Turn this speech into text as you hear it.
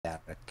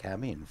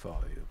coming for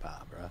you,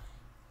 Barbara.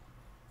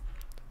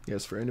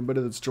 Yes, for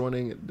anybody that's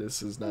joining,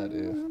 this is not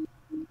a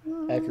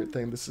accurate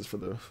thing. This is for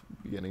the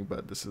beginning,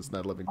 but this is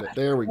not Living Dead.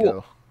 There we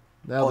go.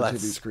 Now the TV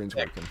screen's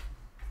working.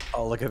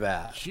 Oh, look at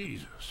that.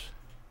 Jesus.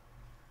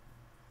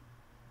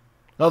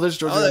 Oh, there's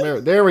George Romero.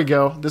 There we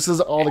go. This is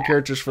all the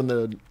characters from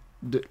the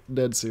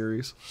Dead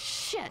series.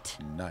 Shit.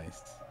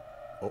 Nice.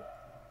 Oh.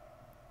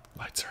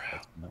 Lights are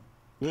out. No.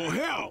 Well,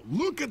 hell,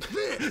 look at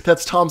this.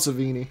 That's Tom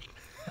Savini.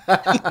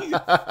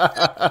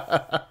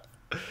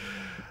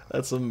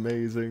 That's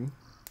amazing.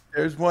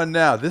 There's one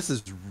now. This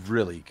is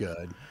really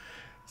good.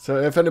 So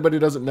if anybody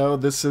doesn't know,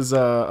 this is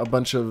a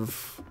bunch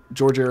of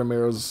George A.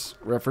 Romero's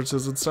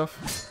references and stuff.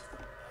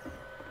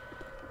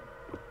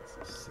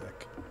 This is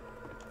sick.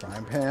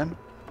 Frying pan.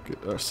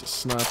 Get us a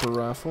sniper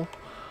rifle.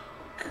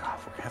 God,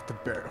 we're gonna have to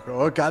bear.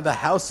 Oh God, the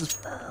house is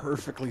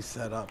perfectly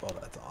set up. Oh,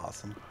 that's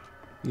awesome.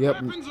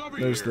 Yep,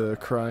 there's the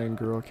crying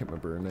girl. I can't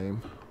remember her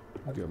name.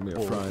 Give me a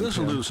frying pan.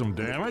 This'll do some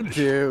damage.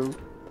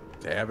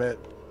 Damn it.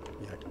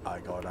 Yeah, I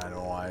got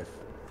an wife.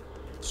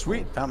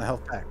 Sweet, found a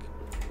health pack.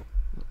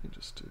 Let me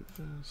just do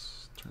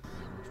this. Turn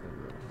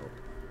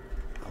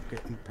that off. I'm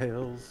getting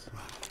pills.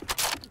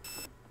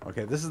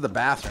 Okay, this is the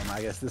bathroom.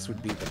 I guess this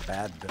would be the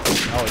bad bit.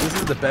 Oh, this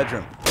is the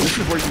bedroom. This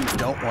is where you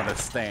don't want to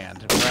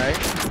stand, right?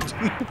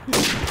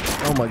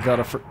 Oh my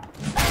god,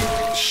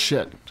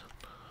 shit.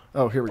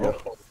 Oh, here we go.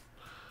 Oh.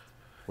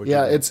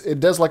 Yeah, it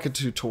does like a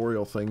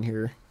tutorial thing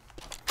here.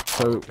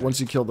 So once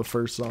you kill the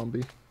first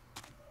zombie.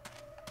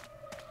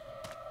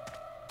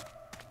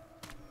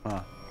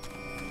 Huh.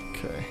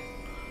 Okay.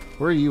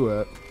 Where are you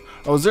at?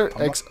 Oh, is there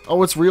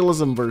Oh, it's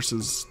realism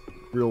versus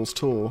Real's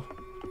Tool.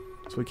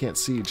 So we can't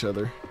see each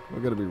other.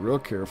 We gotta be real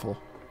careful.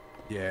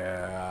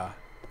 Yeah.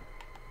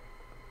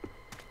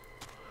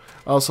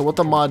 Oh, so what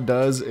the mod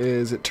does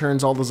is it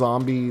turns all the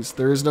zombies.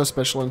 There is no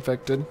special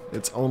infected.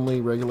 It's only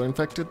regular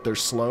infected. They're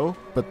slow,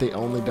 but they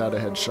only die to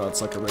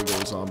headshots like a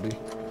regular zombie.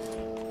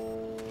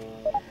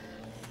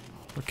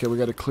 Okay, we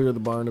gotta clear the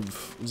barn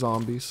of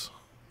zombies.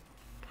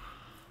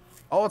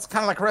 Oh, it's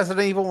kind of like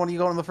Resident Evil when you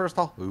go in the first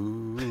hall.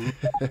 Ooh.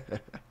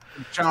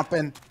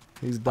 Jumping.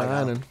 He's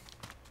dying.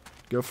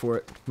 Go for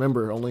it.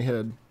 Remember, only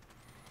head.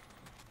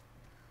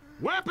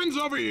 Weapons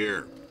over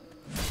here.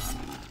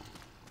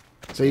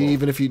 So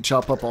even if you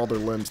chop up all their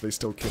limbs, they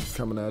still keep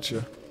coming at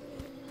you.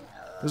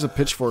 There's a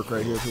pitchfork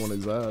right here if you want to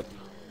use that.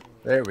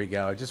 There we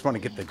go. I just want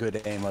to get the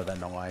good aim of the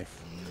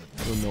knife.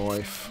 The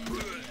knife.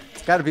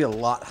 It's got to be a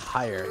lot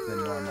higher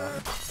than normal.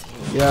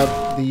 Yeah,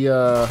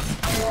 the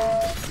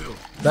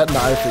that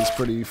knife is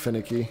pretty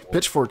finicky.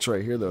 Pitchfork's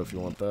right here though if you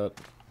want that.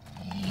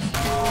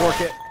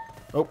 Fork it.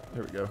 Oh,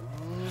 here we go.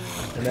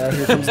 And now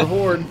here comes the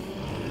horde.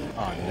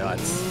 Oh,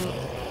 nuts.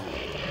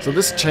 So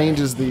this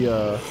changes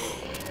the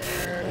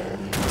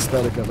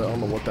aesthetic of it. I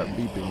don't know what that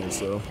beeping is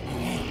though.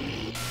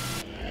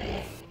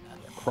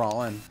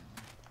 Crawling.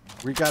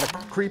 We got a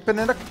creeping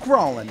and a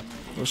crawling.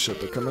 Oh shit,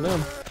 they're coming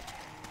in.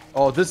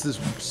 Oh, this is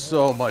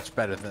so much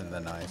better than the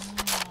knife.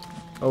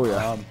 Oh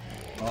yeah.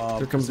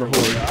 Here comes the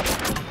horde.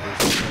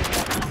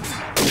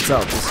 It's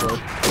out this way.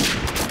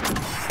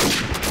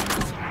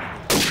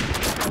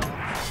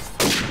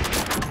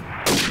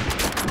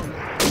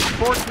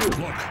 Look.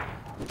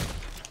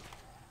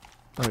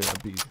 Oh yeah,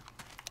 B.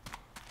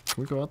 Can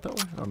we go out that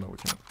way? Oh no, we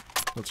can't.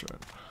 That's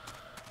right.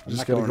 We just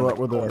not gotta going go to out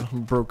where the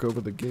broke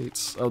over the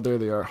gates. Oh, there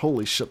they are.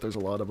 Holy shit, there's a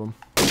lot of them.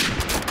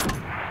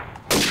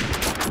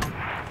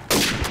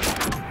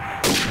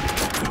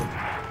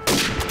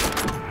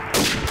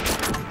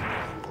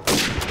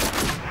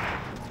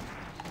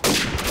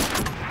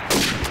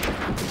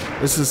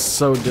 This is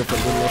so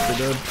different than Left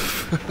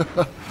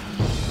 4 Dead.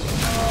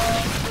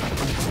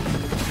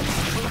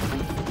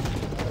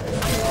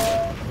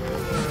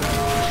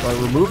 By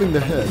removing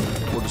the head,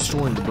 we're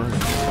destroying the brain. A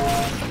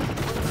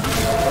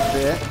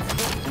bit.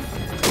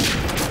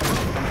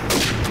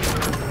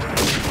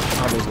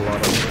 Oh, there's a lot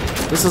of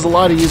them. This is a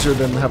lot easier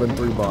than having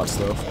 3 bots,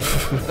 though.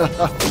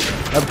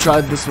 I've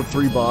tried this with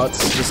 3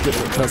 bots, just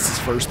getting it past this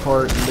first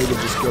part, and they would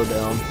just go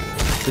down.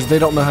 Because they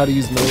don't know how to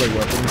use melee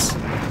weapons.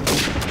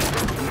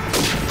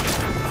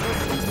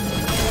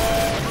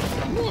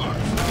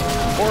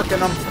 Forking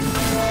them.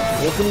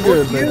 Looking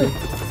good, baby.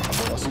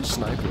 Awesome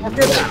sniper. Fork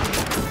it out.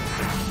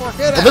 Fork it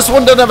Well, out. this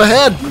one doesn't have a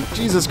head.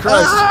 Jesus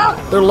Christ. Ah!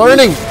 They're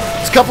learning.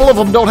 A couple of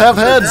them don't have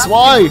heads.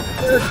 Why?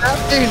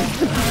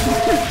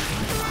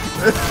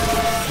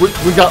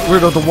 We got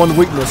rid of the one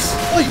weakness.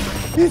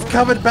 He's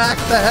coming back,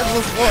 the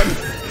headless one.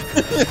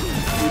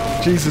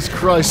 Jesus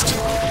Christ.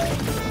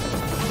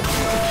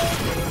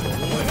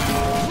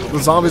 The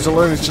zombies are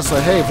learning. It's just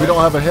like, hey, if we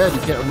don't have a head,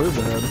 you can't remove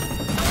the head.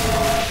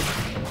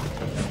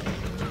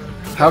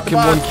 How can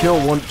one kill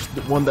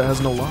one that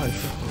has no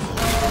life?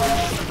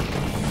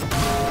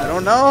 I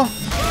don't know,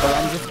 but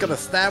I'm just gonna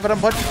stab it a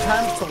bunch of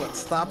times till it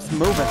stops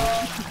moving.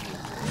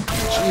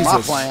 That's my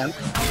Jesus. plan.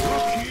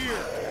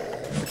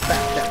 Get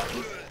back there.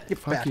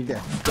 Get back Fucking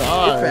there.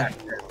 die. Get back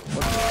there.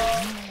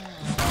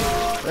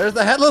 There's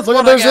the headless Look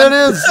one at there again.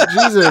 it is.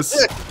 Jesus.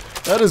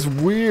 That is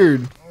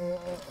weird.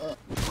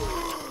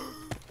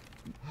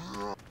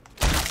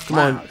 Come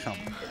on. Wow, come on.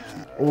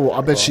 Oh,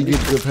 I bet she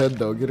gets good head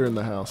though. Get her in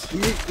the house.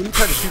 Let me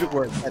try to shoot it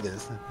where its head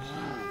is.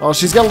 Oh,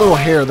 she's got a little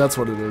hair. That's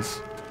what it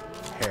is.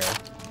 Hair.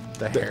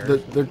 The hair.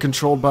 They're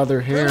controlled by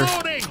their hair.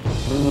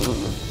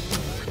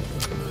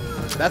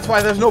 That's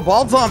why there's no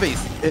bald zombies.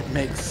 It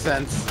makes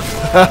sense.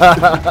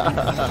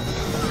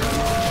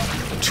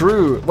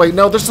 True. Wait,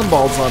 no, there's some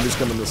bald zombies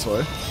coming this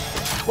way.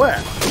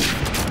 Where?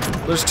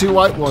 There's 2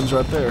 white ones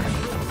right there.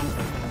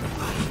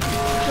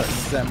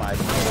 Semi.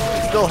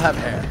 They still have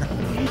hair.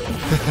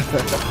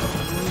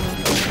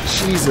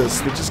 Jesus,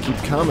 they just keep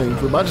coming.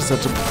 We might just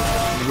have to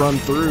run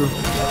through.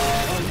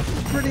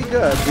 Pretty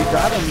good. We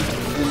got them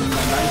in a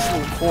nice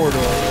little corridor,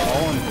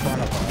 all in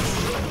front of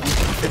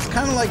us. It's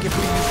kind of like if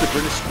we use the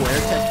British Square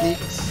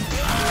techniques,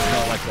 you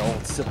know, like the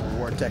old Civil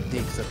War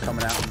techniques of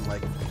coming out and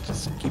like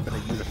just keeping a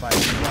unified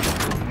front.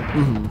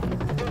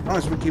 As long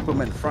as we keep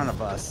them in front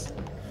of us.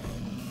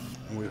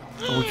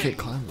 Oh, we can't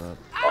climb that.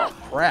 Oh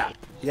crap!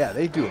 Yeah,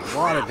 they do a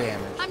lot of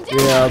damage.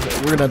 Yeah,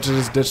 we're gonna have to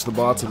just ditch the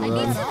bots and I need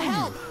run. some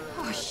help.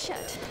 Oh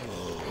shit.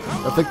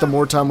 I think the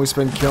more time we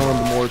spend killing,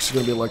 the more it's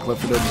gonna be like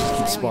Left 4 Dead, just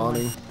keep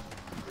spawning.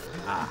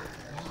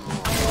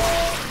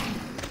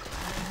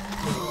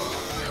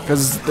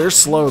 Because they're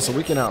slow, so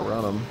we can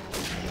outrun them.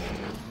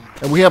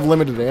 And we have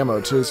limited ammo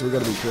too, so we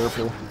gotta be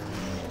careful.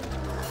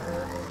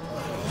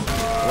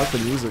 I like the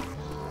music.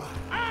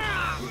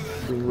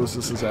 Was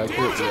this is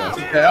accurate? Yeah.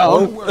 Yeah,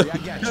 Oh,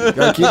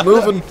 gotta keep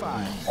moving.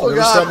 Oh Never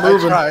god, stop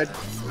moving. I tried. It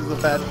was a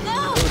bad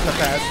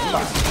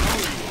spot.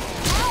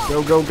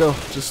 Go, go, go.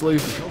 Just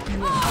leave. We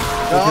can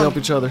help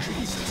each other.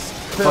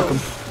 Fuck them.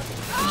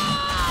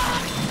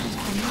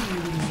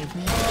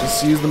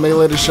 Just use the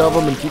melee to shove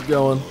them and keep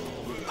going.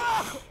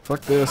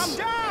 Fuck this.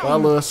 Bye,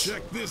 Lewis.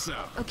 Check this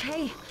out.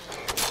 Okay.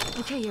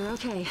 Okay, you're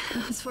okay.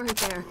 I was worried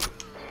there.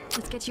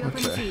 Let's get you up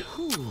on your Okay.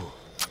 feet.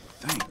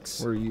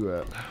 Thanks. Where are you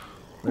at?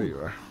 There you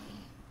are.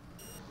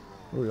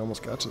 Oh, we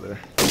almost got you there.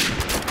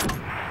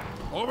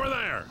 Over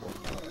there.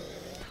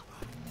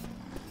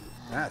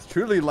 That's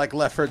truly like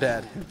Left 4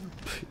 Dead.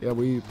 Yeah,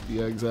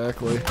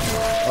 exactly.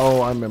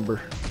 Oh, I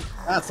remember.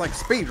 That's like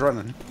speed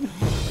running.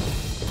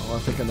 Oh, I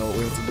think I know what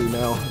we have to do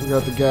now. We're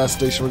at the gas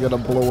station. We gotta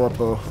blow up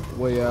a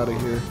way out of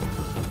here.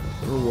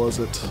 Where was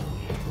it?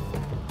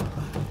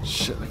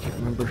 Shit, I can't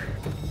remember.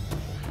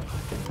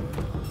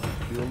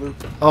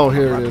 Oh,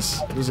 here it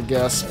is. There's a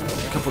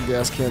couple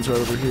gas cans right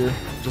over here,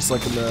 just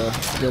like in the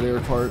dead air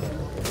part.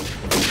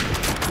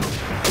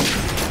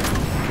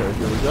 Okay,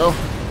 here we go.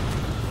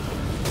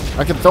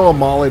 I can throw a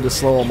molly to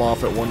slow them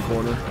off at one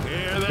corner.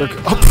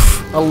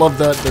 I love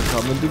that. They're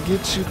coming to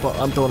get you.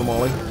 I'm throwing a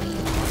molly.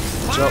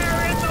 Jump.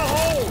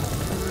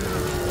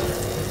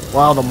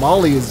 Wow, the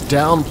molly is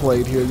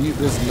downplayed here. It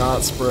is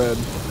not spread.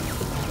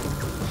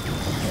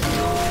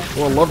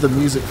 Well, I love the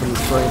music from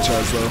this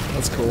franchise, though.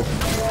 That's cool.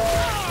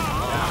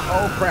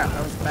 Oh crap,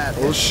 that was bad.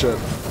 Oh shit.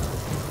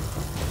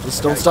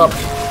 Just don't stop.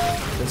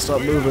 Don't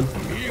stop moving.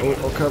 Oh,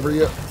 I'll cover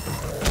you.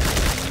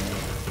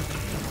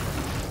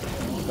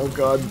 Oh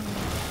god.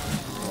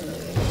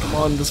 Come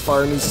on, this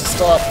fire needs to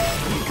stop.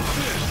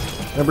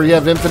 Remember, you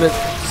have infinite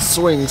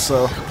swings,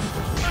 so.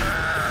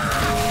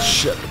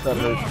 Shit, that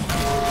hurt.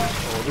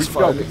 Oh, this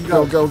fire.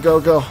 Go, go, go,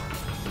 go.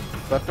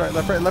 Left, right,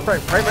 left, right, left,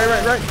 right,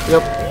 right.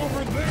 Yep.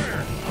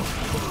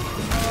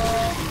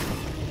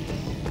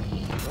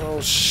 Oh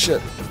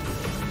shit.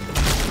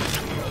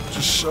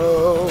 Just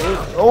show.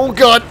 Oh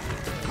god!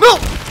 No!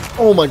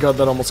 Oh my god,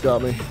 that almost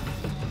got me.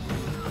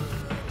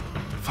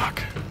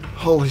 Fuck.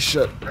 Holy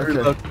shit.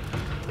 Okay.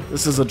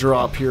 This is a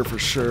drop here for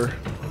sure.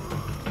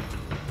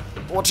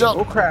 Watch out!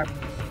 Oh crap.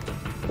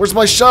 Where's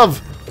my shove?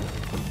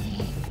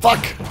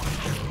 Fuck!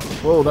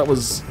 Whoa, that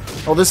was...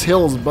 Oh, this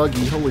hill is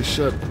buggy. Holy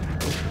shit.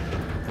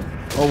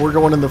 Oh, we're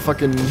going in the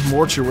fucking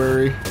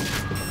mortuary.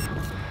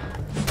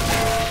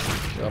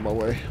 Get out of my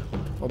way.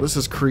 Oh, this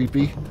is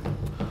creepy.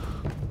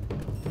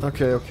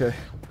 Okay, okay.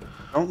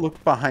 Don't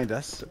look behind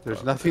us.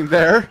 There's nothing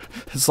there.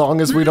 As long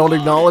as we don't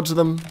acknowledge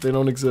them, they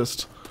don't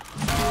exist.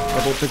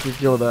 I don't think we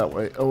can go that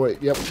way. Oh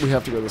wait, yep, we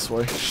have to go this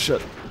way.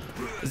 Shit.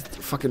 There's a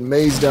fucking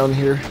maze down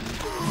here.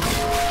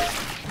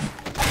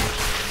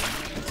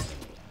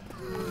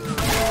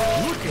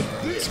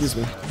 Excuse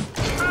me.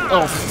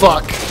 Oh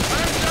fuck!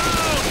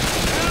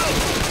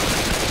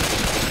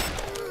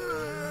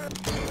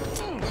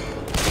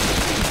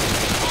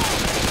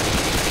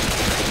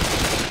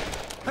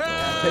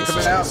 Take him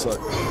out. Suck.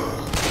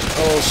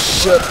 Oh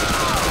shit!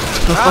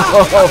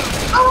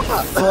 Oh,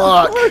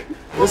 fuck!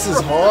 This is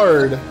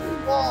hard.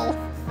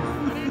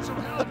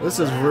 This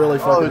is really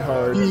fucking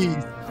hard.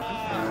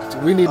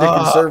 We need to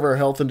conserve our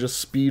health and just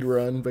speed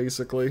run,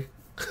 basically.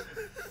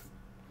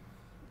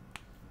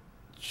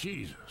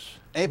 Jesus.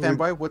 Hey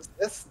fanboy, what's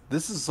this?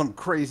 This is some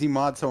crazy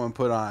mod someone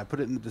put on. I put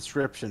it in the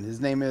description.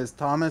 His name is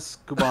Tomas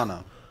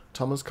Cubano.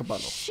 Tomas Cubano.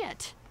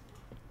 Shit.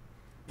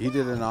 He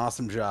did an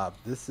awesome job.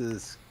 This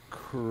is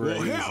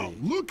crazy. Well, hell,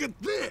 look at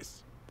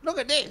this. Look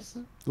at this.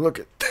 Look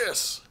at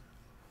this.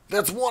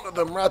 That's one of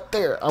them right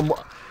there.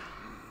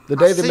 The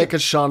day they make a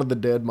Shaun of the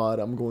Dead mod,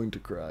 I'm going to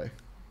cry.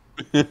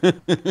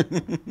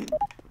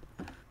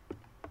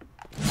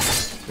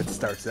 It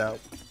starts out,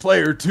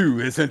 player 2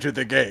 has entered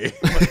the game.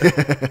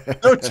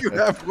 Don't you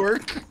have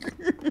work?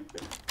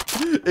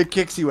 It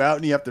kicks you out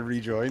and you have to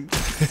rejoin.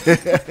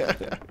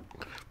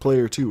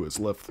 Player 2 has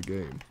left the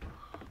game.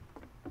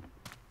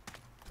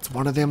 It's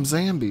one of them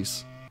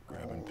zombies.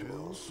 Grabbing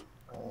pills.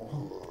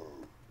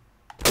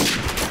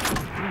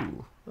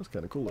 Ooh, that's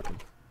kind of cool looking.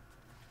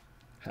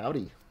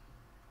 Howdy.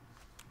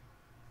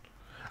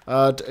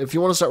 If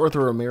you want to start with a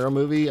Romero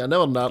movie, I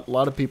know not a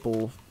lot of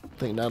people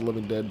think Night of the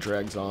Living Dead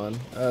drags on.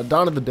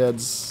 Dawn of the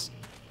Dead's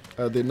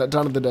the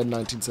Dawn of the Dead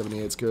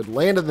 1978 is good.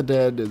 Land of the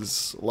Dead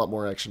is a lot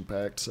more action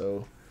packed.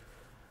 So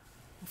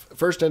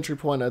first entry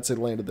point, I'd say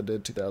Land of the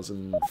Dead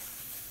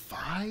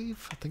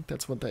 2005. I think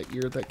that's what that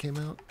year that came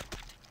out.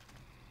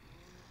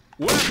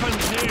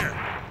 Weapons here.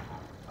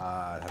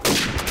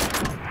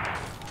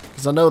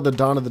 Because I know the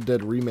Dawn of the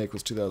Dead remake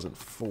was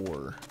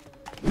 2004.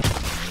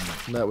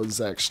 And that was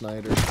Zack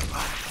Snyder.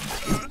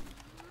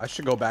 I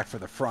should go back for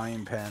the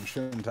frying pan,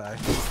 shouldn't I?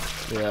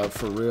 Yeah,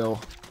 for real.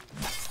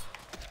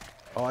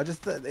 Oh, I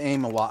just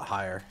aim a lot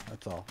higher.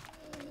 That's all.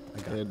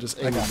 Yeah, just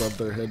aim above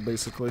their head,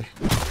 basically.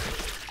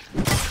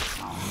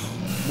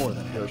 More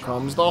than Here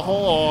comes the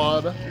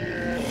Horde.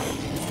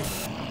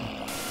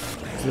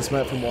 Is this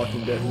map from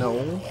Walking Dead? No.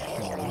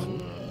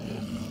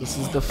 This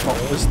is the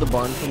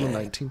barn from the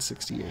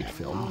 1968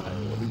 film Night of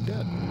the Living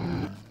Dead.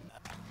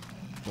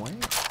 What?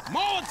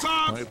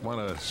 Molotov! Might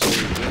want to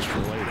save this for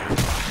later.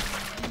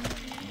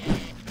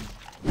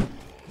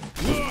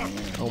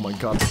 Oh my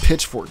god, the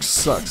pitchfork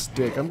sucks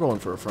dick. I'm going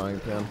for a frying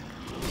pan.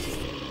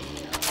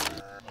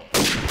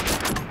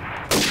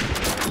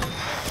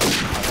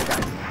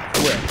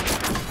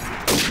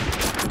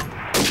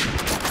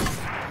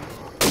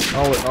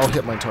 I'll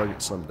hit my target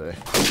someday.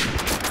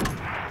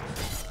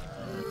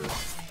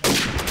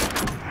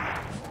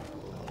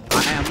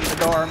 I am the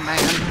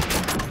doorman.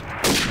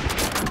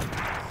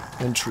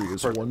 Entry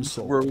is one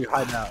soul. Where we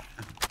hide out.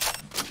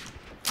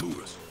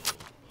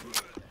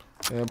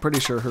 Yeah, I'm pretty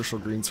sure Herschel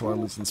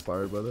Greenswarm was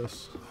inspired by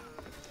this.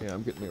 Yeah,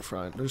 I'm getting me a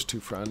frying. There's 2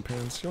 frying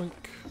pans. Yoink.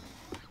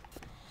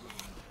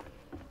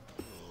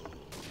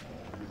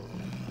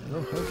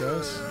 Oh, hi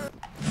guys.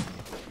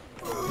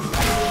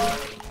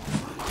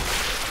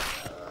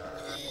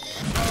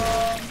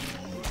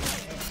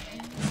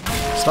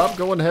 Stop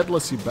going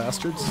headless, you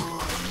bastards.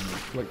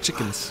 Like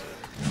chickens.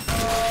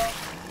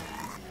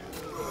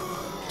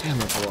 Damn,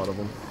 that's a lot of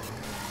them.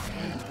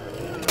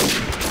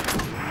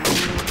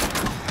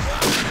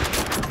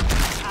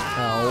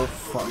 Ow,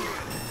 fuck.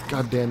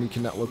 God damn, you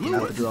cannot let them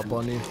get the drop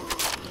on you. I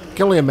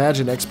can only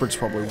imagine experts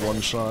probably one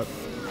shot.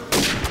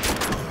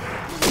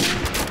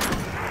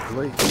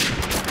 Wait.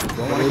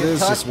 But it is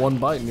just one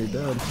bite and you're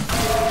dead.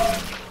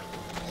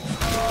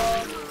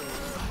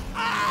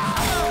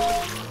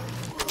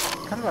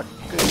 Kind of a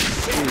good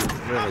speed,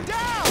 really.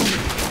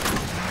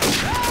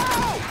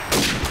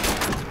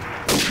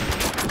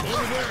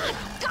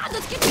 God,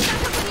 let's get you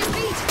back up on your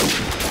feet.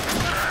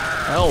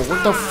 Hell,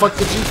 where the fuck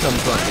did you come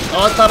from?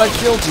 Oh, I thought I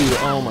killed you.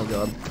 Oh my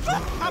god.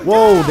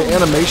 Whoa, the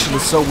animation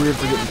is so weird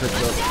for getting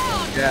picked up.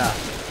 Yeah,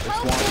 it's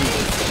wonky.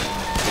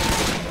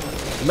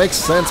 It makes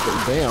sense,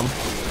 but damn.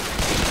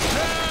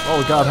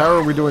 Oh god, how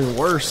are we doing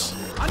worse?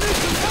 I need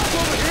some help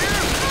over here.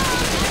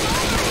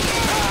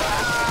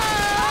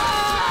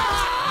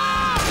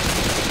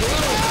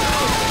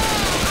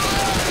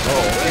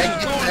 Oh,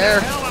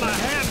 There. Hell in a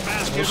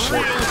handbasket.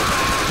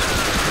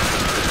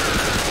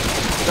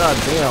 god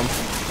damn.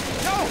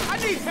 No, I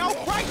need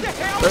help right the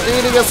hell. They're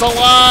eating us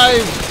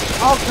alive!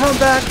 I'll come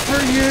back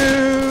for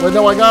you. Wait,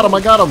 no, I got them.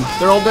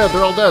 They're all dead, we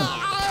got them.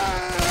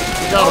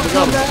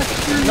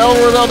 No,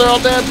 they're all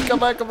dead. Come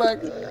back.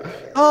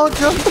 I'll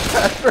come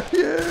back for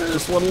you.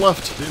 Just one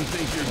left. Didn't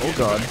think you'd Oh get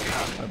god.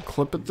 back. I'm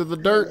clipping through the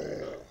dirt.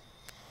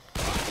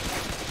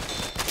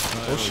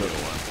 Oh shit.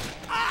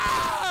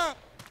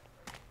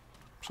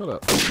 Shut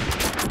up.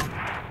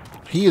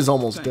 He is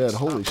almost dead.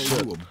 Holy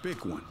shit. You a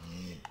big one.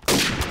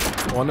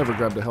 Oh, I never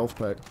grabbed a health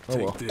pack. Oh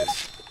well. Take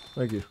this.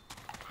 Thank you.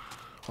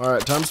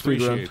 Alright, time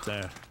speed run. Appreciate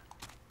that.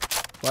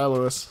 Bye,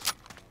 Lewis.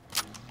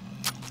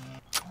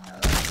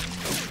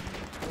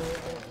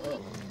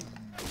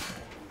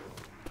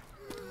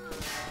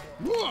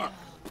 Look.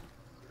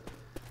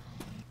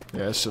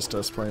 Yeah, it's just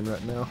us playing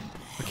right now.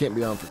 I can't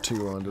be on for too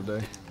long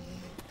today.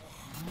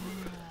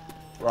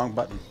 Wrong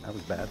button. That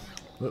was bad.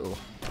 Uh-oh.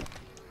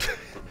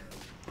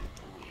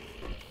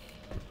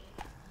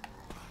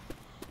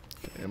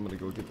 Okay, I'm gonna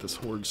go get this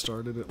horde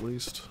started at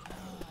least.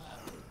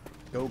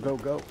 Go, go,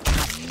 go.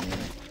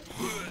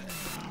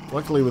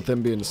 Luckily with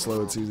them being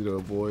slow, it's easy to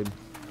avoid.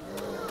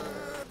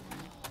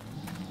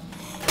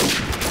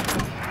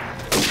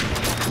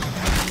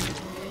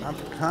 I'm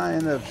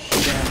kind of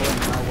shambling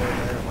my way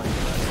there like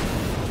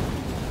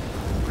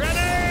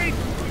Grenade!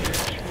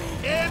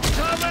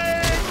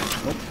 Incoming!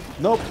 Nope.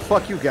 Nope.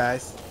 Fuck you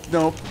guys.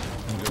 Nope.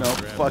 Nope.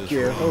 Fuck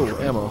you. Oh,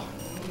 ammo.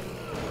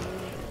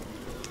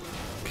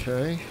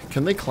 Okay.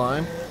 Can they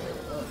climb?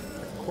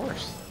 Of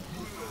course.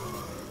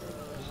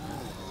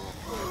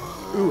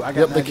 Ooh, I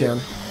got Yep, an they idea. can.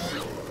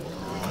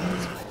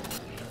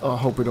 Oh, I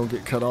hope we don't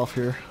get cut off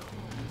here.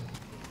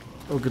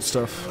 Oh, good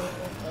stuff.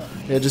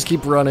 Yeah, just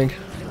keep running.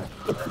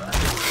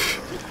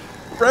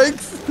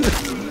 Brakes!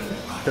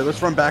 Okay,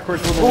 let's run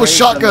backwards a little Oh, a ways,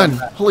 shotgun! and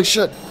then Holy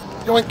shit.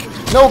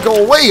 Yoink. No,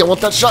 go away! I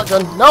want that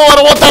shotgun! No, I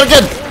don't want that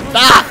again!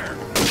 Ah!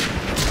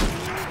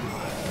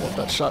 I want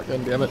that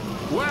shotgun, damn it.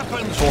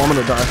 Weapons. Oh, I'm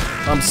gonna die.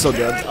 I'm so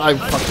dead. I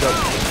fucked up.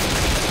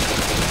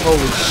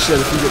 Holy shit,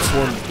 if he gets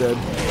swarmed, he's dead.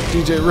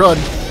 DJ, run!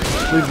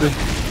 Leave me.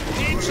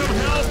 Need some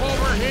help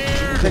over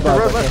here. Take the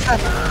road left.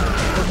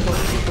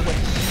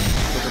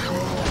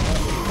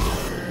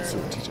 Let's see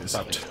what DJ's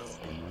up to.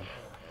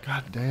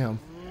 God damn.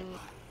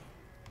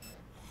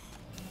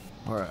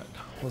 Alright,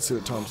 let's see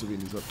what Tom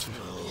Savini's up to.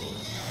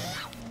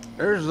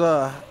 There's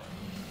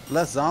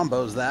less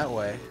zombos that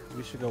way.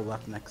 We should go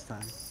left next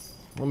time.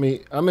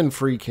 I'm in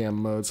free cam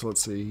mode, so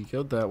let's see.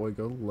 Go that way,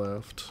 go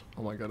left.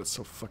 Oh my god, it's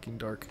so fucking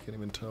dark, I can't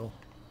even tell.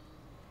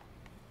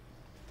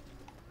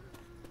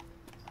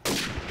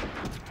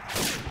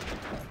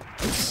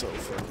 It's so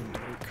fucking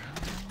dark.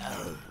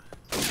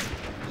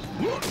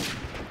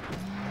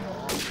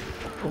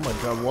 Oh my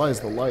god, why is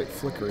the light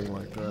flickering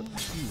like that?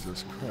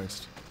 Jesus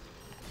Christ.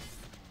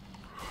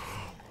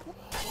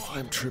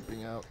 I'm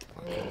tripping out.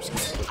 Okay, I'm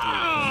just gonna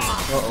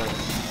uh-oh.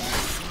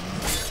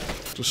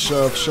 Just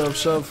shove, shove,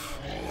 shove.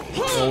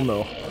 Oh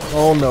no.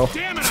 Oh no.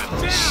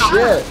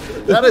 Shit!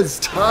 That is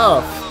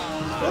tough!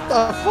 What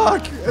the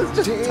fuck? It's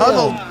just Damn.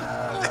 tunnel.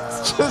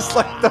 It's just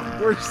like the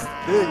worst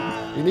thing.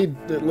 You need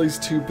at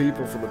least 2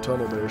 people for the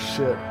tunnel there.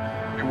 Shit.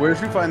 Where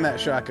should we find that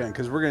shotgun?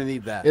 Because we're gonna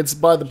need that. It's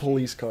by the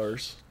police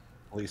cars.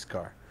 Police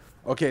car.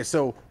 Okay,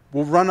 so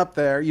we'll run up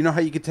there. You know how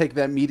you can take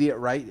that immediate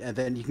right and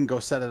then you can go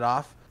set it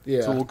off?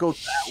 Yeah. So we'll go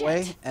that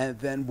way and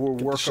then we'll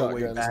Get work the our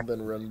way shotguns back. and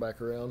then run back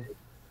around.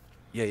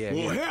 Yeah, yeah,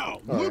 yeah. Well,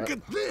 hell, All look right.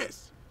 at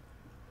this.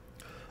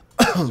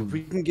 So if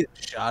we can get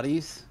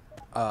shotties,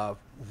 I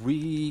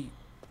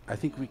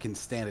think we can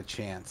stand a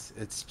chance.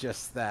 It's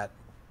just that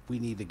we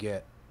need to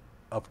get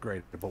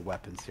upgradable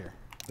weapons here.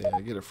 Yeah,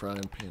 get a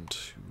frying pan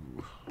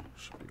too.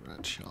 Should be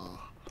right, Shaw.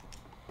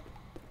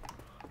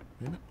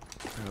 Damn it.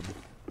 Grab it.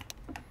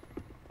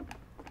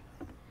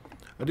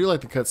 I do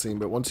like the cutscene,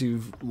 but once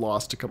you've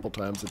lost a couple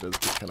times, it does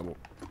get kind of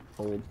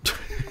old.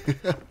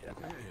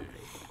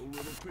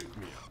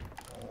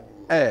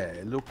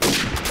 Hey, look.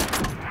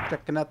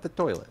 Checking out the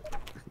toilet.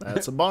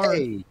 That's a barn.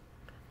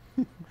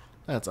 Hey.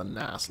 That's a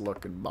nice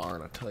looking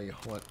barn, I tell you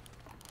what.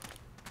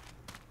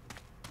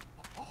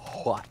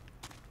 What?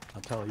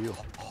 I'll tell you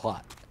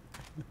what.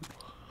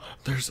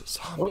 There's a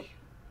zombie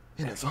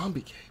in a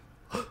zombie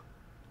game.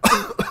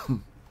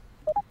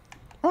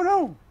 Oh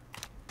no!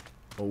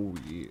 Oh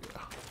yeah.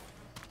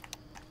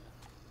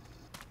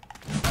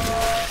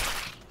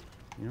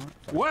 You know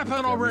what?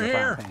 Weapon over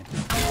here.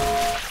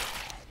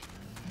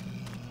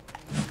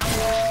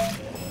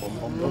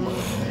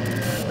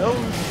 No,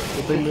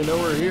 good thing they know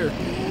we're here.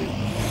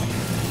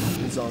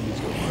 These zombies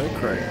go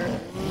cray.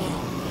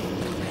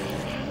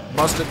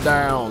 Bust it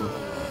down.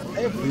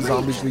 These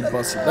zombies need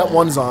busted. That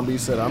one zombie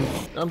said, "I'm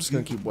just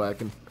gonna keep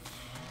whacking."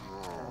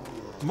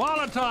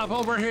 Molotov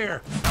over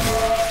here.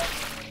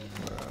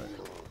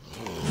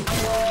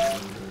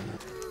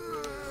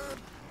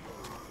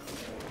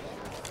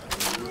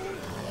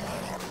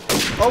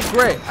 Oh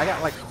great! I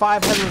got like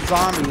 500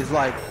 zombies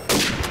like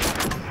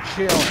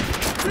chilling.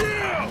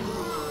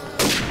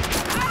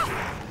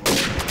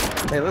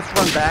 Hey, let's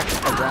run back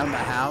around the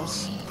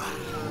house.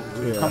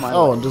 Yeah. Come on.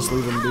 Oh, and just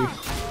leave them be.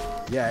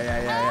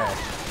 Yeah.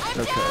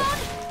 Okay.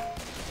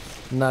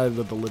 Night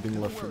of the Living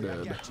Left 4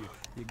 Dead.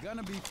 You're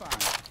gonna be fine.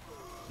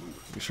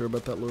 You sure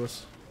about that,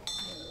 Lewis?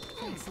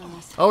 Thanks,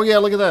 Lewis. Oh yeah,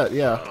 look at that.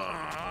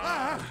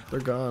 Yeah, they're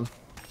gone.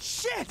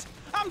 Shit!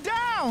 I'm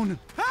down!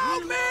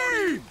 Help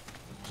me!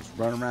 Just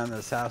run around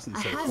this house and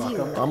say I have fuck you.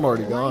 them. I'm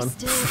already Lie gone.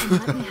 still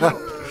and let me help.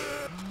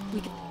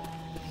 We can...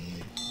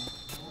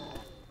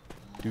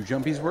 Do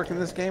jumpies work in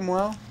this game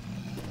well?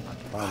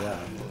 Oh yeah.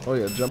 Oh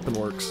yeah, jumping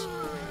works.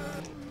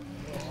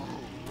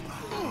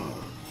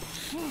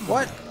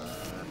 What?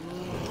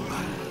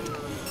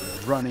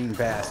 Running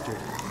bastard.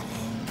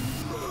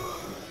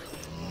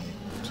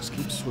 Just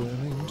keep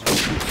swimming.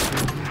 Just keep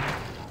swimming.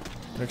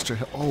 Extra.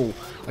 Oh,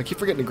 I keep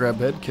forgetting to grab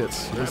med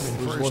kits. There's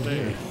First one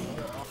here. aid.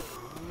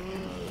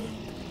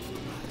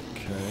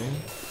 Okay.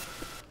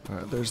 All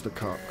right, there's the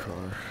cop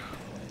car.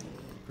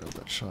 Grab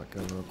that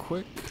shotgun real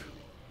quick.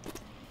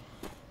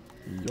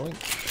 Yoink.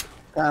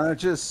 Kind of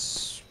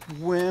just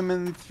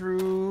swimming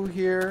through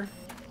here.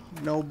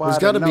 Nobody.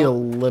 There's got to be a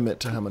limit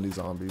to how many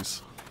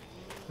zombies,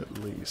 at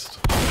least.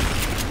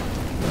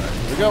 Alright,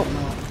 here we go.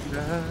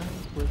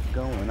 What's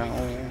going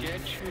on?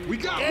 We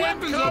got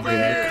weapons over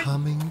They're here.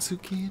 coming to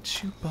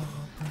get you, Barbara.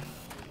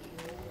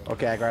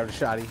 Okay, I grabbed a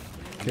shotty.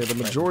 Okay, the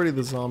majority of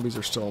the zombies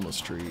are still on the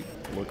street,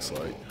 looks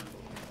like.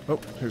 Oh,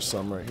 here's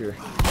some right here.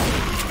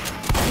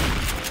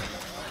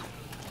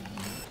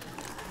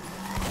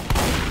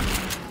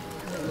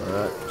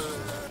 Alright.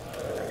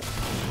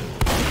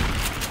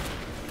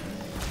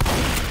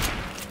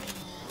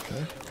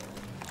 Okay.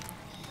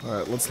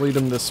 Alright, let's lead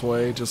them this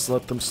way. Just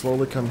let them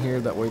slowly come here.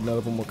 That way none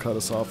of them will cut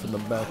us off in the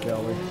back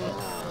alley.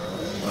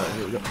 Alright,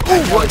 here we go.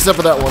 Oh, well, except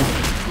for that one.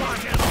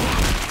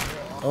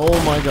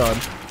 Oh my god.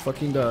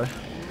 Fucking die.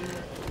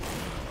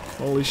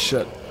 Holy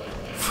shit.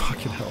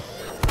 Fucking hell.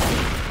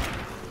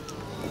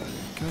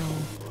 Go.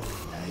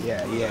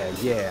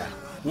 Yeah.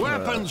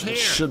 Weapons It here.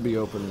 should be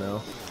open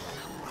now.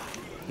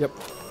 Yep.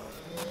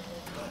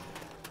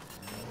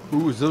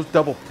 Ooh, is those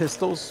double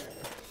pistols?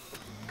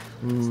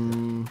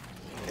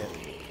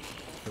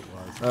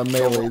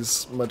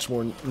 Melee's much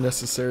more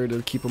necessary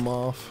to keep them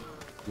off.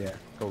 Yeah,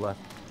 go left.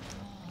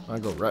 I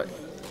go right.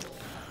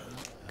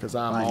 Because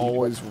I'm Fine, you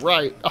always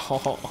right. Have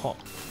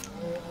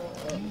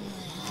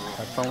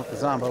fun with the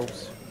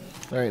zombos.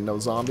 There ain't no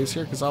zombies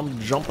here because I'm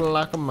jumping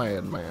like a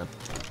madman.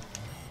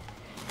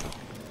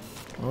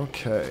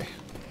 Okay.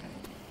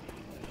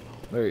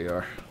 There you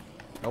are.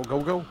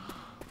 Go.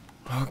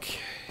 Okay.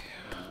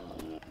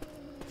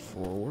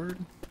 Forward.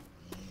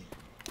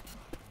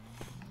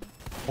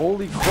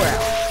 Holy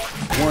crap.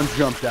 One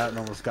jumped out and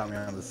almost got me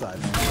on the side.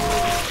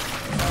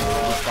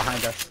 What's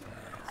behind us?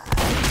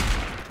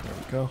 There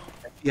we go.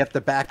 You have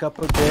to back up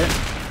a bit.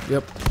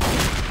 Yep.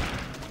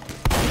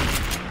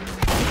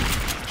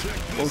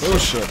 Oh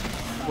shit.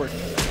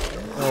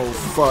 Oh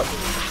fuck.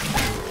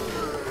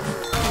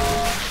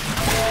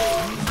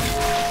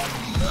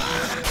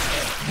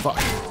 Fuck.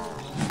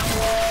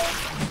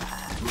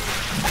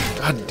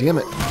 God damn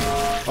it.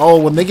 Oh,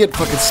 when they get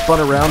fucking spun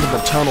around in the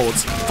tunnel,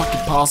 it's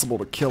fucking possible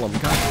to kill them.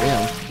 God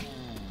damn.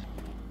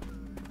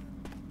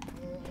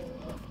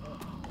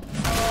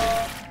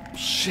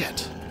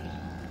 Shit.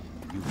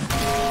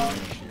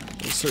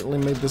 They certainly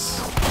made this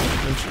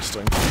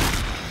interesting.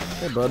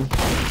 Hey, bud.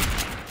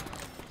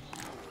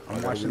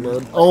 I'm watching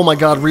Reload. Oh my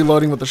god,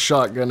 reloading with the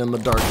shotgun in the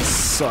dark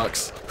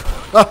sucks.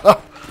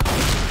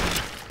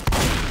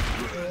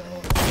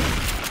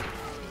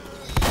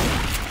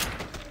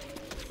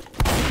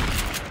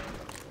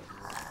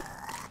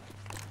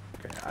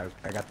 Okay,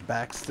 I got the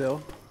back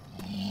still.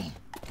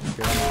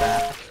 Get on the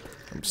back.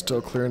 I'm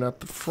still clearing out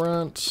the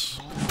front.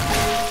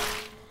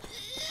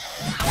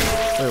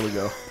 There we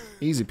go.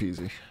 Easy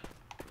peasy.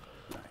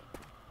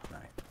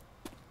 Right.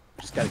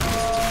 Just gotta get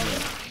this to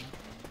me.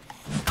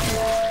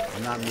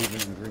 I'm not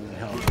moving in green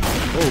hell.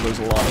 Oh, there's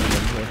a lot of them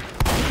in here.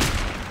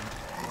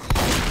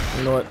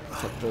 You know what?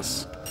 Fuck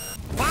this.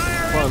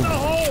 Fire in the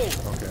hole.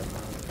 Okay.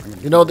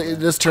 You know,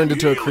 this turned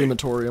into a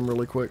crematorium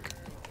really quick.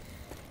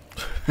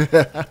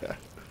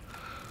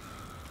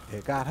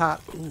 It got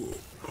hot. We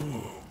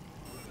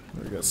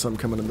got some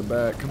coming in the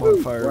back. Come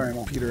on, fire. where am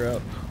I? Peter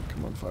out.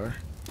 Come on, fire.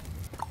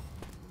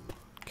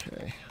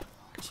 Okay.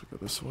 Guess we go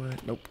this way.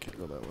 Nope, can't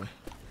go that way.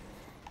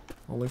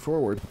 Only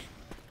forward.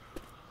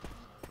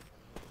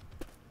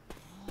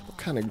 What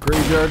kind of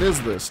graveyard is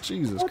this?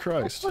 Jesus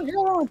Christ.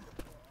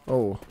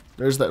 Oh,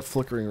 there's that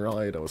flickering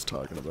light I was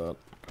talking about.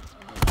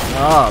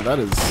 Ah, that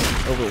is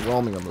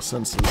overwhelming on the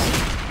senses.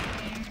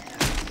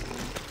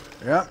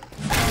 Yep.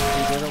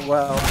 You did it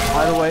well.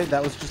 By the way,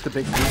 that was just a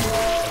big leap.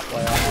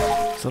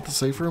 FYI. Is that the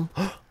safe room?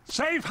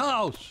 Safe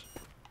house.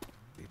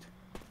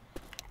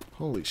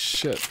 Holy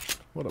shit.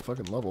 What a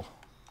fucking level.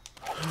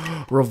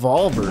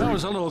 Revolver. That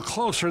was a little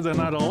closer than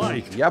I'd have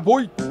liked. Yeah,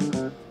 boy.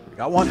 We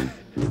got one.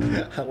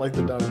 I like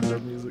the Down and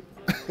Dead music.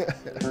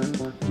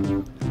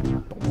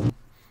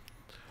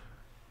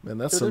 Man,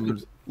 that's some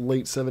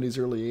late 70s,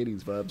 early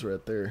 80s vibes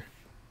right there.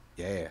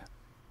 Yeah.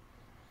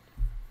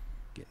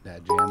 Getting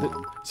that jam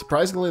on.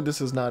 Surprisingly,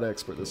 this is not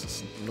expert. This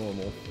is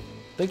normal.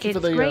 Thank you It's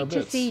for the great to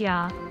bits. see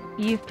ya.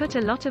 You've put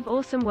a lot of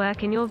awesome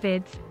work in your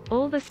vids.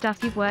 All the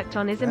stuff you've worked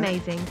on is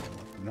amazing.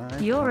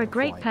 Nice. You're a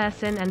great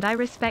person and I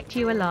respect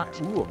you a lot.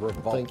 Ooh, a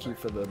revolver. Thank you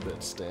for the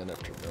bits, Stan,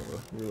 after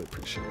Nova. Really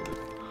appreciate it.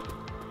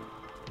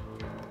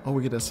 Oh,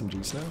 we get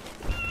SMGs now?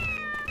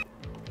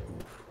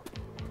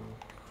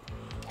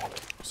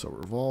 So,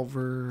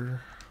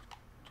 revolver.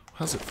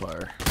 How's it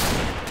fire?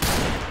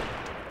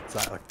 Is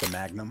that like the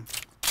Magnum?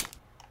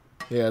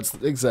 Yeah, it's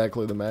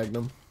exactly the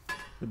Magnum.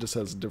 It just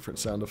has a different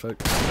sound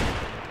effect.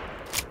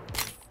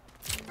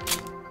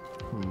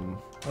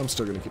 I'm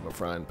still gonna keep my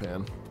frying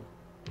pan.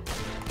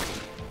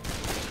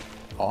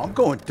 Oh, I'm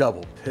going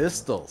double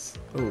pistols.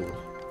 Ooh.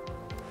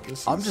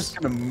 I'm just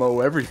gonna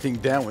mow everything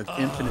down with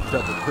infinite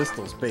double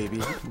pistols,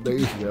 baby. There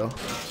you go.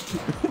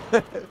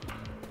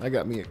 I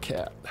got me a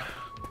cat.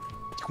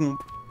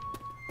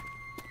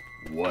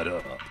 What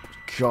up?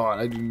 God,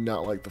 I do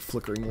not like the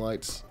flickering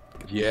lights.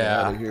 Get me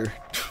Yeah. out of here.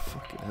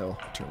 Fucking hell.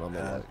 Turn on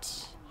the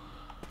lights.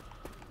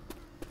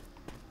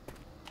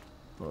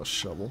 Oh, a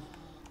shovel.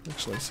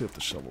 Actually, let's see if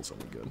the shovel's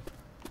any good.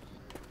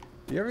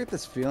 Do you ever get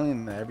this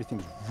feeling that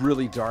everything's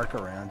really dark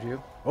around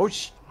you? Oh,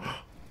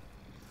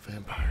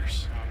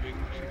 Vampires. Coming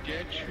to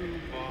get you,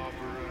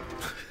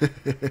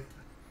 Barbara.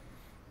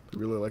 I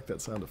really like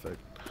that sound effect.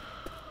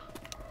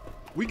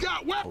 We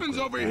got weapons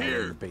over in the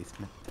here.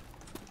 basement.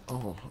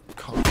 Oh,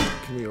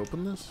 can we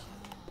open this?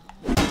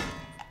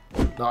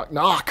 Knock,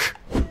 knock!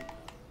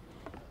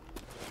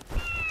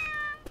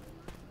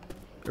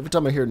 Every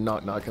time I hear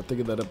knock, knock, I think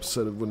of that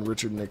episode of when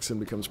Richard Nixon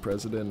becomes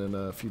president in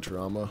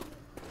Futurama.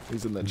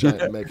 He's in that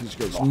giant mech, he just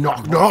goes,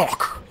 knock,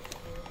 knock!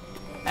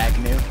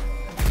 Agnew.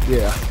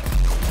 Yeah.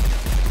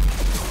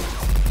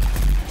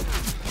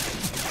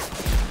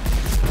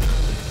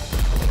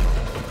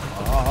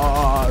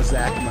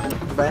 Zach. I'm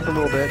gonna go back a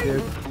little bit,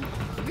 dude.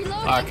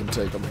 I can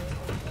take them.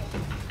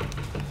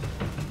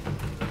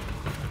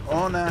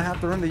 Oh, now I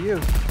have to run to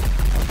you.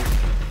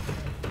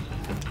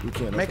 We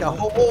can't Make a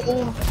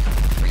hole.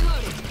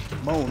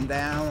 Mow him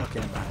down. Okay,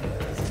 bye.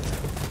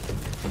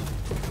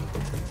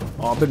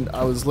 Oh,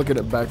 I was looking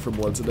at Back 4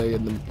 Blood today,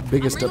 and the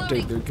biggest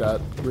update they've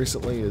got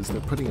recently is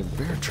they're putting in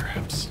bear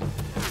traps.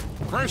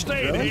 First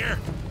aid here.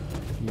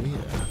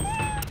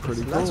 Yeah,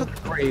 pretty cool. That's what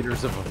the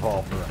creators of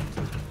Evolve are up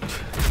to.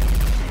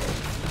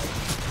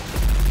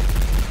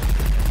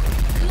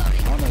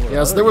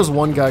 Yeah, so there was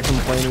one guy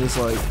complaining, he's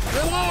like,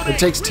 it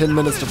takes 10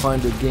 minutes to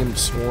find a game of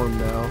Swarm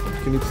now.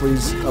 Can you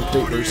please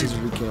update versus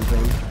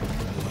re-campaign?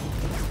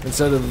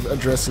 Instead of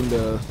addressing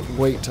the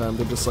wait time,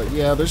 they're just like,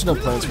 yeah, there's no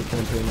plans for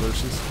campaign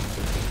versus.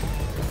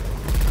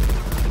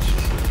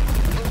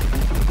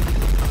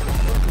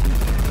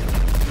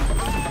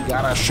 You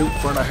gotta shoot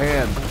for the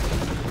head.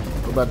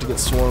 We're about to get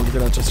swarmed, we're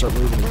gonna have to start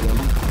moving again.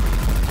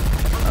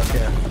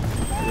 Okay.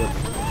 Yep.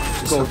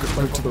 Just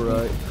look to the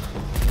right.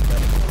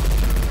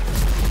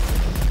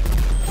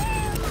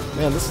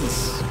 Man, this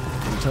is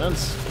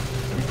intense.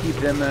 You keep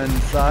them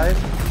inside.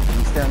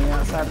 You standing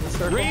outside of the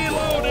circle.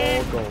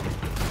 Reloading. Oh, gold.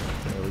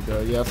 There we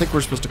go. Yeah, I think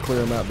we're supposed to clear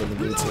them out, then the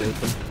gates are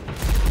open.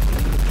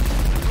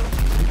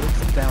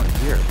 What's down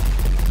here?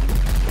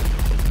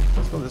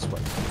 Let's go this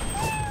way.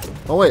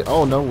 Oh wait,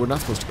 oh no, we're not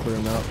supposed to clear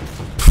them out.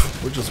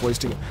 We're just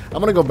wasting it. I'm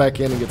gonna go back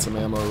in and get some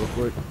ammo real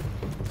quick.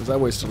 Because I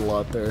wasted a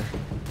lot there.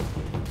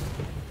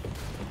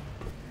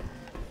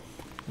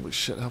 Holy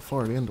shit, how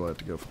far in do I have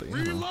to go for the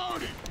ammo?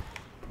 Reloading.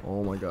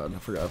 Oh my god, I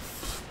forgot how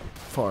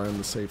far in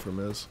the safe room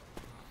is.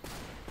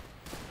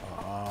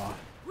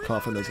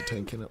 Coffin has a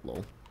tank in it,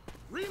 lol.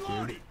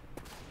 Reloading.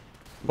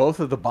 Both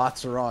of the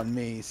bots are on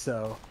me,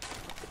 so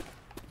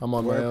I'm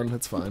on my own,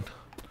 it's fine.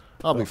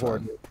 I'll be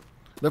fine.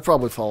 They're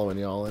probably following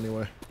y'all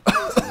anyway.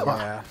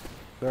 yeah,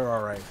 they're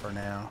alright for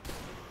now.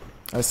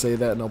 I say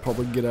that and I'll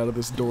probably get out of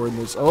this door and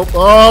there's...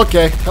 Oh,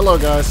 okay. Hello,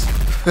 guys.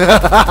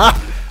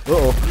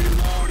 Uh-oh.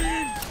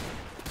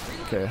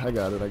 Okay, I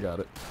got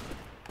it.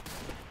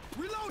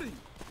 Reloading.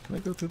 Can I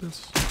go through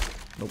this?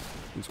 Nope.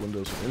 These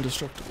windows are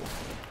indestructible.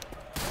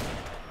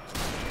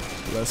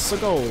 Let's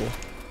go.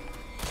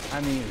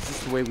 I mean, is this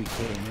the way we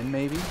came in,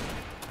 maybe?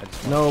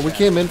 No, we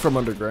came in from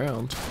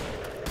underground.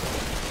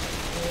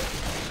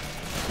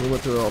 We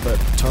went through all that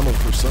tunnel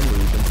for some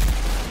reason.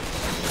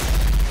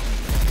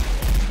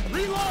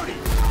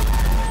 Reloading.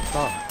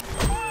 Oh.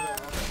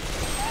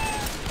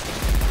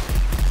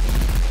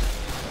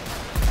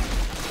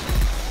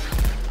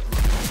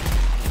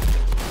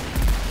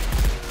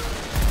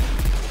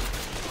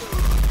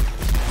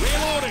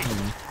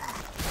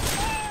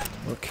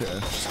 Okay,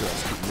 just gotta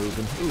keep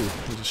moving. Ooh,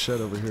 there's a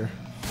shed over here.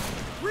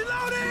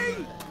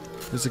 Reloading.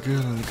 There's a girl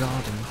in the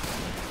garden.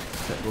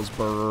 That goes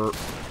burr.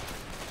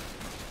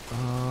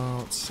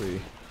 Let's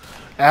see.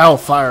 Ow,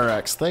 fire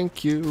axe.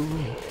 Thank you.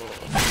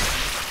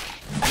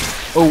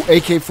 Oh,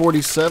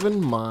 AK-47,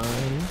 mine.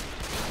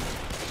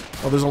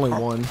 Oh, there's only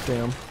one.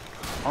 Damn.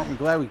 Aren't we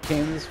glad we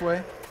came this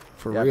way?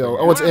 For Yeah, real.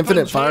 but- Oh, it's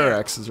infinite fire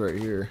axes right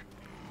here.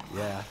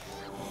 Yeah.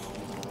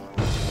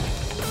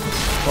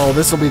 Oh,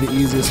 this will be the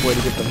easiest way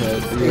to get the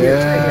head.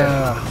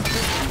 Yeah.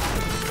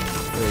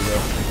 There you go.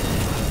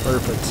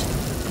 Perfect.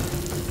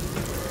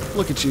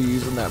 Look at you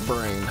using that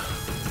brain.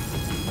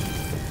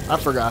 I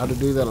forgot how to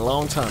do that a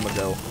long time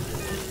ago.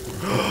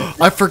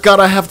 I forgot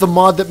I have the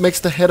mod that makes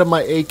the head of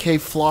my AK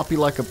floppy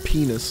like a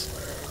penis.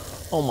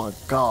 Oh my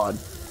god.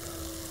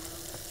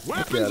 Look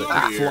at it.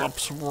 It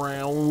flops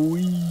around.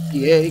 Whee.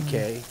 The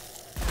AK.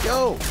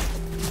 Yo!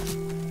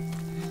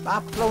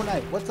 Bob Flow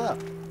Knight, what's up?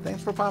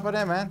 Thanks for popping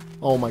in, man.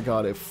 Oh my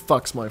god, it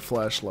fucks my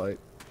flashlight.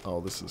 Oh,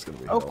 this is gonna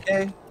be hell.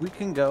 Okay, we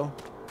can go.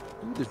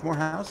 Ooh, there's more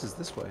houses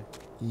this way.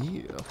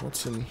 Yeah,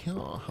 what's in here?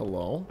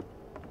 Hello?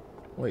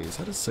 Wait, is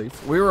that a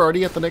safe? We were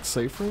already at the next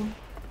safe room?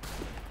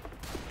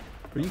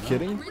 Are you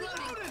kidding?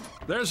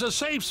 There's a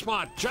safe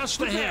spot just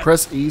ahead.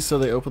 Press E so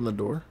they open the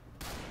door.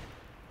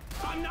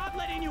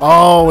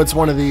 Oh, it's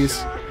one of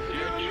these. Here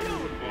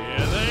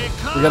they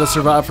come. We gotta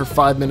survive for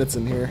 5 minutes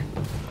in here.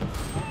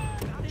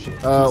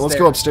 Let's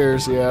go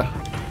upstairs, yeah.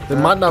 They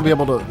might not be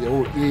able to...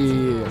 Oh,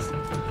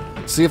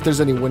 yeah. See if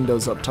there's any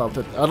windows up top.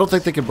 I don't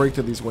think they can break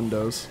through these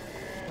windows.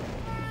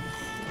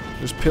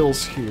 There's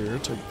pills here.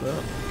 Take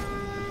that.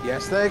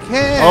 Yes, they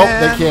can. Oh,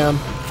 they can.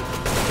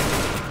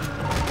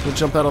 Can we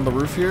jump out on the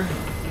roof here?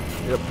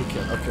 Yep, we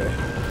can. Okay.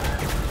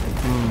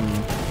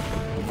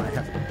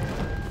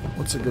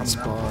 What's a good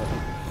spot?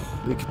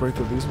 They can break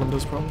through these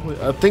windows, probably.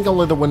 I think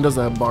only the windows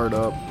that have barred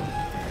up.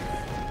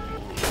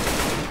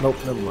 Nope,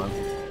 never mind.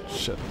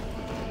 Shit.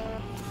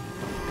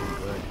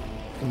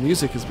 The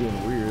music is being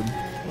weird.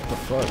 What the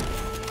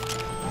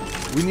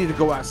fuck? We need to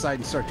go outside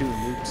and start doing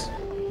loops.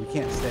 We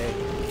can't stay.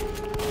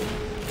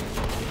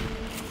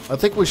 I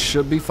think we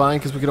should be fine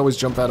because we can always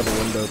jump out of a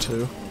window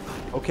too.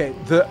 Okay,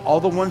 all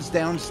the ones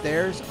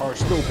downstairs are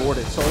still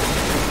boarded, so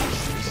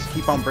let's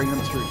keep on bringing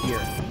them through here.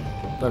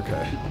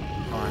 Okay.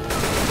 Alright.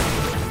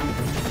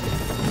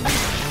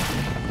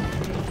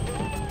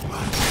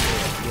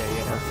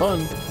 Yeah. Have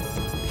fun.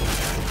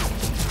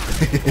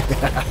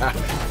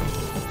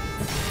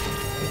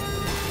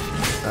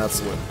 That's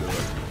the way to do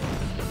it.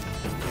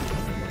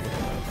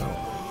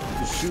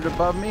 Just shoot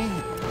above me,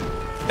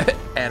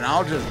 and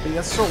I'll just be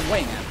a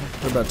swinging.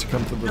 They're about to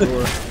come to the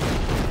door.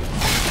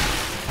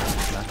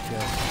 Not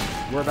good.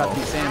 We're about to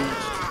be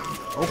sandwiched.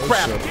 Oh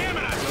crap! shit.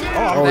 Oh,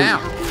 I'm Oh,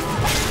 down.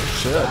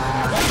 Shit.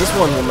 This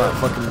one will not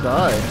fucking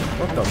die.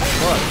 What the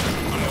fuck?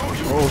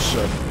 Oh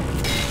shit.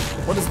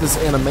 What is this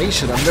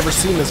animation? I've never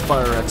seen this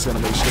Fire X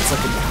animation. It's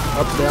like an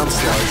up-down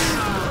slice.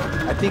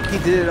 I think he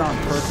did it on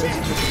purpose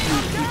just to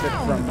keep it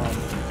from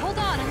Hold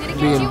on, I'm gonna get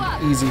Being you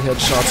up. easy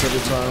headshots every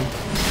time.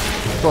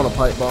 Throwing a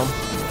pipe bomb.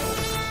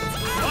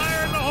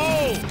 Fire in the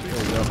hole!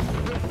 There you go.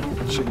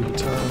 Should give you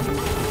time.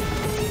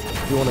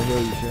 If you want to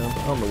heal, you can. I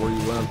don't know where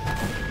you went.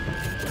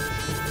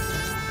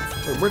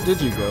 Wait, where did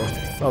you go?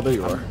 Oh, there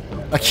you are.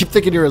 I keep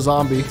thinking you're a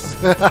zombie. Take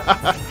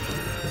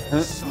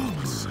this.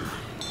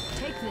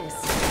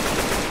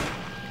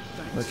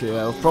 Okay,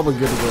 yeah, it's probably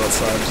good to go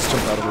outside. Just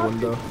jump out of the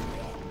window.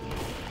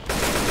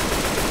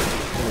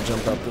 I'm gonna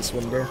jump out this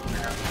window.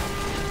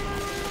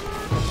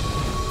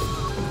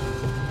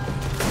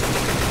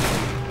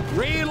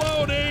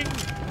 Reloading!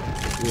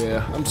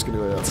 Yeah, I'm just gonna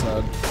go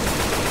outside.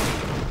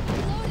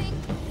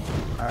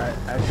 Alright,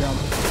 I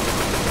jumped.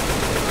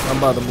 I'm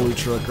by the blue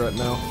truck right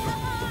now.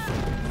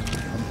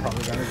 I'm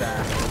probably gonna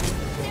die.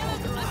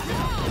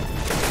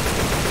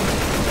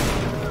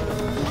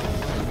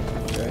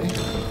 Okay.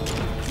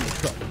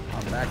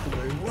 I'm back to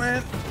where he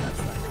went. That's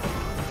not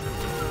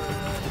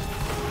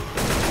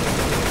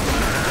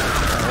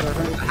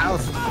good.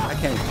 House. I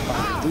can't even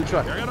find it. Blue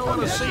truck. You're gonna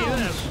want to see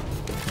this.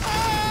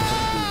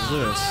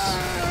 This.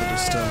 I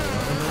just stand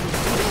around.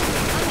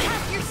 I'm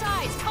half your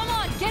size. Come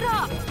on, get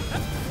up.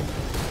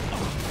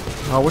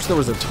 Oh, I wish there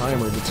was a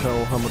timer to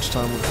tell how much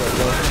time we've got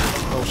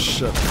left. Oh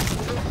shit.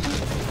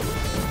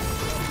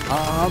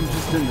 I'm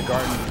just in the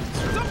garden.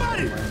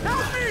 Somebody,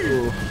 help me!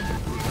 Ooh.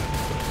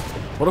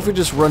 What if we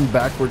just run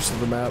backwards to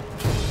the map?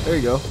 There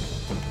you go.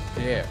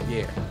 Yeah,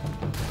 yeah.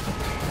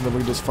 And then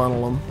we just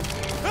funnel them.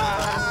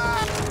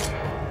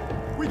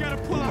 We gotta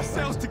pull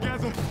ourselves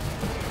together.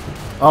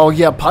 Oh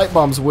yeah, pipe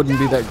bombs wouldn't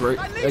be that great.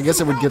 I guess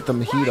it would get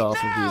them heat off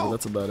of you, but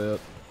that's about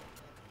it.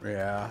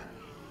 Yeah.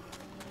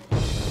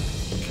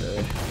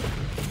 Okay.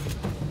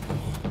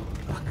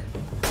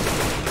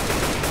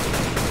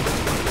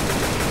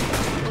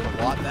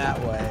 A lot that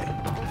way.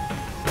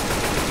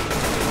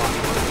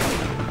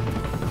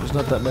 There's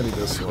not that many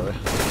this way.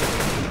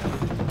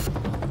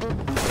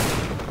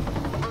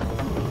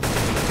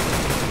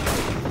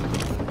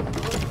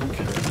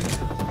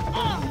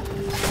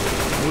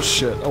 Oh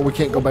shit. Oh, we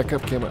can't go back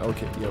up, can we?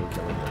 Okay, yeah, we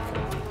can.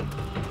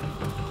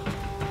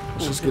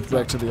 Let's just get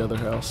back to the other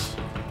house.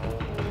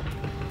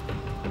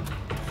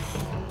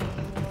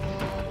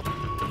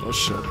 Oh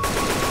shit.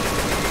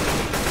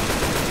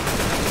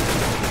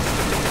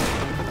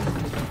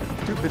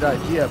 Stupid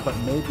idea, but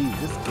maybe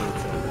this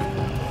gate's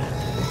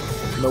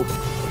open. Nope,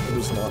 it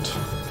is not.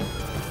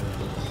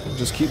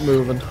 Just keep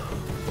moving.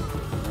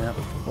 Yep.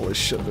 Holy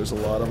shit, there's a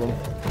lot of them.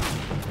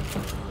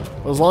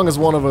 As long as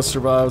one of us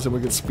survives and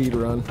we can speed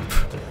run.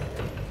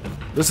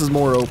 This is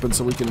more open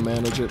so we can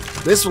manage it.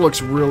 This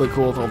looks really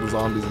cool with all the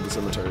zombies in the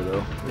cemetery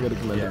though. We gotta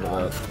commend him for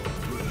that.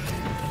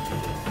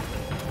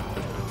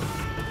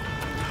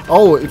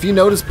 Oh, if you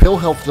notice, pill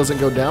health doesn't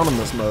go down in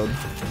this mode.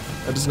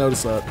 I just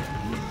noticed that.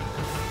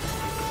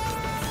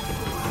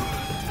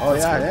 Oh,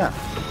 yeah, yeah.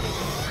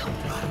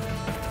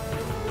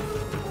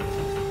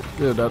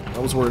 Good, I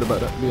was worried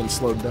about it being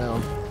slowed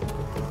down.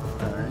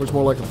 Alright. Looks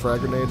more like a frag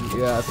grenade.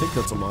 Yeah, I think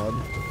that's a mod.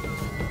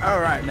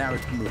 Alright, now we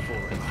can move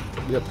forward.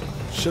 Yep,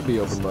 should be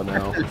open by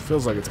now.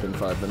 Feels like it's been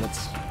 5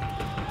 minutes.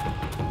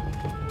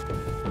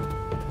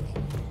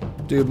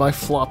 Dude, my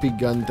floppy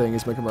gun thing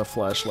is making my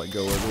flashlight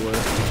go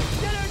everywhere.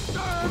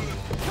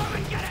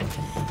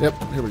 Yep,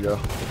 here we go.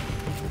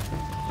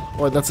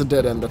 Wait, that's a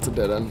dead end, that's a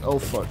dead end. Oh,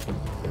 fuck.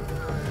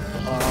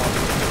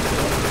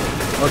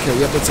 Okay,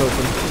 yep, it's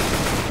open.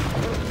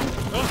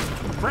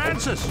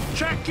 Francis,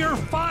 check your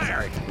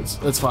fire!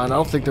 It's fine, I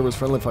don't think there was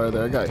friendly fire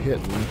there. I got hit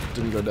and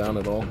didn't go down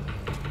at all.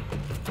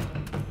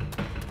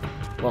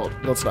 Well,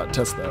 let's not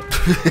test that.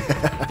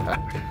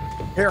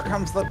 Here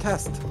comes the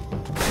test.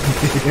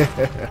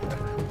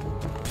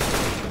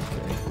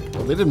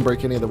 Well, they didn't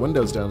break any of the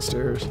windows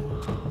downstairs.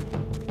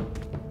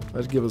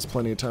 That'd give us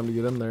plenty of time to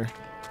get in there.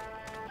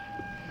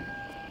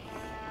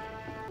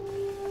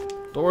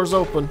 Doors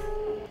open.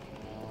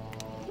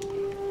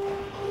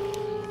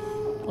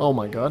 Oh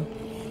my god.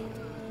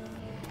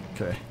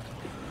 Okay.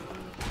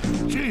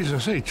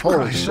 Jesus H. Holy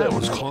Christ, shit. that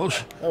was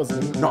close. That was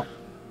it. No.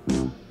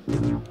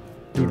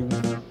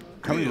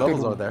 How many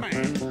levels are there?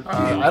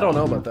 I don't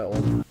know about that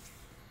one.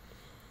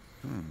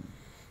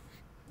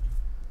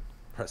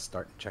 Press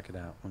start and check it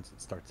out once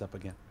it starts up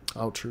again.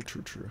 Oh, true,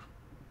 true, true.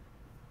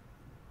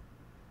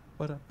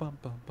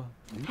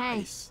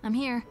 Hey, I'm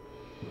here.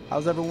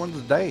 How's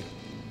everyone's day?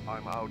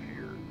 I'm out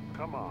here.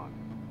 Come on.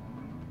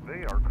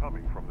 They are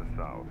coming from the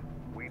south.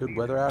 We Good need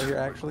weather to out here, move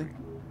actually.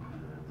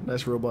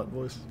 Nice robot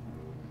voice.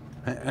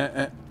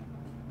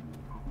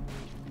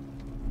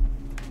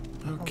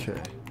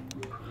 Okay.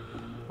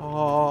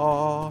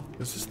 Oh.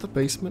 Is this the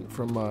basement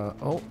from,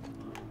 oh.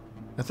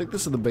 I think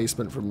this is the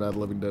basement from Night of the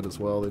Living Dead as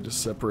well. They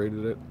just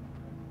separated it.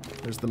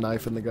 There's the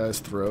knife in the guy's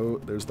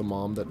throat. There's the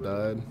mom that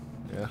died.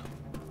 Yeah.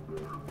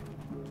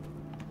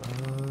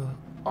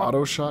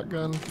 Auto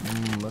shotgun?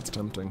 That's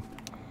tempting.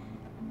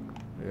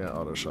 Yeah,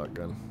 auto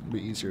shotgun.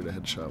 Be easier to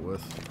headshot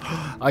with.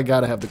 I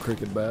gotta have the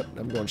cricket bat.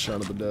 I'm going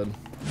Shaun of the Dead.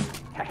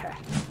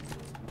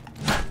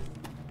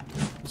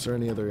 Is there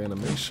any other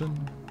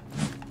animation?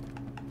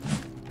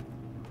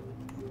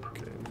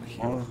 Okay,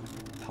 Well,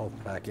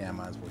 health back, yeah,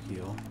 might as well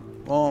heal.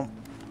 Well,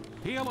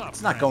 Heal up.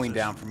 it's not going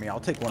down for me. I'll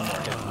take one more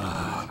hit.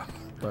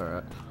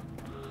 Alright.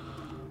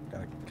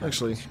 Gotta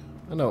Actually,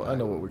 I know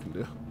what we can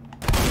do.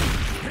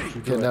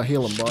 Okay, now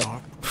heal him,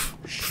 bot.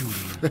 shooting.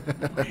 That's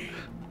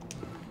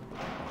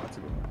a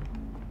good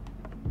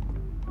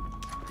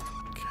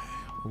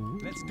one.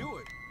 Let's do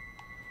it.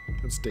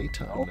 It's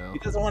daytime Oh, now. he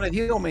doesn't want to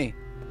heal me.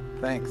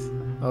 Thanks.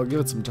 I'll give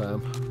it some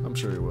time. I'm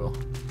sure he will.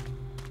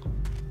 Can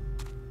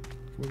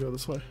we go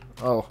this way?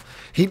 Oh,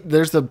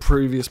 there's the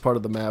previous part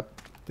of the map.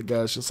 The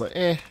guy's just like,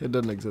 it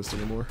doesn't exist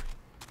anymore.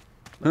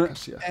 I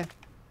guess, yeah.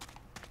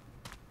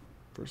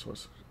 First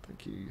was, I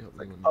think he helped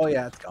me. Oh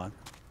yeah, it's gone.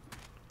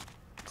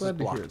 Glad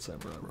to block. hear it,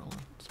 Samurai Roland.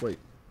 Just wait.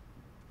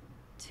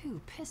 2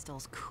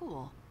 pistols,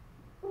 cool.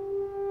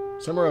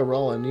 Samurai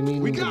Roland, you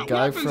mean We the got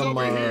guy weapons from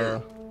over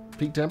here.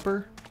 Peak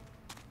Temper?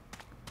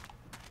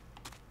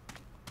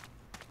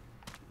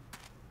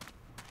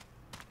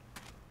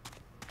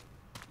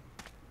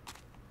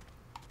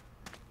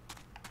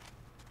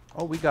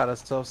 Oh, we got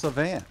ourselves a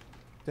van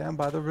down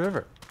by the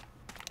river.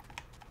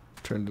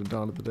 Turned to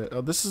Dawn of the Dead.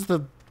 Oh, this is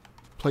the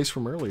place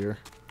from earlier.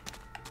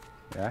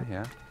 Yeah,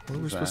 yeah. What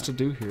are we supposed to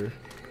do here?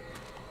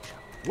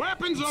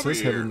 Weapons It over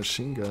says heavy here.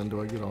 machine gun.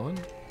 Do I get on?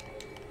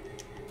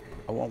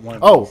 I want one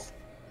of Oh! these.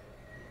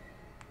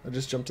 I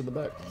just jumped to the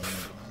back.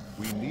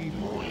 We need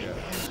more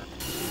gas.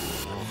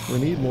 We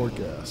need more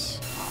gas.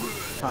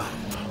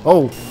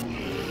 Oh!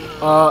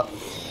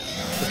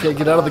 Okay,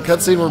 get out of the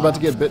cutscene. We're about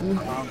to get bitten.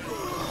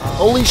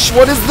 Holy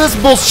what is this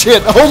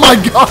bullshit? Oh my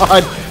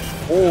god!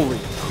 Holy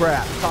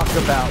crap. Talk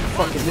about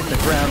fucking hitting the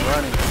ground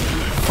running.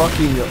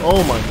 Fucking,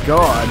 oh my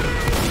god.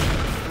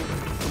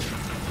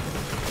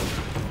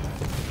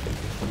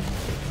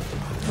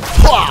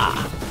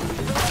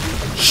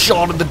 Pwah!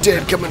 Shaun of the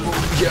Dead coming.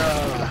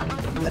 Yeah.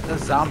 Let the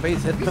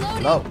zombies hit the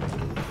flow.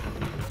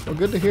 Well,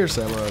 good to hear,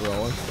 Samurai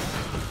Roland.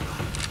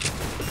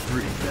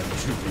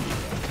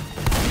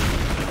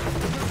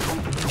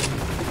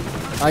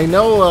 I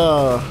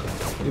know,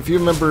 if you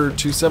remember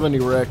 270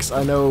 Rex,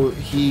 I know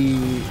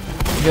he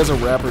has a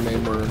rapper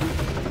name where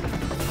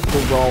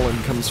the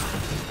Roland comes.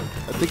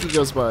 I think he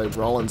goes by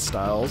Roland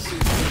Styles,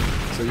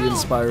 so he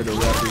inspired a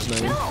rapper's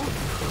name.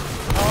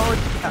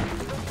 Oh, yeah.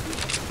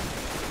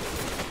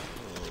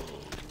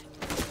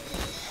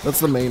 That's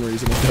the main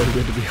reason I noted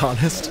it, to be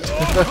honest.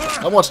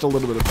 I watched a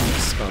little bit of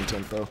Pete's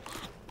content though.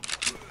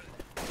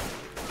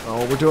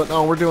 Oh,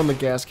 we're doing the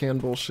gas can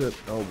bullshit.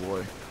 Oh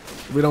boy,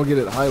 we don't get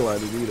it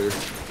highlighted either.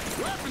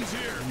 Weapons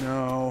here.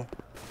 No.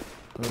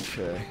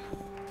 Okay.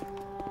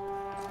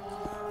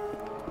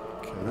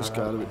 Okay, there's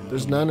gotta be.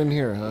 There's none in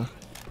here, huh?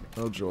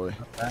 Oh joy.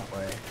 That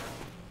way.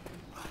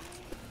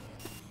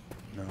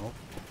 No.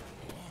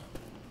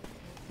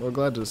 Well,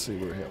 glad to see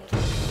we're helped.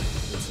 Get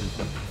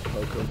some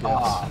Poco gas.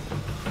 Ah.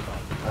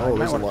 Oh,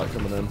 there's a lot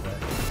coming in.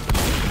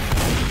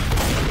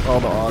 Oh,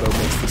 the auto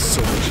makes this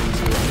so much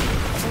easier.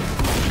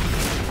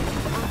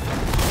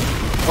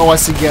 Oh, I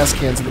see gas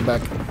cans in the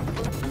back.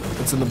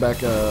 It's in the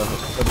back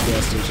of the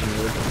gas station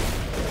here.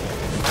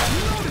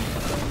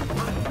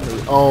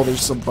 Oh,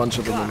 there's a bunch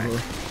of them in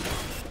here.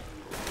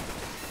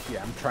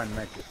 Yeah, I'm trying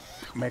to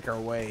make our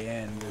way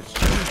in.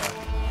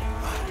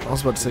 I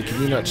was about to say,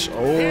 can you not?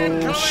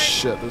 Oh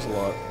shit, there's a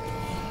lot.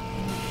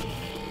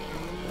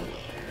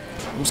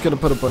 I'm just gonna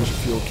put a bunch of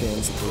fuel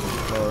cans in the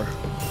car.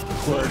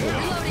 Look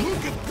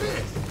at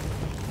this.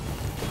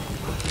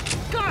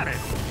 Got it.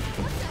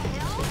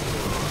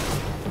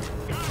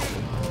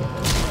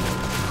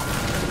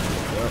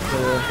 Right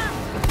there.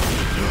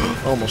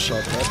 Almost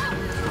shot that.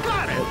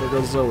 Oh, there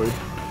goes Zoe.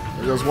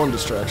 There goes one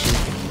distraction.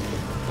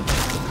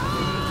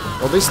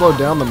 Oh, they slowed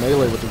down the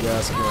melee with the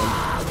gas again.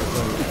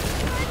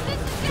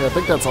 Okay, I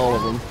think that's all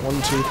of them. 1,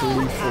 2, 3,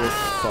 4,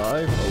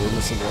 5. Oh, we're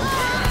missing one.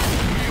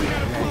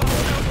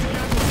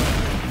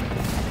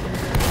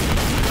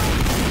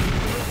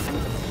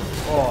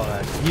 Oh,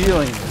 that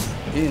healing is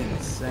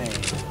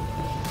insane.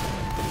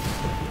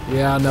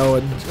 Yeah, no,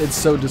 it's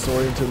so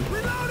disorienting.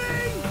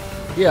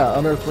 Yeah,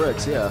 Unearthed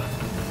Rex, yeah.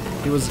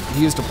 He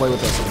used to play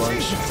with us a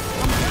bunch.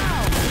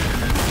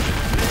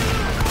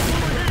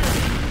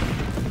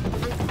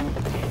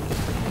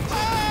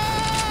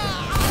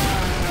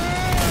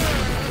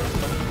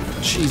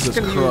 Jesus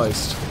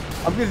Christ.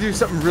 I'm gonna do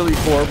something really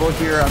horrible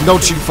here.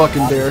 Don't you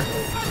fucking dare.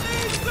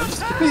 I'm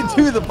just gonna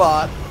do the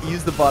bot.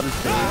 Use the bot as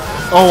bait.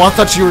 Oh, I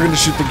thought you were gonna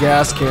shoot the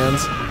gas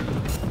cans.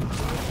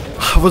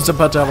 I was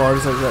about to have a heart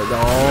attack right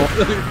now.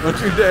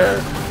 Don't you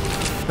dare.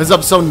 Because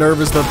I'm so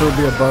nervous that there would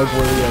be a bug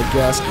where the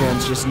gas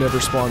cans just never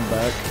spawn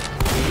back.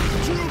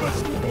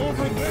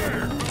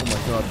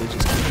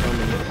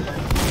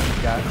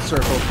 Got it.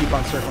 Circle. Keep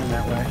on circling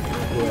that way.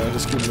 Yeah,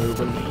 just keep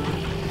moving.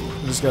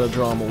 You just gotta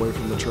draw them away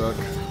from the truck.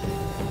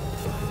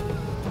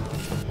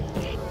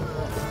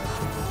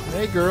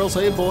 Hey girls,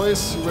 hey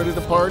boys, you ready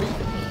to party?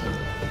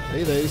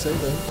 Hey days, hey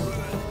days.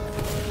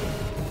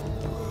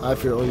 I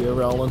feel you,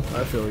 Roland.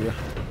 I feel you.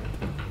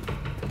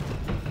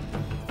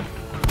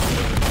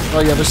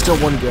 Oh yeah, there's still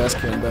one gas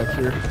can back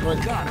here.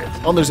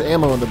 Oh, there's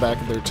ammo in the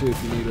back of there too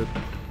if you need it.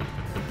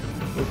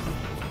 Oh,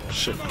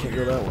 shit, can't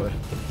go that way.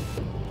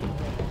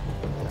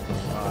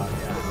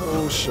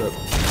 Oh shit.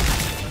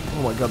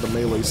 Oh my god, the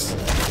melees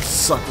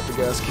suck with the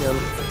gas can.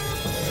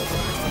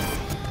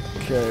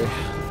 Okay.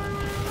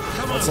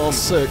 That's all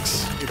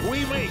 6. If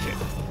we make it,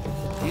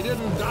 he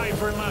didn't die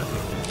for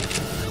nothing.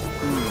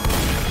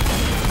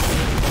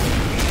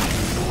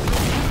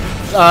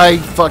 I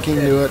fucking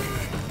knew it.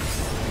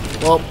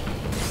 Well,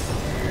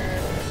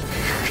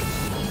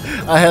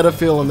 I had a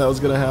feeling that was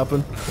gonna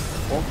happen.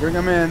 Well, bring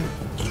them in.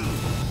 Bring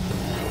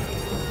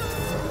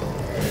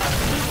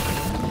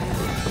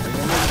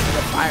them into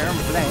the fire and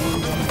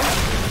flame.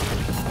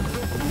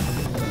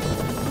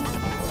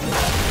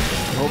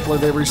 Hopefully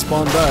they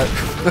respawn back.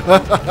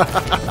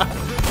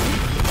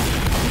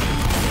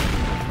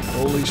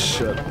 Holy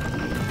shit.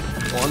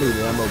 Oh, I need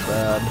ammo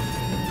bad.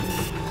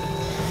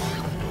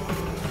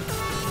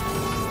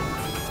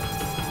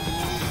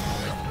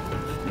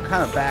 I'm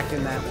kind of back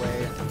in that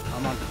way.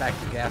 I'm on back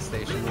to the gas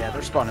station. Yeah,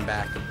 they're spawning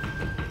back.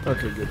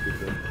 Okay, good, good,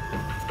 good.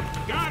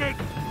 Got it.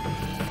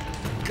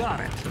 Got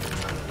it.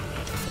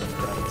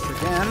 Once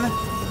again.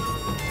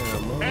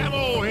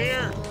 Ammo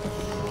here.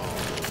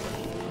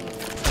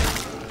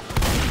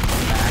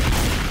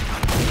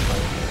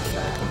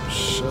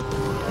 Shit.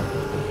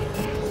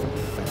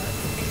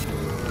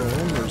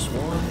 Boom, there's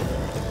one.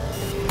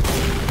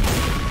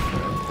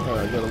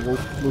 Alright, gotta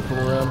loop him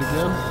around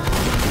again.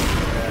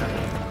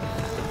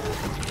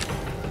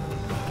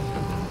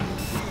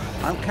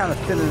 I'm kind of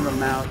thinning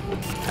them out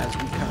as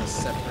we kind of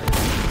separate.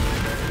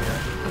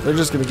 They're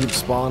just gonna keep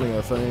spawning,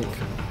 I think.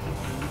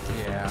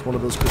 Yeah. It's one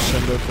of those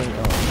crescendo things.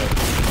 Oh,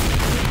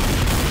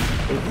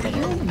 okay.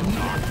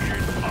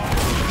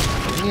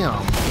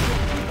 Damn.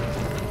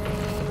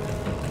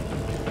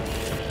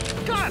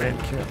 Got it.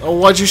 Oh,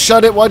 why'd you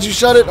shut it? Why'd you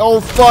shut it? Oh,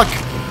 fuck.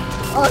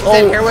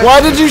 Oh, here with why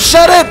did you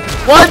shut it?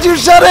 Why'd you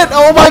shut it?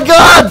 Oh, my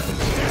God.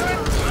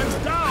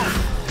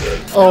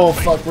 Oh,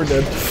 fuck, we're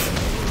dead.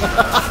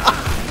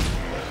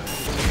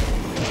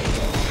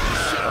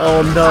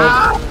 Oh, no.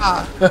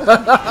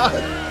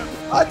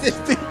 I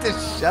didn't think to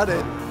shut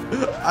it.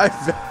 I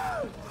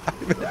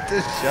meant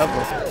to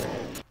shovel.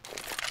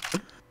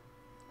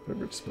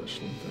 Favorite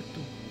special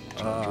infected.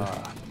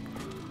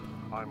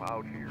 I'm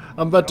out here.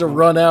 I'm about to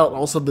run out.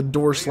 Also, the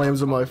door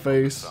slams in my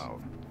face.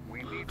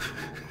 We need to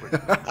move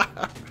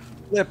quickly.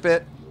 Flip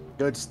it.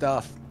 Good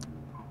stuff.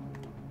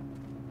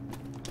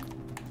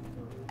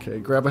 Okay,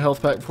 grab a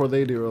health pack before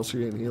they do, or else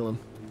you ain't healing.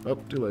 Oh,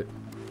 too late.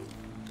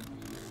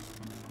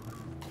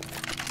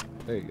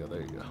 There you go,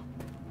 there you go.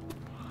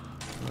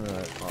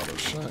 Alright, auto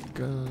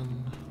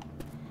shotgun.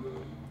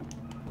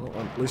 Well,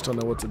 at least I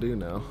know what to do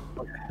now.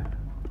 Okay,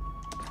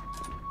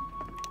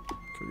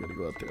 we gotta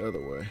go out the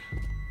other way.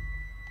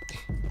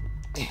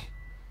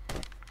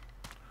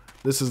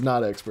 This is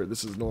not expert,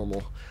 this is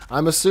normal.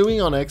 I'm assuming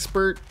on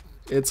expert,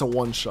 it's a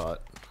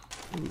one-shot.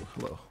 Ooh,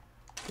 hello.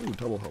 Ooh,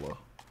 double hello.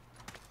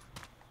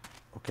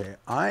 Okay,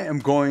 I am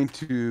going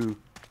to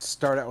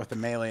start out with the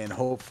melee, and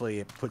hopefully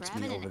it puts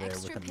me Grabbing over an there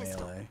extra with the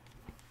pistol. melee.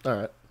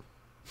 Alright.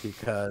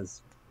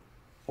 Because,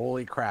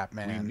 holy crap, We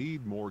man.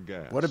 need more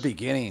gas. What a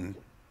beginning.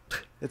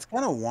 It's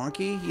kind of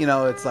wonky. You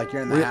know, it's like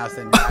you're in the house,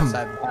 then you're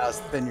outside the house,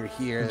 then you're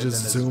here.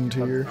 Just then zoomed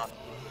here.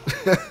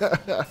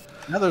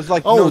 Now there's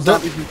like Oh, no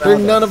zombies there are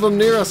around none us. of them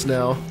near us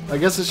now. I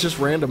guess it's just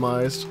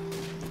randomized.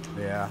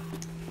 Yeah.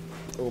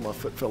 Oh, my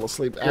foot fell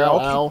asleep. Here, Ow,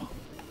 I'll ow.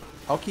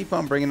 I'll keep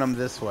on bringing them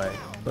this way.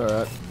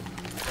 Alright.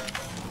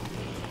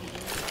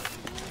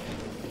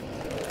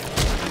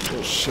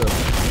 Oh, shit.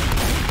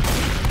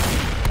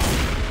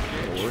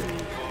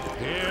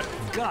 Yeah,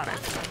 got it.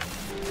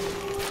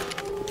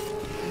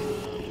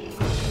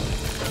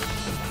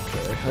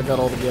 Okay, I got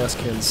all the gas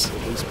cans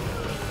at least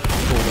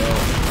pulled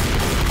out.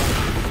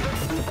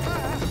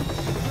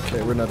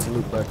 Okay, we're gonna have to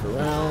loop back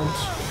around.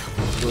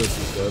 This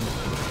is good.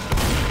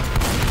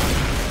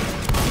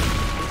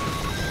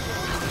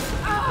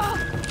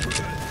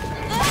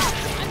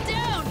 I'm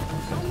down.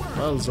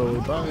 Bye, Zoe,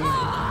 bye.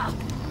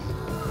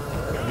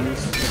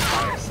 Use the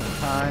fire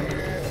sometime.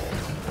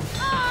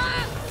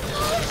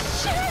 Oh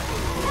shit!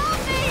 Help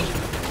me!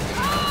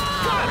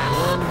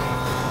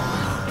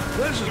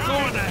 This is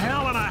going to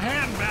hell in a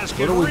handbasket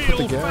Where do we put real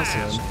the gas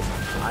fast. in?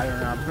 I don't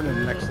know. I'm putting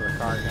it next to the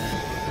car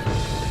again.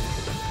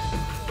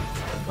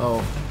 Oh,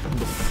 in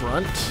the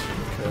front?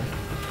 Okay.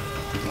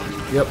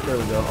 Yep, there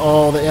we go.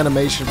 Oh, the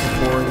animation for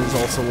pouring is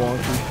also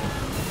wonky.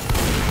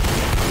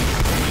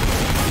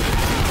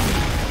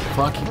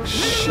 Fucking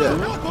shit.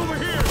 Help over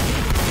here.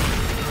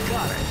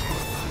 Got it.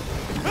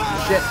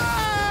 Shit.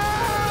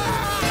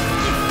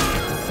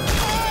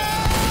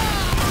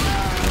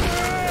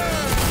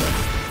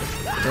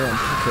 Damn,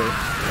 okay.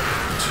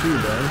 too,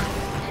 man.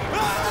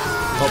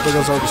 Oh, there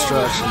goes our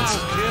distractions.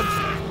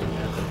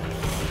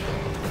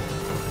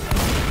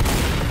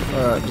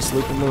 Alright, just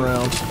loop them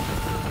around.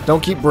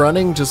 Don't keep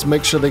running, just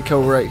make sure they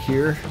go right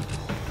here.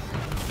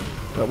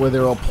 That way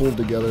they're all pulled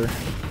together.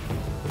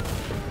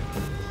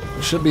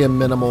 There should be a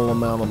minimal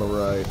amount on the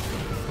right.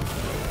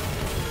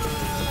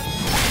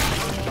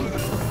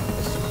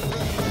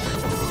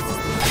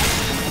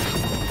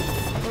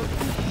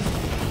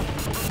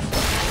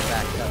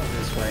 Back up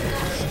this way.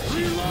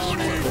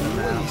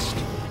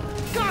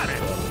 Got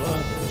it.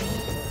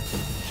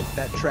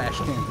 That trash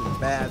came from a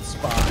bad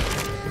spot.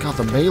 God,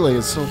 the melee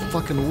is so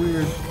fucking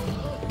weird.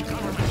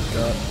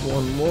 Got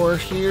one more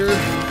here.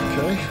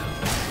 Okay.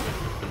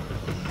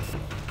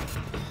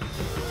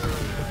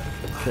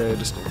 Okay,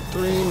 just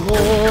 3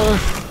 more.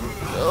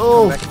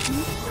 Oh!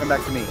 Come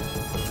back to me.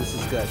 This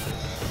is good.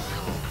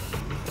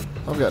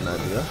 I've got an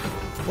idea.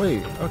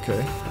 Wait,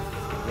 okay.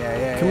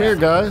 Yeah. Come here,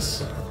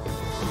 guys.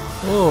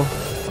 Oh,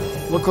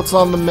 look what's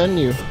on the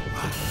menu.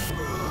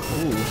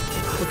 Ooh,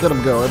 look at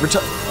him go. Every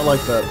time. I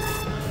like that.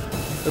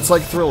 It's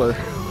like Thriller.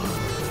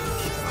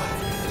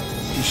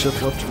 You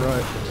shift left to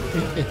right.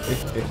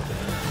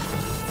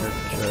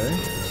 Okay.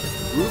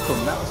 Roof of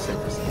mouse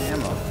savers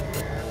ammo.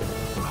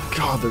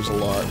 God, there's a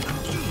lot.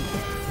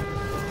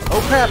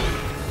 Oh crap!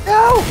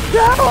 No!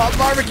 No!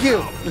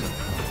 Barbecue!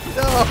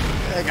 No!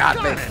 They got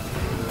me.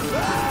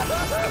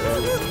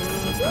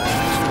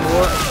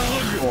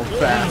 Going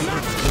fast.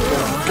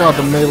 God,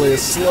 the melee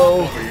is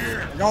slow.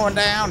 Going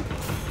down.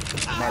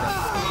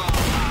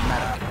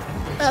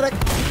 Medic.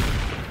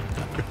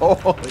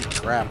 Holy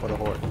crap! What a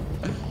horde.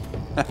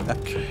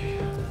 Okay.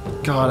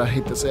 God, I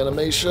hate this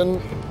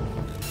animation.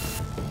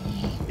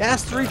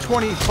 Gas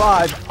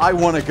 325. I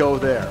want to go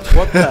there.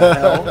 What the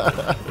hell?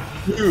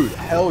 Dude,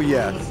 hell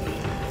yes.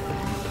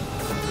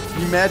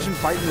 Can you imagine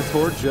fighting this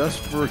horde just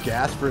for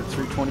gas for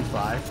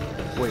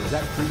 325? Wait, is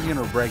that premium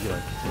or regular?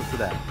 What's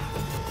that?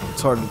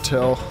 It's hard to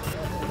tell.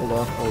 Hold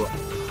on.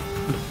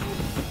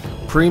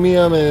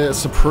 Premium is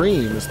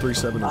Supreme is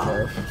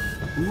 375.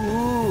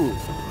 Ooh.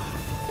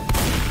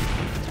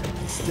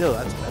 Still,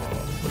 that's better.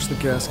 Where's the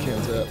gas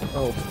cans at?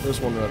 Oh, there's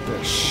one right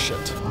there.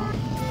 Shit.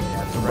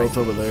 Yeah, it's They're both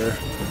over there.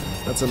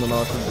 That's in an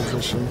awkward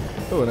position.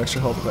 Oh, an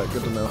extra health pack.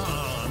 Good to know.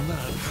 Not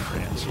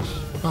Francis.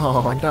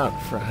 Oh,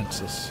 not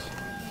Francis.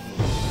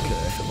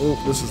 Okay.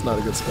 Oh, this is not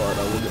a good spot.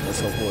 I will get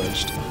myself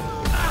wedged.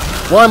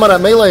 Why am I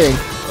not meleeing?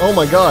 Oh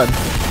my god.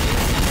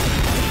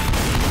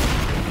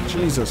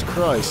 Jesus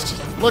Christ.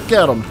 Look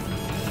at him.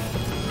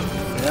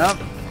 Yep.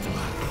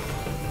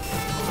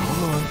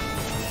 Come on.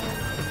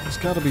 There's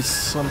got to be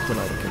something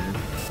I can...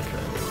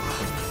 Okay.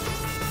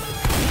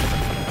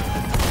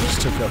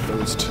 Just took out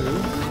those two.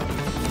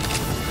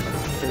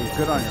 Okay,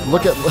 good on your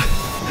Look at...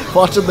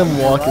 Watching them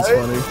walk is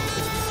funny.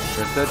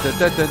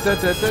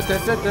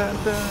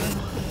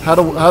 How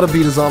to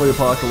beat a zombie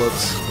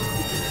apocalypse.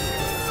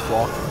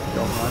 Walk,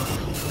 don't run.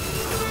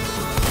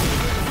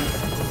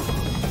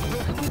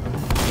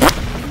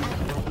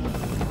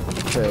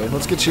 Okay,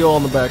 let's get you all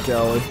in the back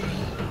alley.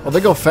 Oh,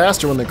 they go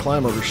faster when they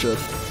climb over shit.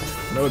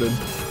 Noted.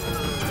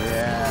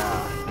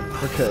 Yeah.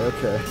 Okay.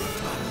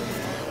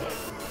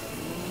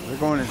 They're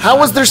going in.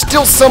 How is there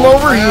still some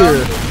over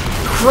here?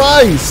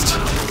 Christ!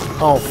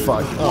 Oh,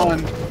 fuck. Oh,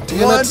 One.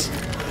 damn it.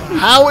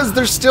 How is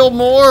there still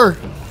more?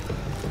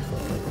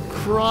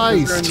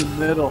 Christ. They're in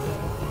the middle.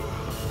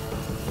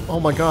 Oh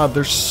my god,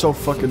 there's so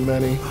fucking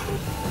many.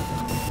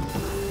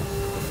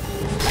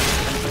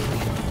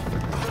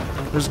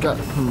 There's got...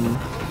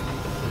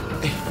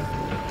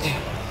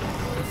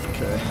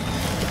 Okay.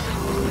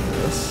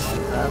 This.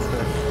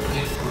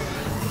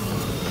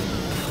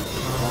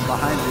 One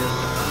behind you.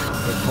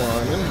 They're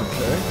climbing,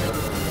 okay.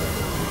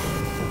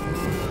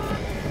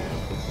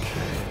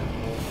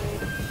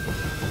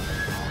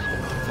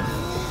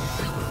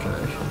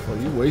 Okay. Well,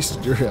 you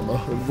wasted your ammo.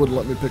 It wouldn't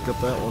let me pick up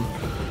that one.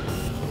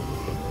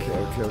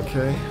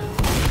 Okay.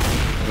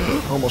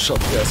 Almost shot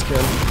the gas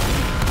can.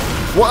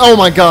 Well, oh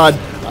my god!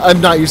 I'm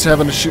not used to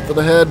having to shoot for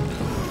the head.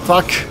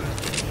 Fuck.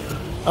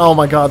 Oh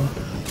my god.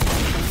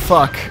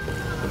 Fuck.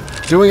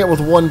 Doing it with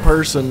one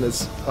person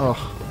is... Oh.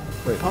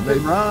 Wait, Pump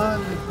and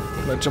run.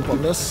 Can I jump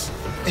on this?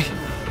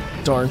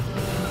 Darn.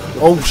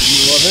 Oh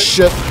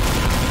shit.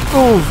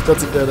 Ooh,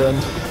 that's a dead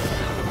end.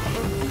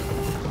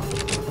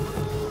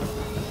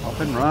 Up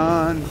and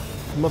run.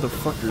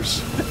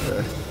 Motherfuckers.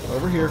 Okay.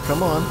 Over here,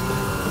 come on.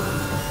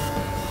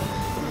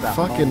 That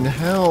Fucking moment.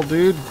 hell,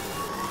 dude.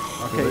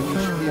 Okay, you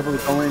should be able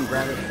to go in,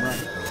 grab it, and run.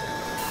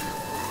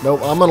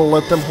 Nope, I'm gonna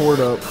let them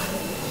hoard up.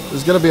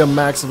 There's gonna be a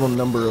maximum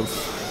number of...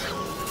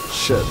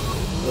 Shit.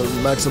 A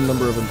maximum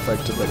number of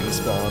infected that can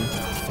spawn.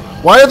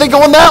 Why are they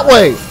going that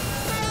way?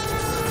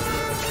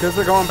 Because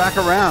they're going back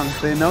around.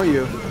 They know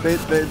you. They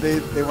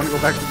want to go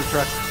back to the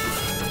truck.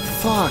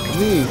 Fuck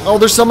me. Oh,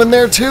 there's some in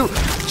there too.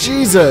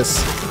 Jesus.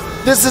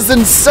 This is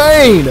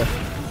insane.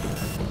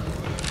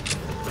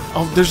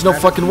 Oh, there's no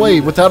fucking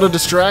way. Without a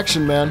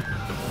distraction, man.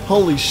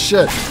 Holy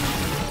shit.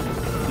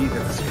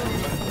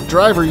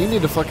 Driver, you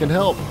need to fucking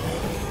help.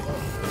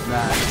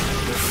 Nah.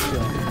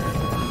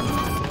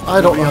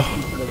 I don't know.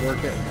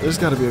 work it. There's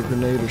got to be a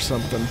grenade or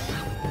something.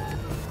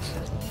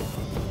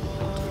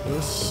 Do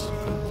this.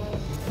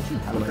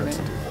 Have a grenade?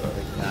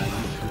 Nah, you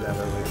threw that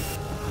earlier.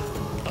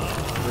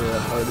 Yeah,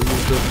 I already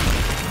used it.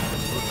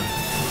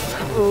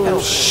 Oh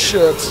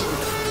shit.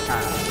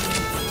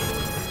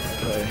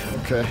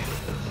 Okay.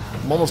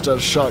 I'm almost out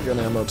of shotgun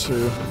ammo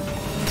too.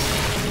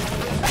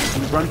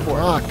 Run for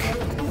it. Fuck.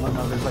 Oh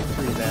no, there's like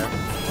 3 there.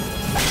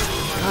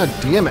 God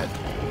damn it.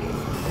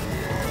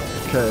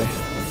 Okay.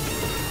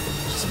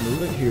 Just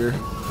move it here.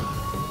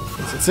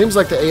 So it seems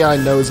like the AI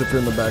knows if you're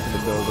in the back of the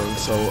building,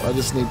 so I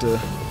just need to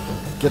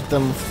get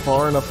them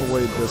far enough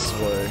away this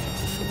way.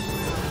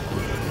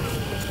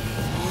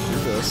 Do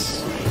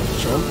this.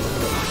 Jump.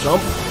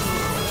 Jump.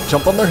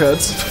 Jump on their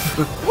heads.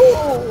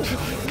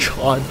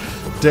 God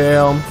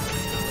damn.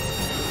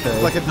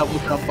 Okay. Like a double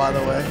jump, by the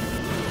way.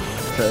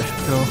 Okay.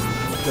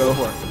 Go.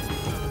 For it.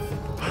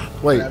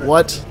 Wait, Grab it.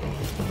 what?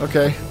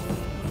 Okay.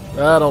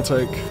 That'll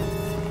take.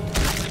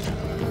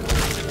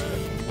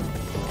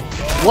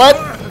 What?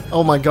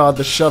 Oh my god,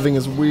 the shoving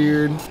is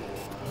weird.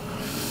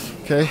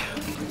 Okay.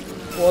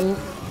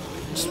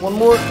 Just one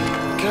more.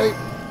 Okay.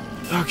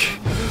 Okay.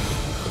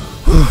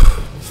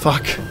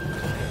 Fuck.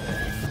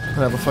 I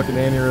have a fucking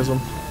aneurysm.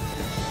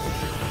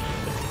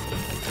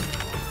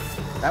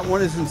 That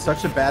one is in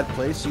such a bad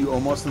place, you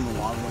almost in the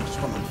long run just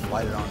want to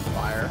light it on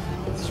fire.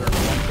 Circle.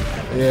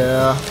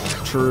 Yeah,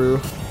 true.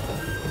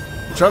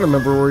 I'm trying to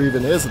remember where it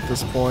even is at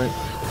this point.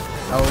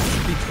 Oh,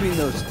 it's between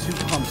those 2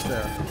 pumps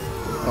there.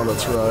 Oh,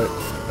 that's right.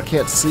 I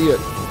can't see it.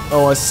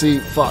 Oh, I see.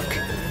 Fuck.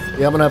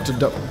 Yeah, I'm gonna have to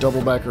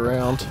double back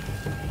around.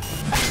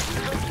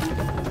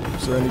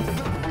 Is there any...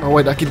 Oh,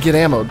 wait, I could get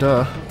ammo,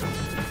 duh.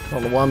 I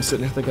don't know why I'm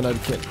sitting here thinking I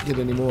can't get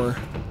any more.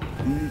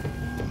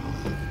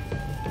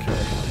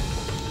 Okay.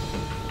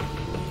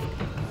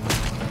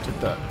 Take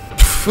that.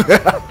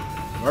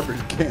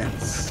 Garbage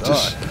cans suck.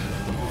 Just...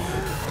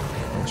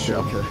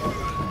 Okay.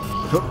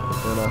 Hup,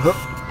 and a hook.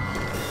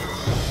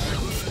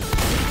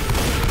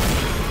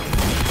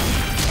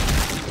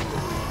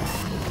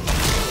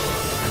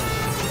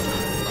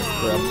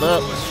 Grab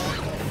that.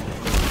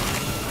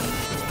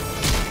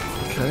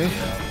 Okay.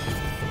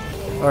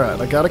 Alright,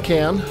 I got a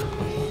can.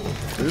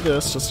 Do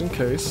this just in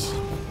case.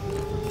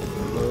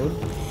 Load.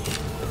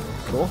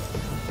 Cool.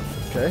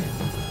 Okay.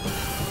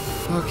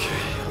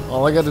 Okay.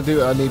 All I gotta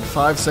do, I need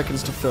 5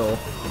 seconds to fill.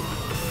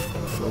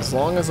 So as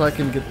long as I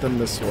can get them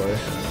this way.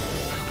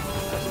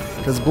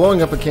 Because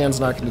blowing up a can's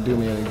not going to do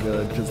me any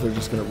good, because they're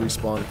just going to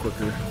respawn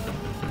quicker.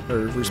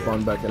 Or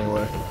respawn back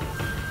anyway.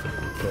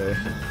 Okay.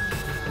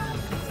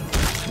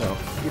 No,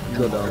 you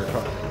go down.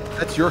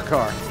 That's your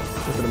car.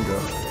 Look at him go.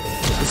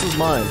 This is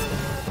mine.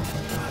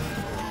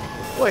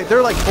 Wait,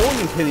 they're like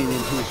bowling pinning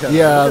into each other.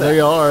 Yeah, Look at they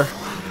that. are.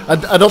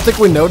 I don't think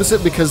we notice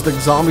it because the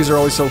zombies are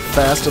always so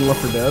fast in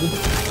Left 4 Dead.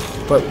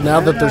 But now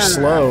that they're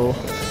slow...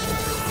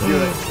 You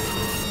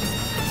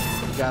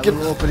got a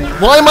little opening.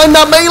 Why am I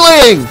not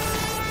meleeing?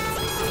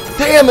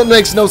 Damn, it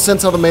makes no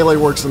sense how the melee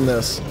works in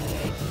this.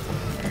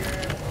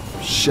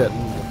 Shit.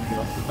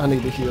 I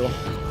need to heal.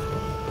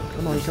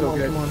 Come on, come on,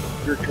 Good. come on.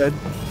 You're good.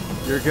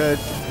 You're good.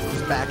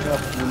 Just back up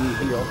when you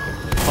heal.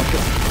 Fuck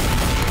it.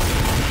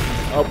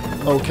 Oh,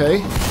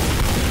 okay.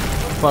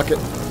 Fuck it.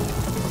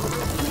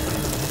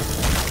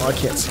 Oh, I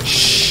can't see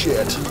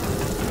shit.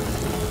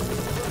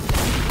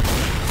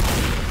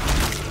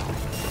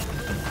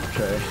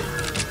 Okay.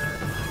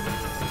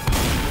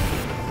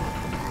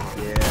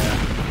 Yeah.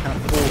 Kind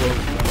of pull those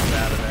ones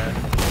out of there.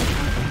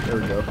 There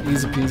we go.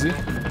 Easy peasy.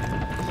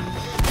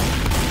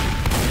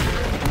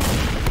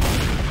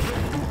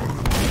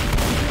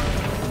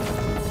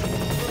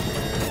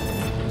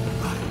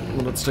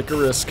 Well, let's take a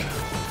risk.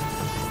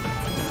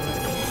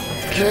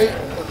 Okay,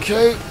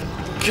 okay,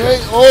 okay.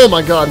 Oh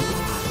my god.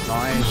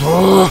 Nice.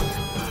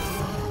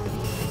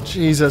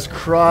 Jesus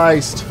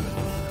Christ.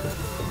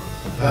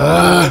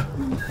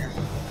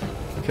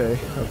 Okay,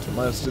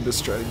 let's do this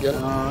straight again.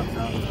 No.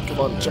 Come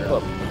on, jump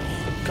up.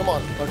 Come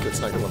on. Okay, it's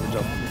not gonna let me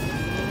jump.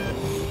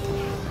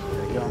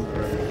 Okay, get on the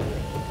road.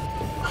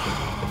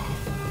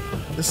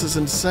 This is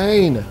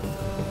insane.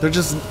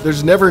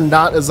 There's never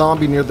not a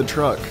zombie near the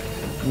truck.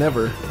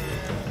 Never.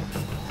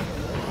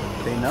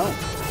 They know.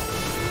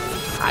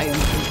 I am.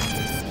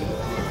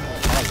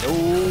 Like,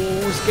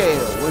 oh,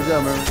 scale. What's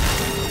up, man?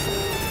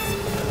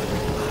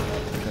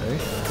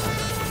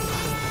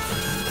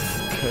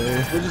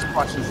 Okay. We're just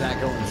watching Zach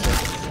go in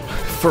circles.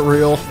 For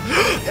real.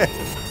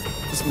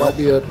 This might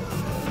be it.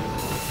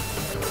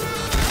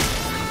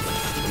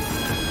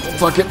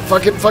 Fuck it,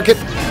 fuck it, fuck it.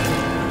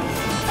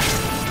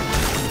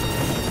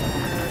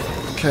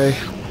 Okay.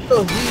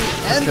 Oh,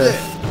 he ended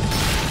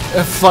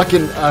Okay.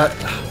 Fucking,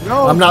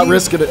 No, I'm not he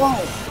risking it.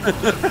 won't.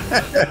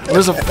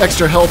 There's an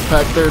extra health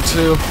pack there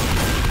too.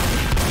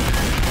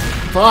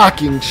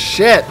 Fucking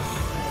shit.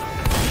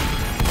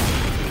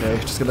 Okay,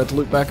 just gonna have to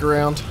loop back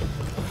around.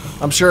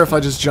 I'm sure if I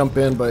just jump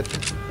in, but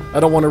I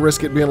don't want to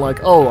risk it being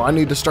like, oh, I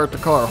need to start the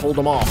car, hold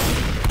them off.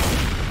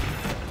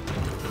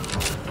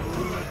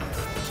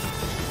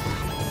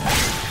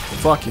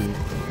 Fucking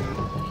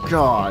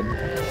God.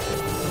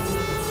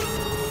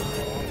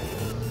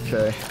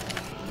 Okay.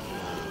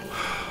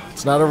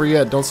 It's not over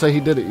yet. Don't say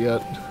he did it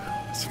yet.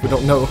 So we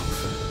don't know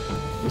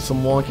if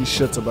some wonky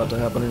shit's about to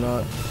happen or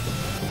not.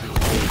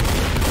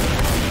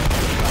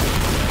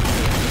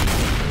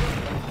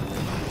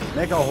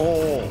 Make a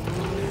hole.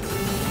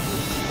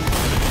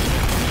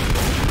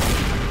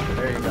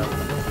 There you go.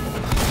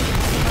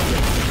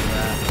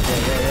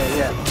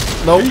 Yeah.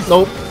 Nope,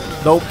 nope,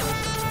 nope.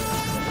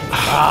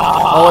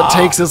 All it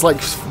takes is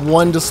like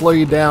one to slow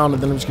you down,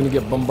 and then I'm just gonna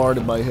get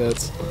bombarded by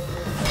hits.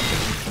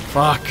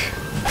 Fuck.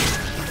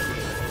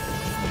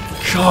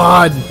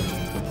 God.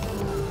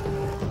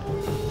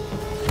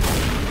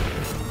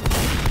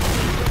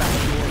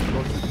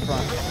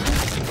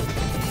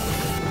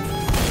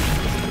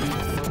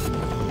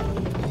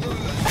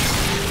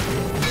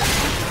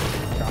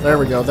 There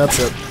we go, that's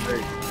it.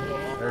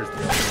 There's the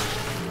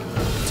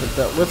Take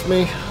that with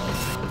me.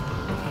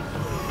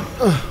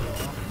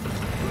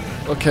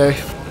 Okay.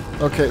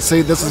 Okay,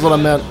 see, this is what I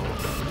meant.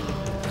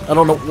 I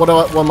don't know, what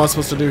am I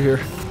supposed to do here?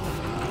 Get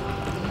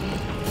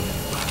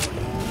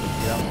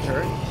on the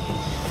turret.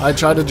 I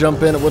tried to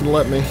jump in, it wouldn't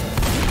let me.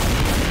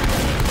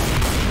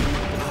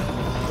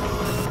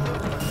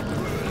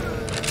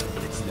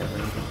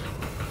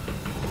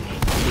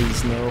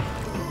 Please, no.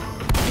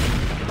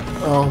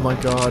 Oh my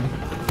god.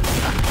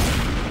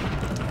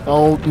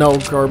 Oh, no,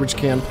 garbage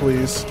can,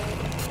 please.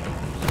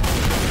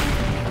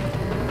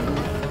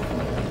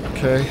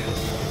 Okay.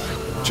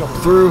 Jump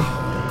through.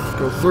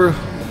 Go through.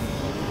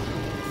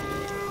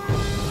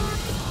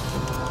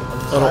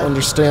 I don't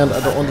understand. I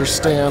don't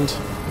understand.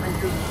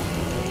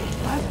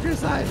 Left your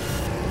side.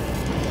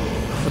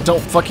 I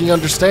don't fucking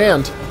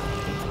understand.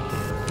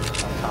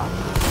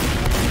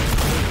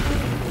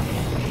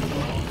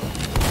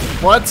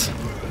 What?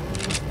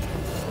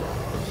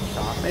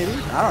 Top, maybe?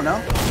 I don't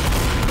know.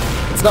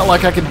 It's not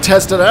like I can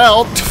test it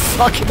out.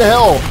 Fucking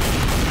hell.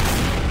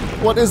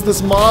 What is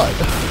this mod?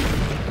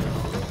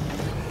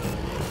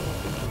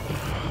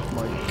 Oh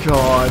my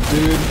god,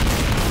 dude.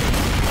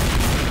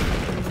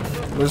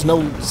 There's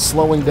no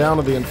slowing down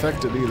of the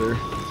infected either.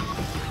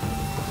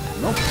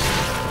 Nope.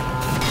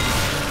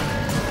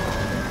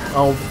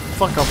 Oh,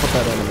 fuck off with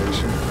that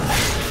animation.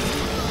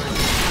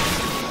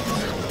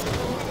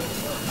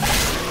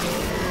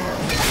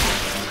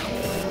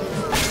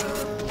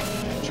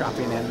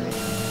 Chopping enemy.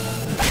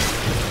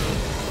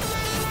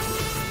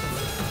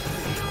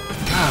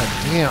 God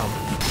damn.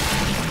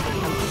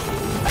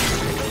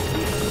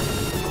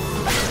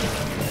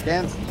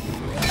 Scans.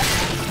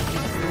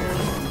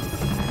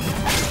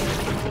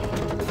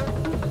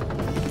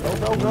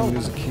 Go.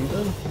 Use a key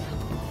then.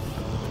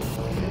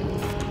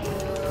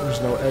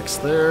 There's no X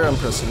there. I'm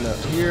pressing that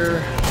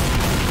here.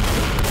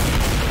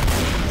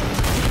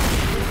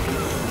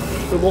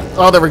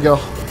 Oh, there we go.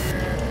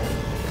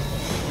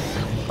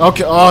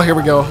 Okay. Oh, here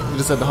we go. You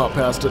just had to hop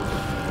past it.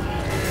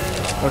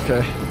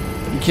 Okay.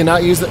 You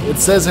cannot use it. It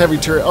says heavy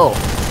turret. Oh.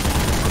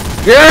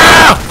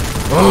 Yeah!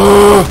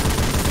 Oh,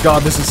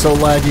 God, this is so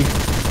laggy.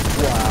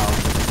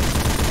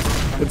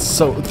 Wow. It's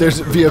so. There's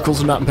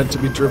vehicles are not meant to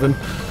be driven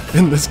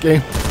in this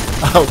game.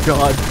 Oh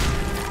God.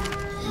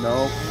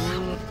 No.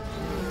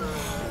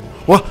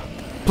 What?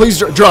 Please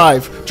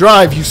drive.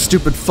 Drive, you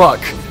stupid fuck.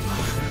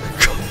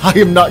 I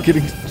am not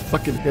getting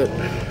fucking hit.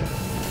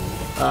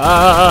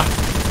 Ah.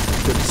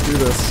 Okay, just do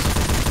this.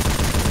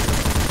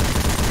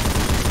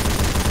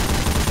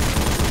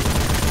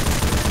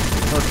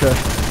 Okay.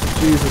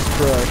 Jesus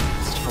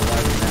Christ.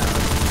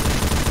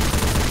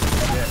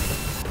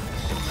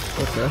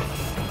 Okay.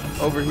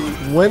 Overheat.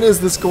 When is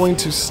this going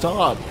to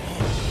stop?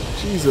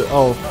 Jesus.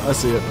 Oh, I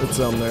see it. It's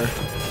down there.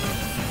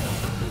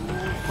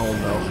 Oh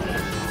no.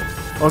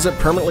 Oh, is it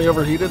permanently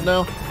overheated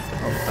now?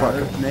 Oh, fuck.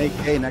 There's an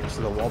AK next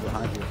to the wall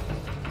behind you.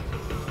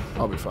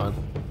 I'll be fine.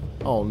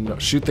 Oh no.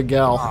 Shoot the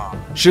gal.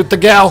 Shoot the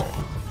gal!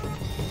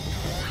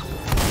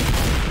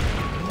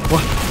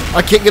 What?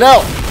 I can't get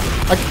out!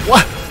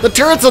 What? The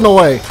turret's in the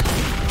way!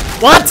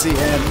 What? The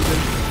end.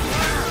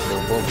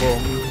 Boom, boom,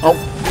 boom. Oh.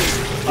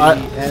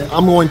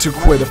 I'm going to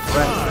quit.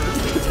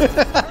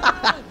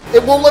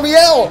 It won't let me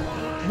out!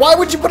 Why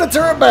would you put a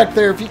turret back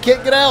there if you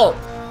can't get out?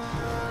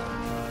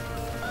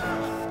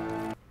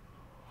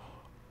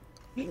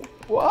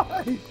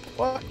 Why?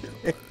 Fuck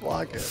it.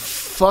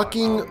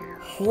 Fucking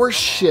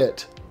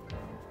horseshit.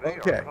 They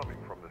Okay. are coming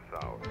from the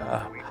south.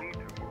 We need to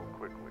move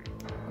quickly.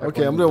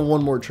 Okay, I'm doing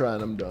one more try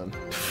and I'm done.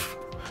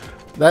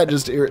 That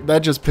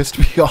just pissed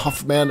me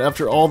off, man,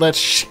 after all that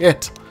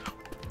shit.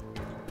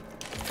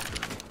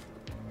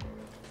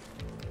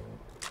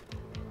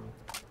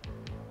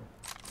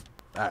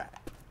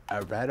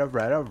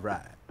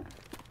 Alright.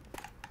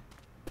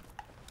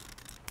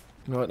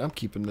 You know what? I'm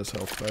keeping this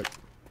health back.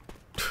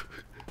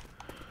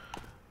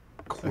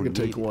 I can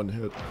take one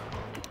hit.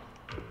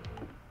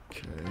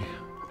 Okay.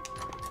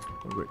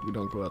 Oh, wait, we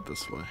don't go out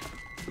this way.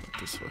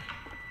 This way.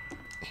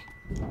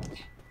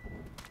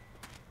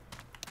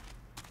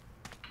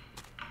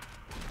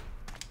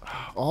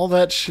 All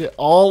that shit,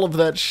 all of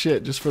that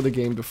shit just for the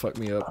game to fuck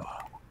me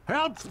up.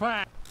 Help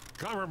pack!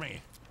 Cover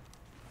me.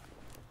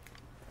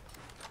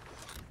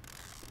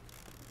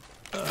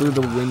 Through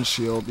the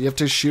windshield. You have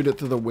to shoot it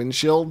through the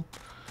windshield?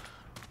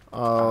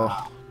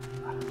 Oh.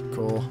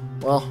 Cool.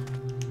 Well.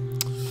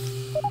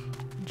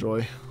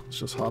 Enjoy. Let's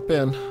just hop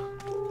in.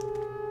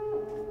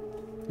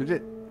 Who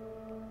did?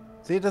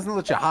 See, it doesn't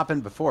let you hop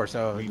in before,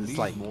 so We it's need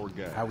like, more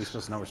gas. how are we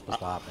supposed to know we're supposed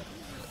to hop in?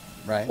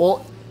 Right?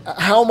 Well,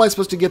 how am I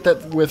supposed to get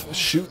that with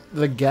shoot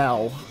the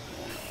gal?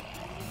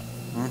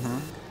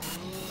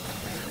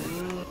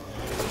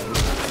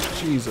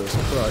 Jesus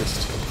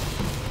Christ.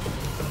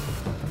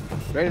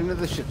 Right into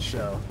the shit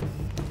show.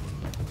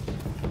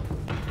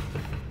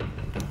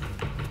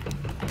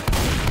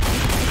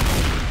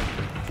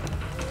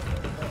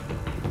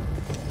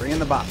 Bring in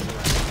the box.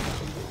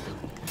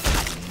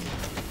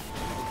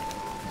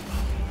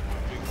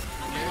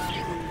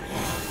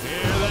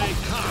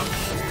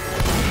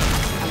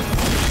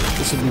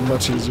 This would be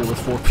much easier with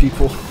 4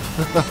 people.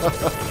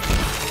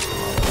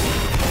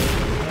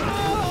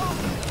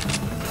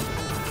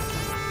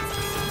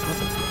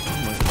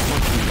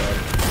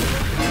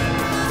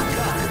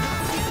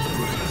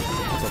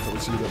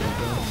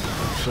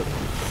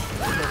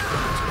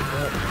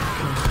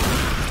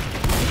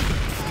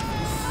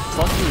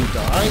 Fucking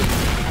die?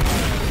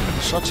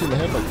 Shot you in the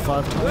head like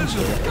 5 times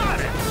there.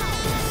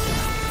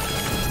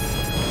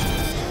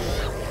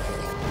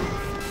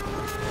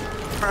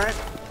 Alright.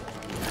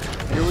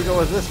 Here we go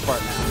with this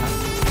part now.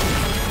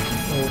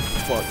 Oh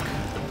fuck.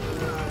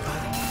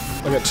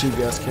 I got 2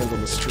 gas cans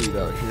on the street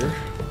out here.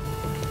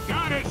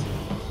 Got it.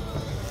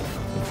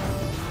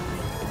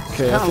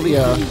 Okay, I think,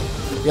 yeah.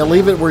 Yeah,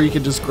 leave it where you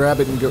can just grab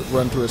it and go,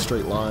 run through a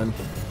straight line.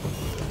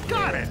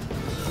 Got it.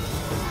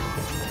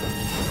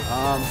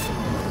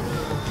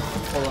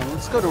 Hold on,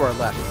 let's go to our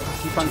left.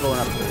 Keep on going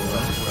up to the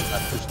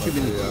left. There's too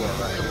many to the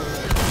right.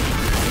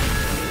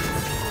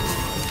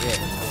 Yeah.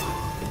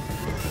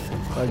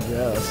 I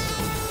guess.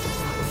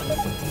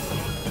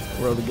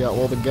 Where the gal?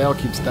 Well, the gal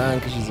keeps dying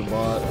because she's a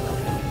bot.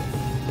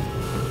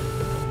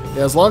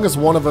 Yeah, as long as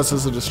one of us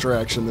is a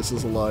distraction, this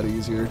is a lot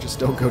easier. Just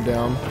don't go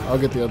down. I'll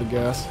get the other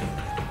gas.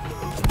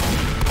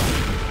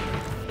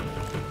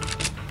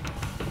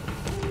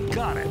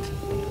 Got it.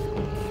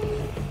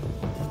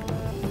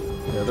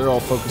 Yeah, they're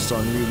all focused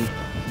on you,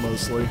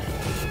 mostly.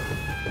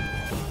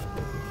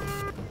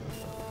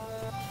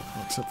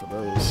 Except for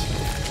those.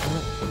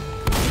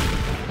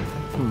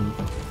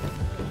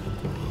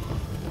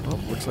 Oh,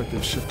 looks like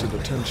they've shifted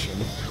attention.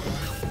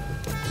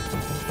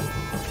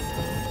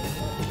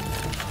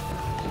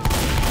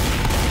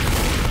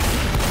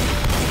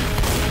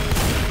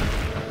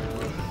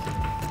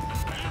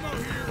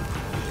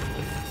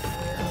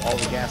 All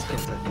the gas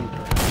kits, I think. I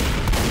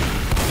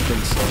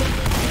think so.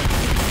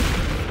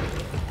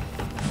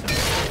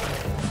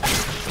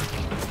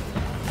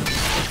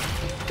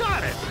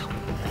 Got it.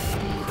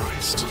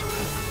 Christ.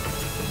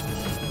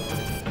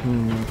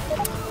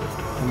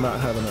 I'm not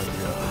having that yet.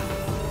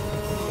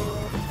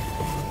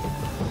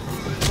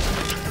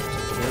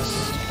 Just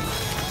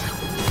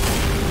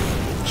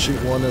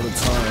shoot one at a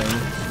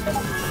time.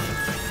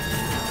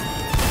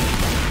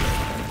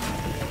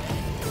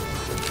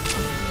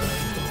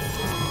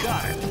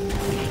 Got it.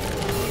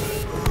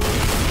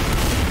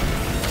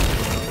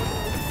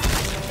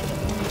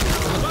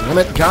 Damn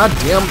it,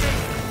 goddamn.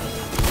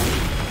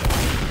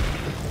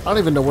 I don't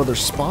even know where they're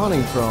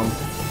spawning from.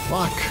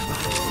 Fuck.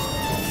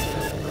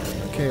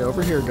 Okay,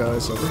 over here,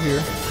 guys. Over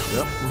here.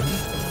 Yep.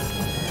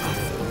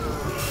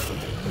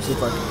 See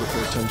if I can get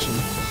their attention.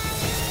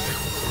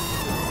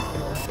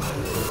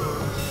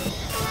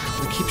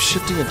 They keep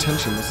shifting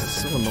attention. This is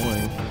so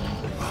annoying.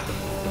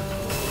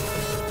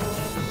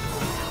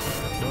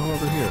 Oh,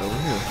 over here.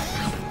 Over here.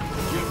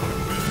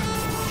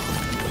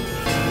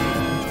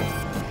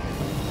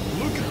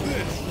 Look at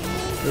this.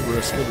 Good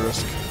risk. Good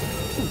risk.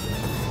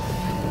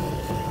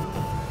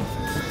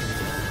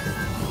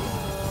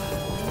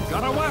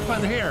 Got a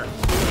weapon here.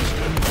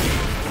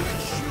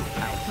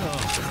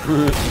 Oh,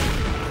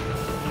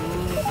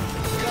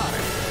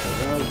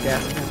 the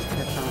gas kits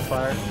catch on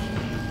fire.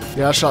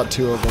 Yeah, I shot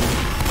 2 of them.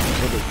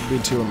 There'll be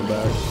 2 in the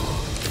bag.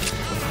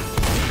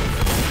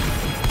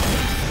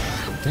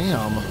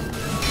 Damn.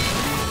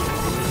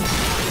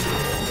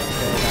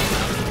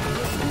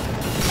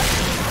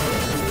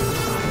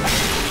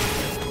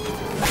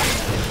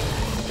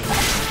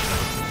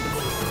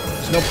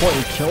 There's no point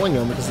in killing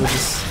them because they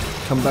just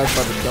come back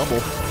by the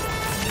double.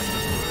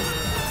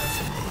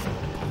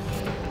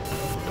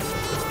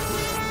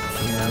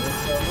 Yeah,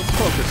 let's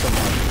focus on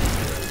that.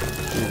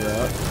 Do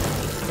that.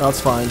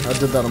 That's fine. I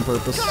did that on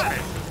purpose.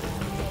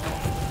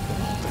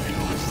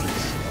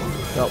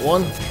 Got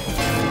one.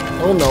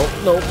 Oh no,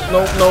 no,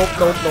 no, no,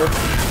 no, no.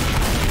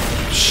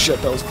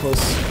 Shit, that was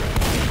close.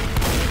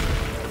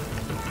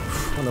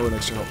 I know where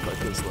next to help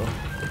back is though.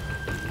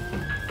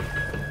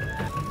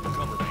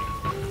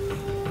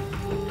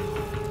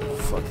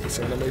 Fuck this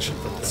animation,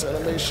 fuck this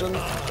animation.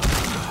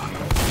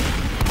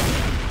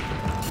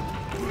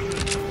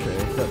 Okay,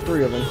 got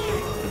 3 of them.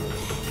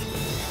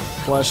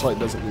 Flashlight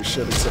doesn't do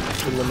shit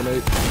except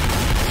eliminate.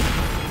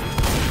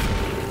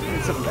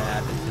 It's a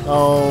bad.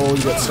 Oh,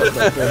 you got stuck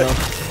back there, huh?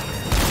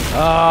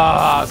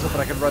 Ah, I was hoping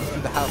I could run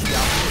through the house the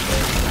opposite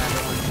way.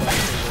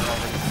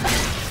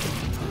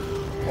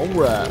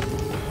 Alright.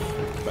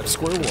 Back to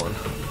square one.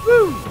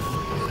 Woo!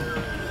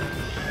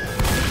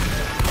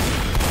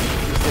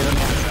 You stay on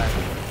the outside.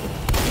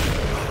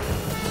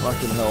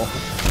 Fucking hell.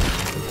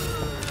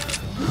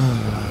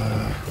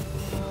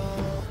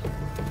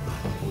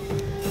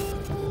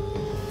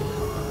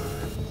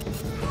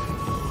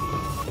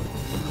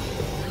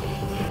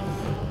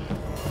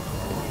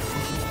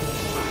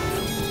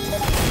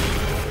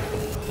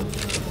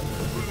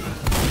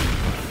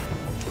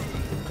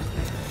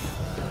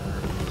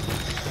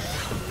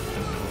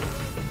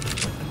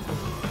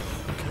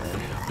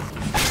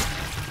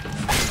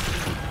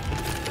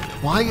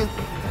 Why?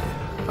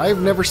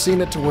 I've never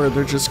seen it to where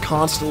they're just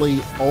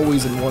constantly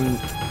always in one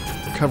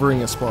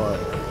covering a spot.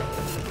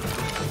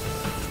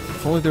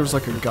 If only there was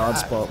like a god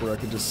spot where I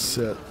could just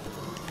sit.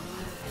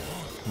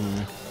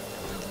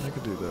 I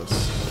could do this.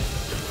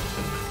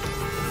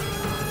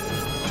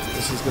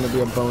 This is going to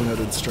be a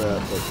boneheaded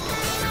strat, but...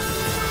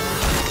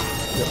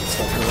 Yep, it's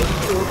not going to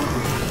work.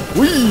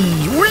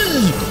 Wee!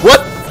 Wee!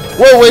 What?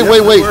 Whoa, wait.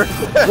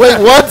 Wait,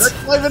 what?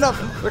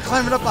 They're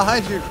climbing up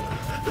behind you.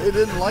 They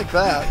didn't like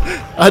that.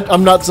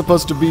 I'm not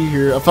supposed to be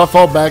here. If I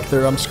fall back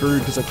there, I'm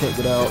screwed because I can't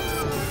get out.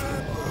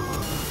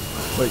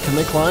 Wait, can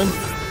they climb?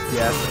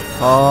 Yes.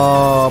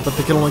 Oh, but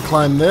they can only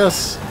climb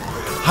this.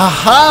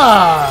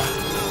 Ha-ha!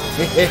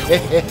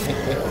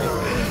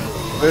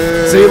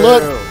 See,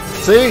 look.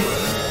 See?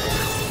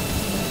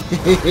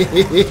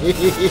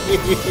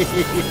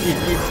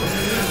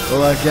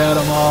 Look at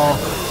them all.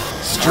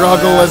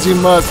 Struggle as you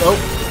must. Oh,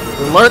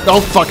 they're learning.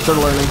 Oh, fuck, they're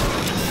learning.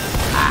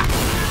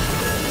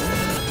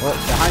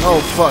 Oh,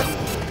 fuck.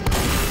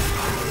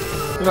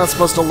 You're not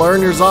supposed to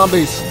learn your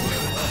zombies.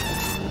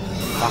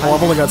 Oh,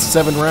 I've only got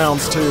 7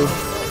 rounds, too.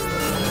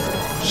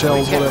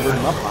 Shells, whatever.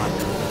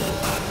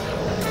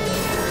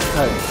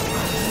 Hey.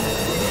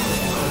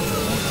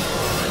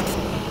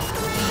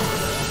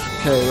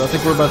 Okay, I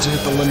think we're about to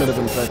hit the limit of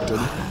infected.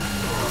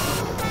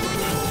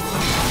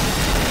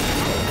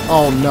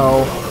 Oh,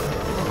 no.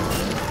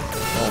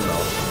 Oh, no.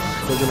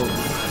 They're gonna...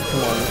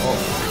 Come on. Oh.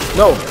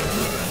 No!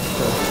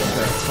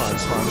 Okay, it's fine,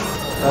 it's fine.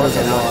 That is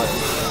a lot.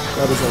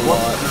 That is a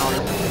lot.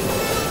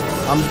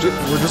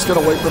 We're just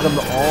gonna wait for them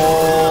to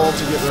all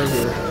to get right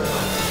here.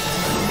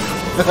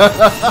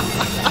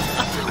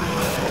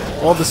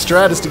 All the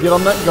strat is to get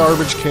on that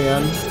garbage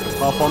can,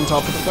 hop on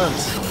top of the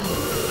fence.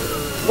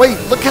 Wait,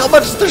 look how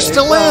much there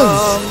still is!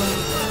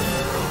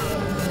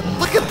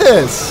 Look at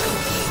this!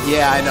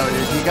 Yeah, I know,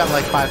 dude. You got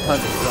like 500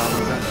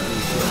 zombies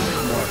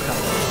underneath. More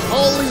coming.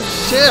 Holy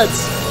shit!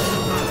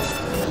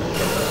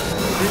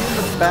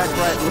 The back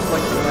right looks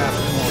like the last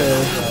one.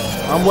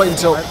 Okay. I'm waiting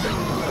until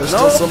there's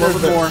still some over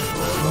there. More.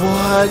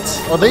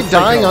 What? Are they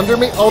dying under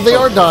me? Oh, they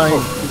are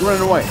dying. They're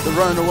running away. They're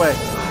running away.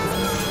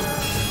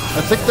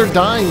 I think they're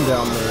dying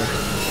down there.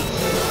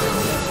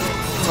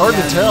 It's hard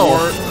to tell.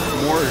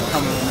 More are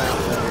coming from out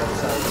the other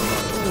side.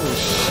 Holy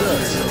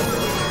shit.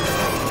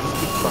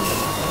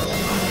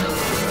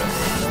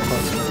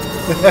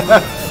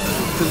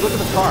 Because look at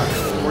the car.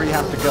 Where you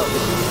have to go.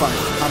 This is fun.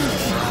 Coming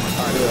around the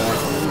car.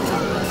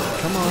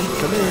 Yeah. Come on,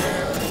 come here.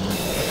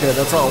 Okay,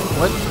 that's all.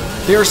 What?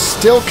 They're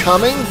still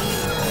coming?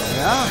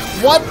 Yeah.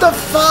 What the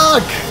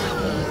fuck?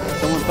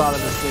 Someone thought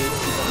of this, dude.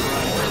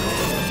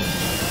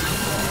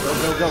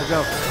 Go.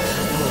 Oh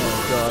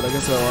god, I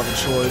guess I don't have a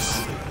choice.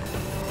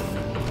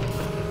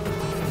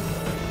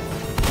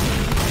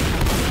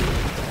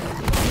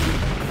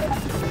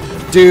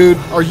 Dude,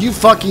 are you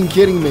fucking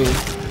kidding me?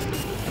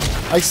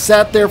 I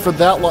sat there for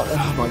that long.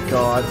 Oh my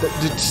god.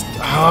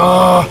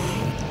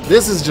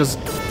 This is just...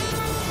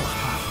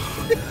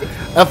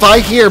 If I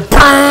hear...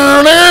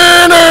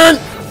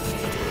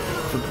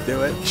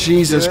 Do it.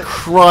 Jesus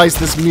Christ,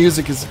 this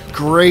music is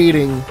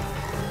grating.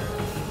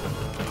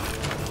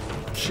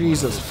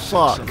 Jesus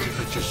fuck.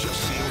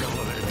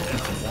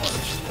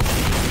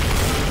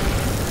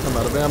 I'm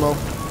out of ammo.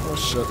 Oh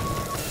shit.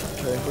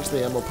 Okay, where's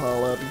the ammo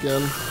pile at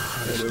again?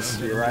 There it is.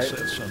 You're right.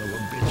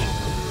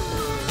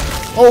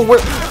 Oh,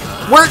 where?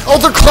 Oh,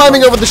 they're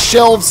climbing over the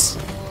shelves.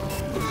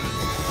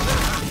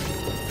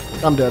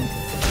 I'm dead.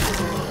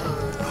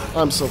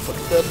 I'm so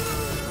fucking dead.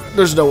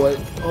 There's no way.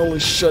 Holy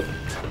shit.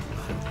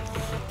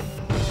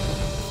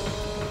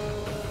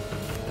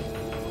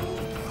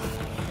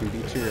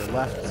 BB to your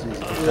left so you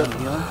can done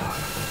healing.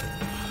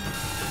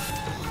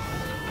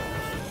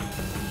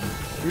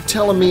 You're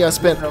telling me I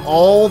spent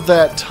all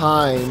that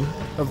time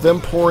of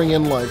them pouring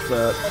in like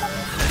that?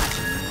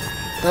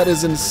 That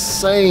is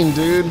insane,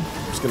 dude. I'm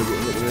just gonna get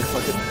hit here.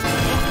 Fuck it.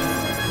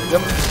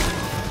 Yep.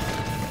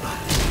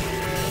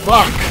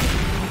 Fuck!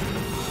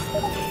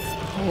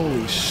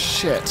 Holy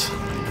shit.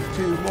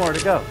 2 more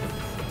to go.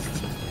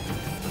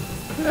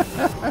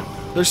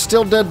 There's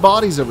still dead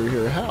bodies over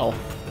here. How?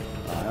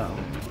 I don't know.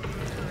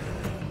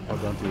 I'll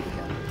go through it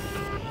again.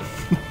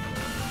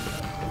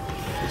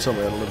 Tell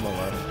me how to live my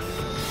life.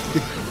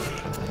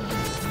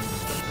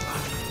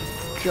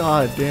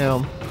 God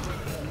damn.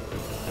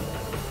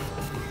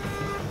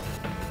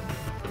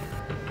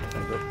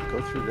 Go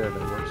through there,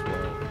 that works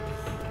well.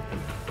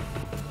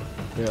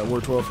 Yeah, it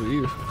worked well for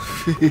you.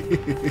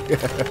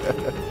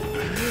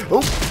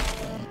 Oh!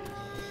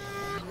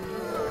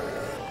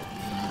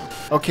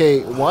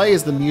 Okay, why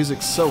is the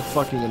music so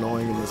fucking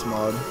annoying in this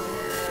mod?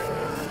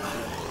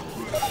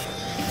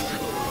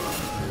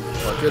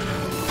 Fuck it.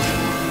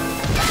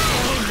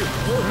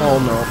 Oh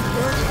no.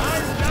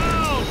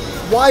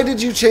 Why did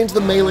you change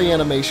the melee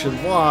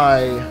animation?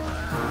 Why?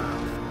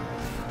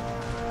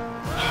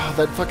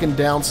 That fucking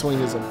downswing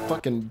is a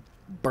fucking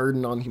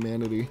burden on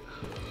humanity.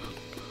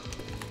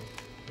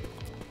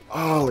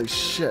 Holy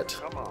shit.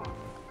 Come on.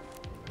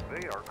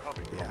 They are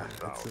coming from Yeah,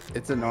 the south.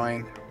 it's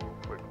annoying.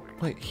 Move quickly.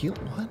 Wait, heal?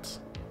 What?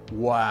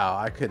 Wow,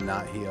 I could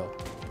not heal.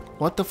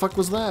 What the fuck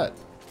was that?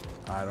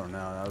 I don't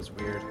know. That was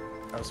weird.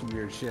 That was some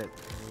weird shit.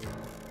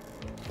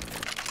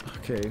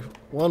 Okay,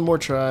 one more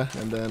try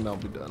and then I'll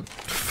be done.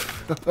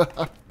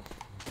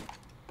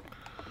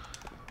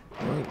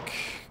 Link,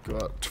 go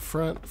out to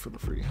front for the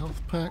free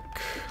health pack.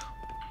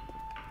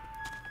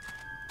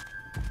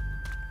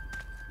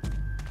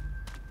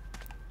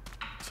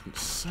 It's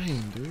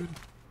insane, dude.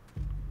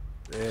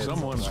 It's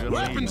Someone's like-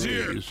 gonna need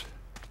these.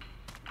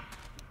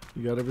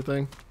 You got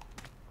everything?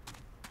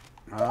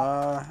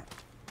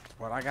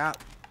 What I got?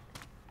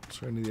 Is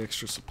there any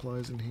extra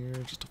supplies in here?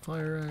 Just a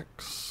fire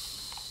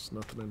axe?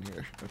 Nothing in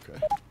here. Okay.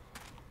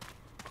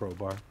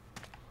 Crowbar.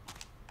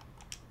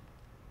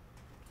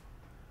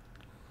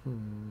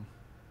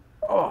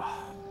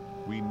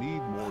 We need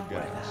more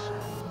gas.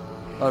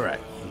 All right,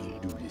 let's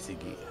do this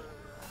again.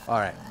 All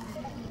right.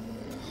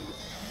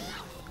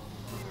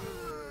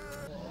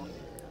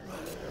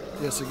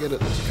 Yes, I get it.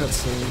 There's a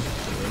cutscene.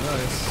 Very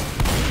nice.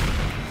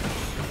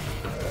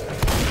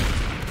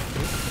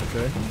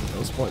 Okay. That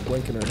was point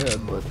blank in her head,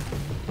 but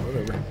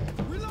whatever.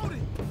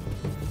 Reloading.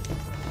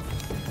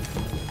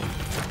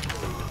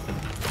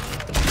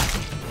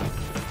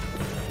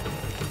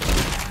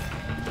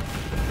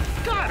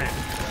 Got it.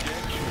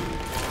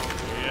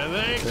 Here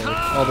they Okay.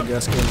 come. All the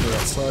gas cans are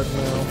outside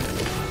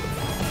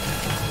now.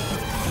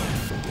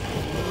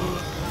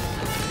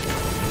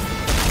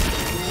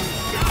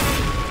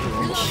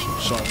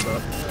 Almost shot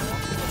that.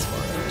 That's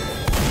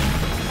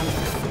fine.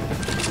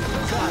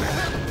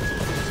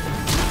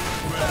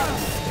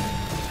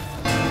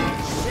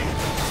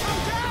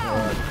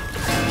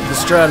 The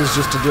strat is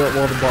just to do it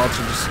while the bots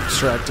are just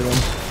extracting them.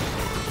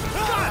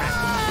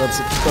 That's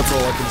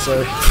all I can say.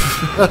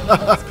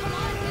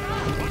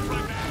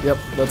 Yep,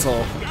 that's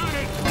all.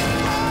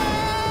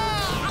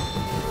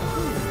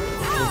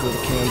 Where's the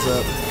cans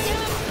at?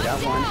 Got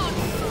one.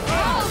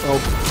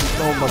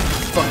 Oh my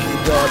fucking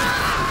god.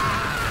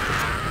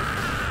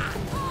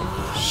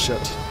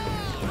 Shit.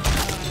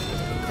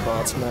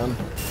 Bots, man.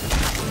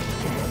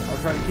 I'll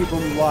try to keep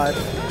them alive.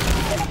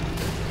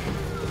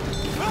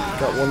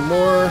 Got one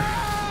more.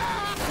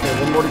 Okay,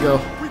 one more to go.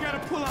 We gotta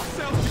pull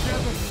ourselves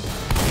together.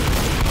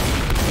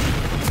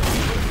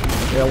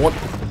 Yeah, what?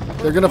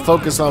 They're gonna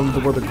focus on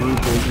where the group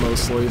is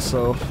mostly,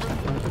 so.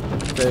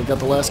 Okay, got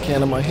the last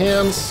can in my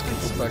hands. Get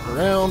this back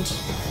around.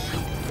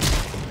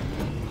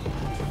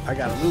 I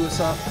got a Lewis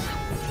up.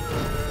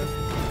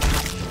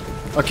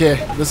 Okay,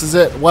 this is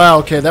it. Wow,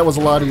 okay, that was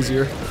a lot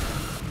easier.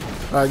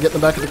 Alright, get in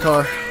the back of the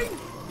car.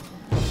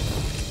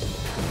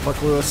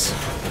 Fuck Lewis.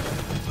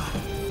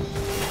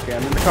 Okay,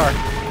 I'm in the car.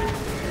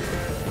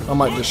 I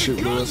might just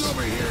shoot Lewis.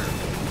 Over here.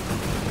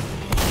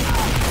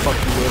 Fuck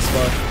you, Lewis,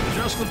 bye.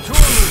 Just the two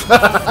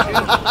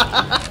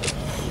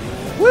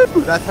of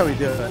Woo! That's how we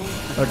do it.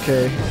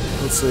 Okay,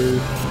 let's see.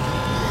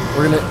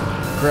 We're gonna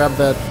grab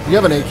that. You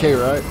have an AK,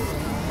 right?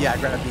 Yeah,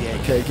 grab the A.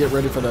 Okay, get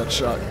ready for that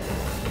shot.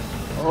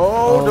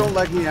 Oh, don't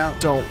leg me out.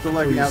 Don't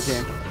leg me out,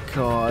 please. game.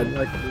 God. Don't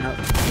leg me out.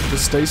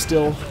 Just stay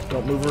still.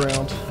 Don't move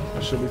around.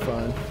 It should be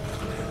fine.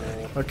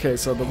 Okay,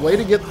 so the way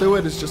to get through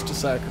it is just to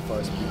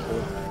sacrifice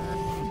people.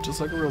 Just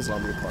like a real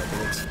zombie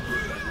apocalypse.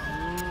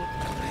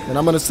 And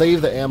I'm going to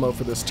save the ammo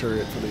for this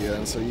turret for the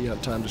end, so you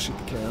have time to shoot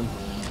the can.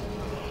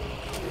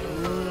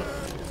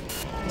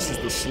 This is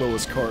the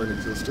slowest car in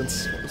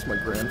existence. Was my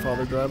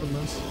grandfather driving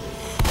this?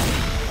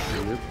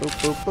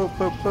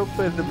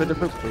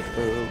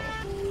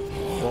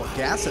 Well,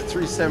 gas at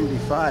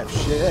 375.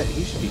 Shit,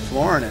 he should be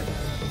flooring it.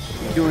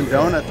 Doing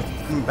donuts,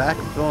 coming back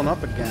and filling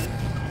up again.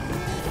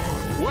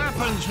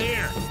 weapons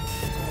here.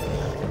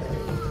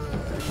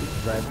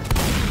 Right.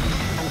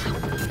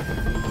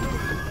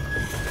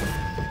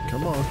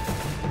 Come on.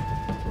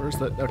 Where's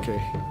that?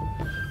 Okay.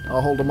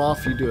 I'll hold him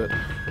off, you do it.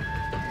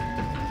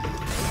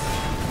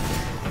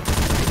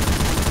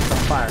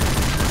 On fire.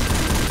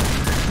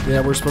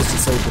 Yeah, we're supposed to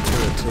save the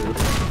turret too.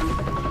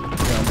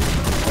 Yeah,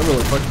 I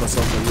really fucked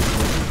myself by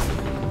using it.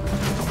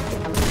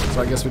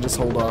 So I guess we just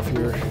hold off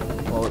here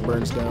while it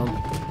burns down.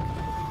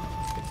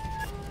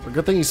 But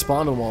good thing he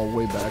spawned them all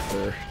way back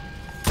there.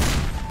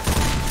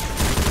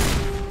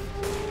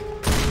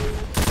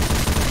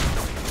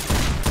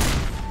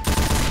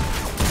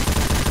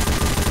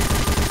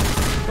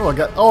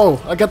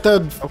 I got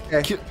the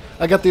Okay.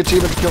 I got the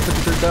achievement to kill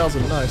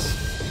 53,000.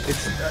 Nice.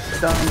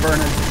 It's done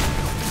burning.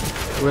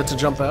 We had to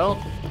jump out.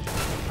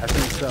 I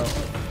think so.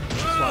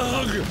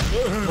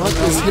 What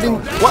is hitting?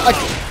 What?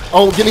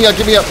 Oh, get me up,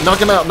 get me up. Knock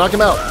him out, knock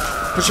him out.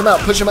 Push him out,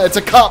 push him out. It's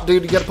a cop,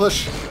 dude. You gotta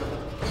push.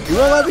 You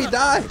won't let me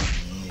die.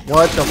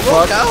 What the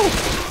fuck? Go.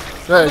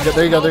 There you go,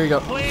 there you go, there you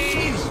go.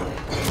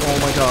 Oh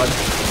my god.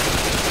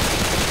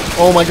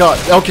 Oh my god.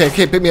 Okay,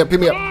 okay, pick me up, pick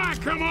me up.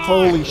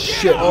 Holy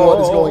shit,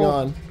 what is going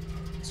on?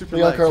 Super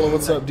Leon leg, Carlo, super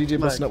what's leg, up? DJ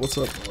leg. Busnut, what's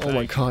up? Oh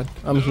my god.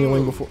 I'm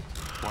healing before.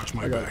 Watch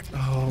my back.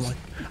 Oh my.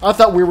 I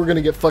thought we were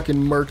gonna get fucking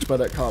murked by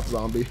that cop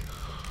zombie.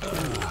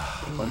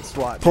 One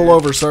swat. Pull dude.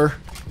 over, sir.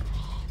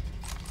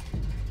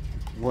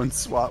 One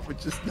swat would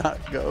just not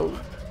go.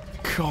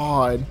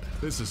 God.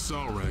 This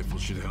assault rifle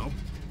should help.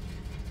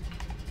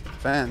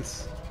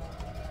 Fence.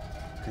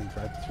 Can you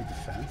drive through the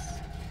fence?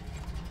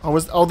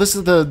 Oh, this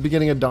is the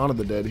beginning of Dawn of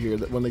the Dead here,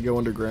 that when they go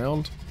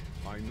underground.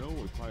 I know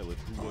a pilot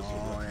who was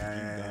down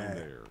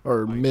there.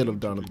 Or I mid of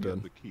need Dawn you of to the get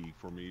Dead. the key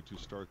for me to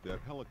start that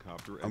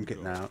helicopter and I'm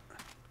getting go. out.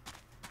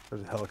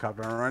 There's a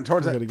helicopter running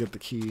towards I it. gotta get the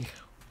key.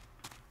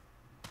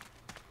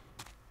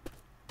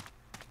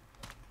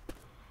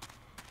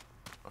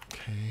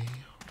 Okay,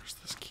 where's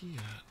this key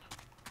at?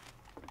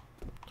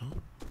 No.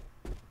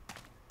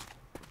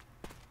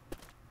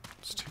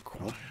 It's too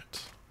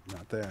quiet.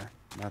 Not there.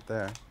 Not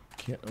there.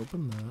 Can't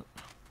open that.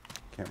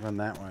 Can't run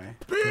that way.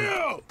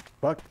 Bill!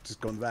 Fuck.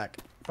 Just going back.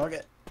 Fuck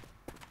it.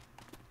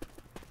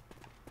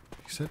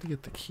 You said to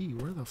get the key.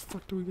 Where the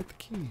fuck do we get the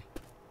key?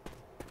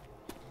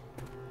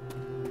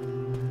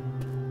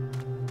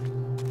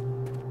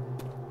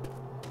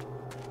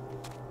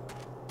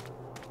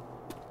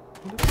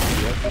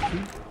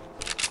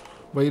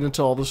 Wait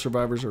until all the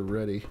survivors are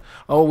ready.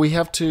 Oh, we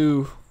have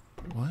to...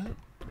 What?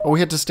 Oh, we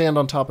have to stand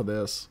on top of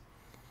this.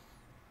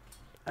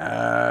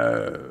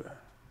 Oh.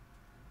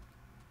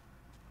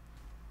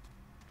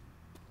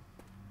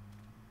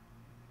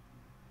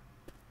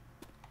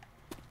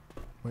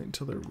 Wait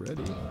until they're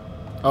ready.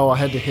 Oh, I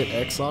had to hit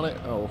X on it?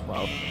 Oh,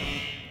 wow.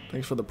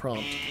 Thanks for the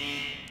prompt.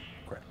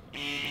 Crap.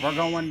 We're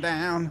going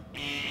down.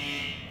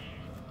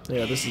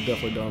 Yeah, this is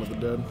definitely Dawn of the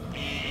Dead.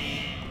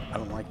 I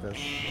don't like this.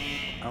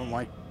 I don't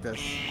like this.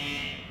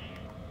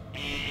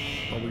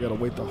 Oh, we gotta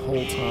wait the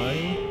whole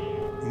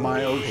time?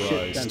 My oh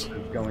shit Christ. sensor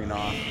is going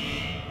off.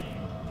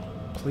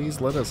 Please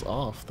let us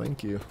off.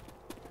 Thank you.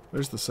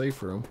 There's the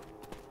safe room.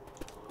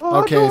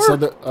 Oh, Okay, so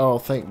the... Oh,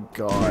 thank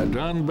God.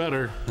 Done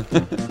better.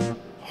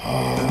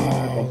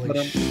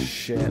 Holy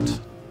shit.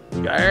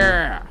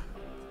 Yeah.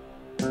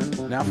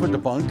 Now for the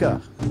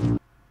bunker.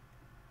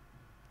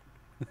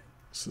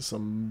 This is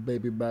some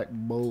baby back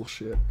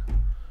bullshit.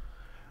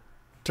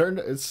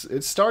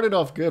 It started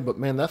off good, but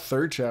man, that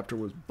third chapter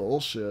was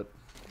bullshit.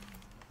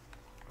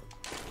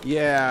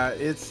 Yeah,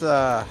 it's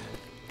a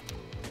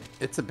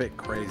bit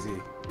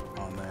crazy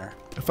on there.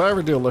 If I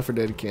ever do a Left 4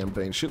 Dead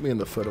campaign, shoot me in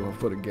the foot and I'll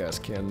put a gas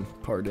can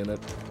part in it.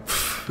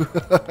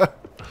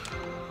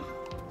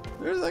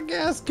 There's a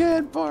gas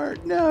can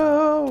part.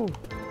 No.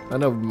 I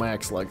know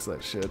Max likes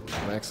that shit.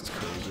 Max is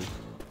crazy.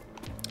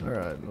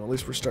 Alright, well, at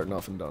least we're starting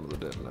off in Dawn of the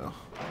Dead now.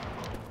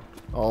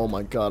 Oh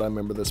my god, I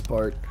remember this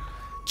part.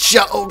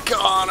 Choke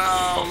on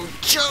him!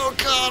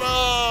 Choke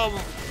on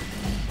him!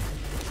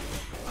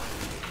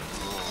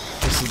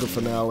 This is the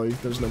finale.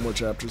 There's no more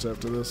chapters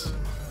after this.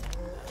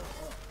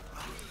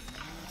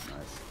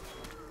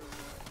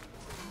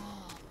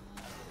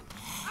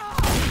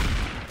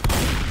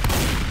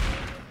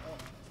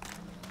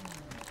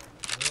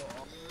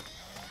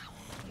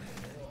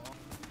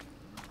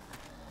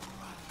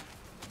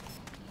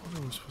 What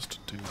am I supposed to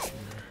do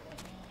here?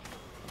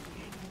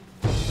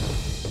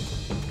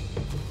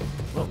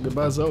 Well,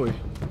 goodbye, Zoe.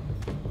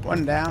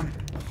 One down.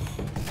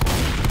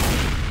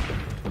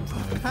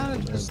 Kind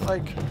of just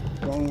like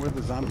going where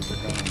the zombies are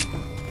going.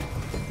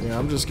 Yeah,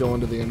 I'm just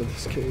going to the end of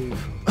this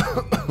cave.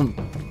 Ooh,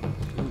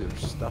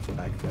 there's stuff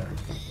back there.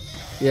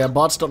 Yeah,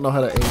 bots don't know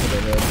how to aim for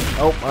their head.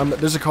 Oh,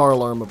 there's a car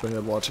alarm up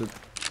ahead. Watch it.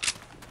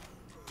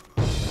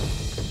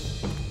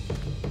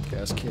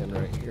 Gas can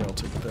right here. I'll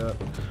take that.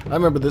 I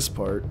remember this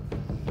part.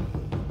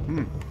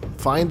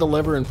 Find the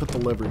lever and put the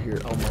lever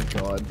here. Oh my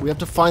god. We have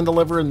to find the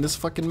lever in this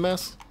fucking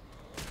mess?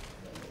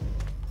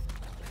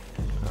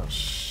 Oh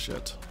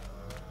shit.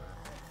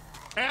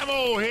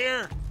 Ammo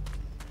here!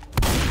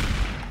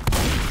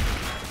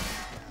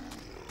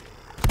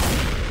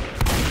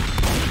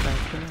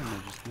 Back there, and I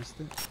just missed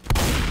it.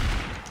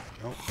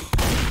 Nope.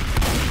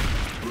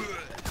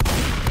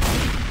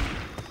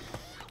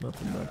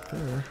 Nothing back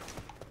there.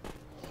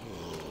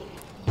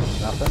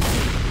 Nothing.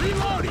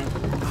 Reloading!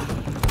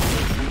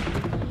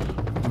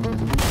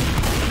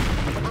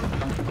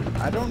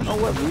 I don't know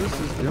what Luis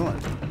is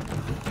doing.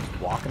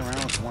 Walking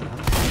around with one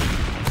hand.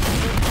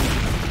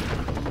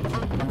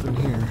 Nothing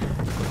here.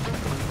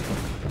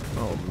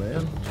 Oh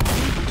man.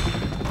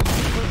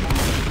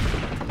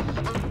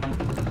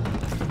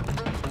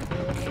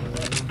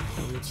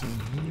 Okay, what's in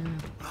here?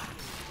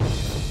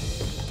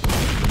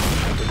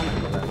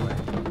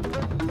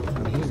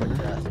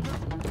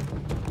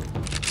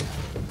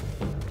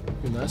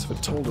 It'd be nice if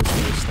it told us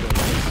where this thing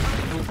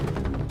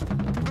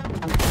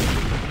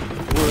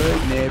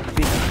Wouldn't it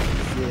be nice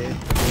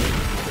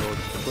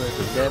if where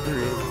the lever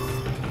is?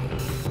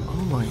 is.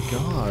 Oh my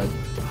god.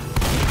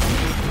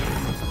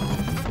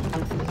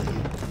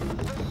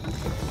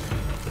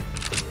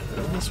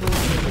 this where we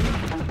came in?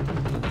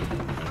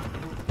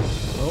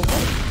 Oh,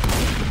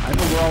 I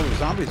know where all the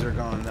zombies are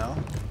going though.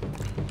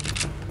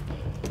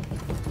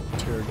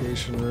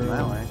 Interrogation room.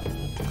 That way.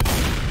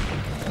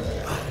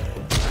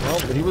 Well,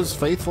 but he was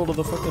faithful to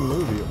the fucking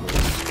movie at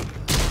least.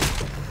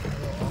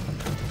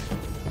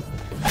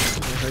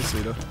 Oh, hey,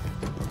 Sita.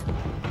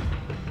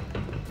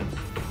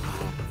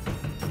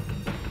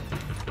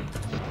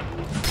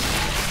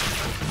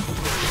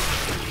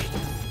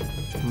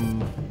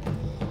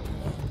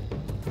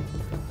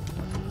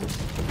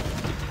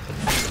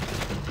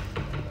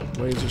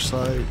 Laser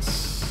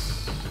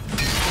sights.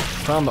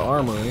 Found the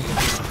armory.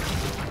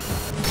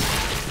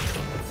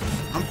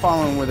 I'm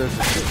following where there's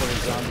a shitload of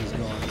zombies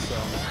going, so.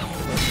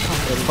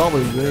 That's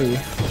probably me.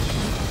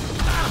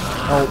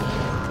 Oh,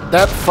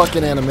 that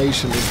fucking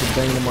animation is the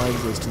bane of my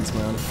existence,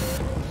 man.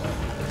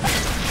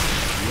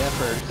 The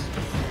effort.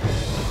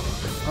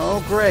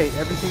 Oh, great.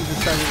 Everything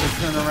decided to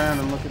turn around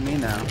and look at me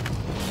now.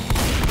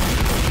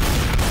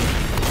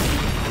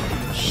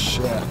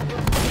 Shit.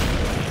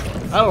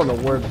 I don't know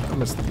where. I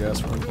missed the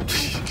gas run.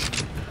 Okay.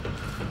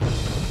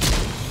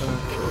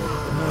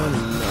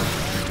 No.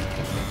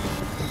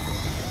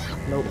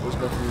 Nope, there's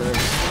nothing there.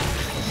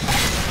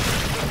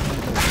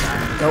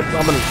 Nope,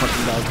 I'm gonna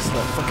fucking die because of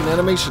that fucking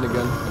animation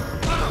again.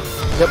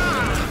 Yep.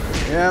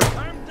 Yep.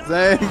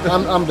 Same.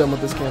 I'm done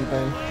with this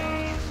campaign.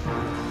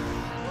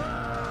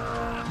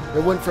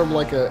 It went from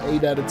like a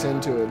 8 out of 10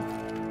 to a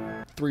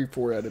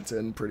 3-4 out of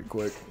 10 pretty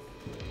quick.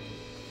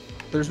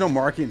 There's no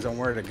markings on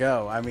where to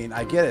go. I mean,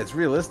 I get it. It's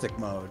realistic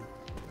mode.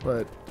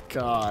 But,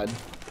 God.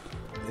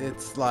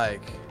 It's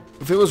like...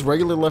 If it was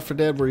regular Left 4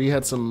 Dead where you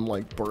had some,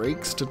 like,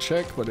 breaks to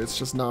check, but it's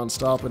just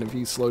non-stop, and if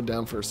you slowed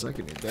down for a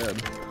second, you're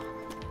dead.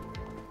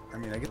 I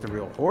mean, I get the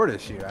real horde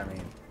issue. I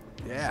mean,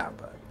 yeah,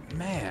 but,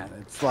 man,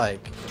 it's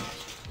like...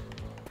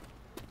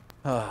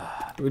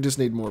 We just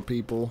need more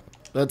people.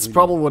 That's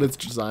probably what it's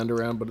designed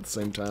around, but at the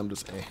same time,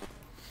 just, eh.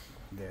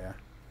 Yeah.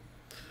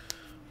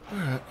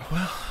 Alright,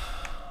 well...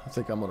 I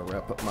think I'm gonna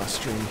wrap up my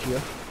stream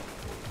here.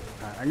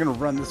 Right, I'm gonna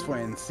run this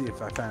way and see if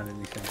I found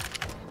anything.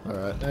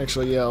 Alright,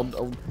 actually, yeah, I'll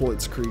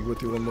blitzkrieg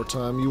with you one more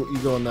time. You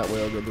go in that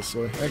way, I'll go this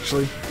way.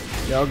 Actually,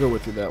 yeah, I'll go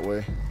with you that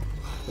way.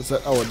 What's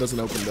that? Oh, it doesn't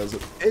open, does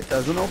it? It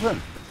doesn't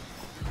open.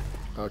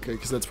 Okay,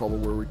 because that's probably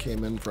where we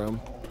came in from.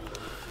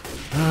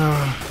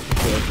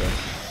 Okay.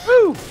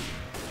 Woo!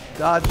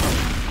 Dodge.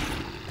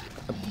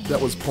 That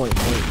was point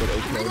blank, but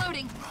okay.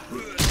 Reloading.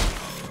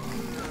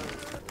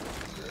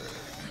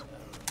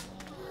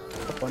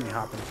 Bunny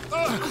hopping.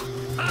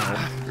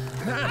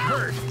 That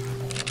hurt.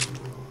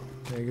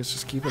 Okay, I guess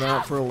just keep an eye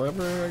out for a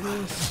lever, I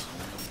guess.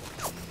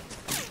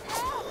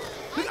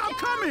 I'm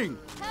coming!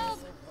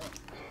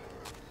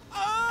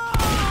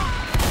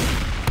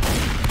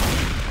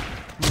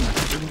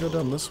 Didn't go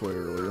down this way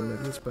earlier.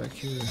 Maybe it's back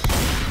here.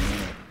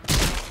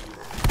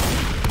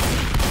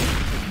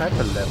 What type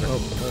of lever? Oh,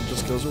 that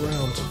just goes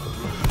around.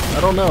 I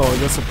don't know. I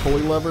guess a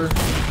pulley lever.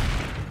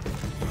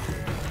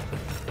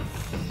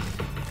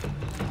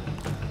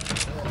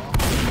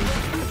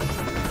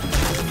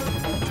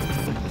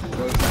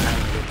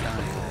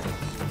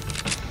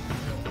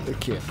 It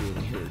can't be in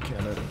here,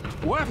 can it?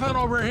 Weapon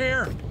over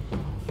here.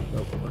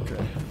 Nope.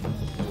 Okay.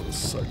 Would have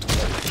sucked if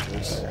that was the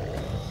case.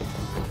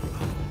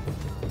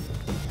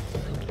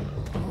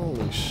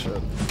 Holy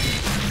shit.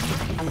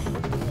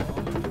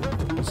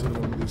 Is it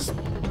one of these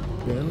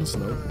bins?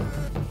 Nope.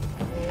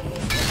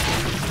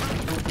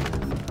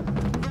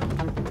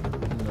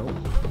 Nope.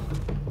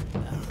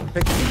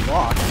 Picking the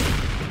lock.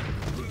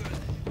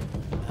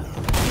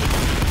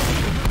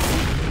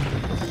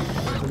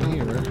 Nothing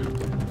here.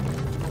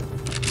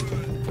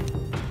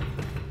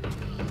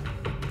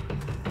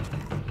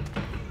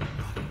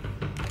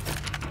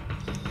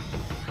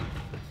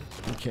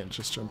 You can't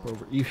just jump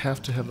over. You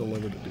have to have the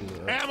lever to do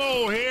that.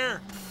 Ammo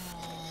here.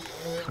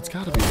 It's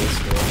gotta be this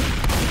way.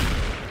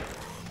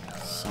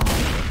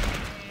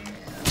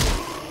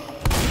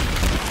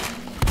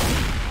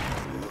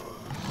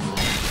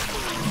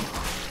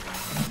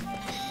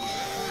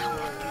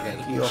 Yeah,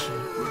 heal.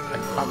 I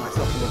caught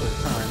myself a little bit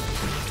of time.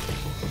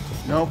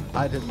 Nope,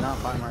 I did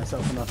not buy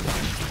myself enough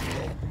time.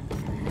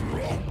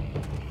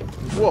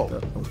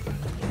 Whoa.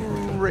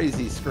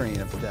 Crazy screen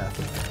of death.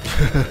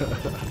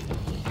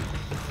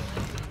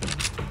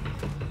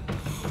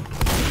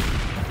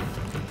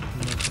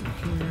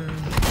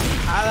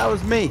 Ah, that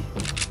was me.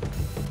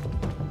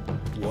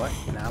 What?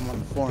 Now I'm on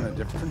the floor in a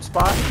different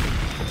spot?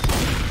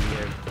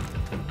 Weird.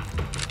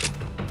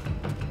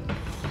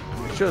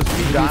 It shows me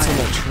Maybe it's in dying.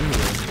 that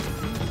trailer.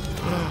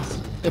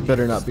 It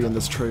better not be in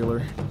this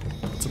trailer.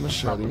 It's a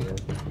machete.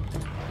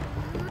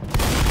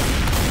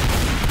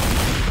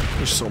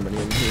 There's so many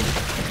in here.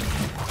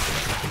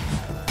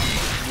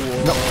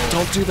 Whoa. No,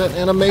 don't do that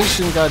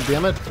animation,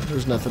 goddammit.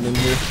 There's nothing in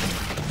here.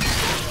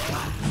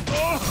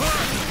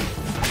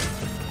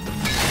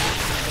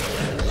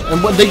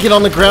 And when they get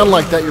on the ground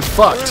like that, you're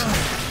fucked.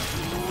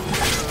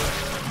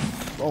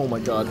 Oh my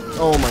god.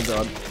 Oh my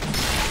god.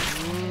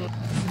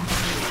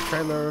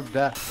 Trailer of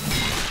death.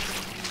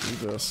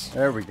 Do this.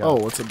 There we go.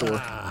 Oh, it's a door.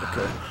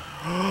 Okay.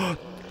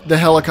 The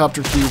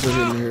helicopter keys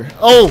are in here.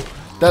 Oh,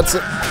 that's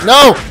it.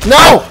 No,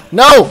 no,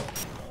 no!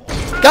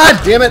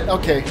 God damn it.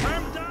 Okay.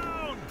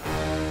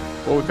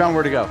 Well, we found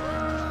where to go.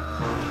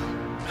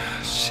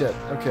 Shit.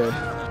 Okay.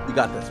 We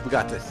got this. We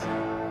got this.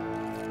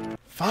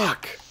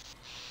 Fuck.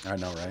 I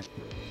know, right?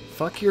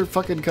 Fuck your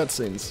fucking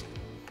cutscenes.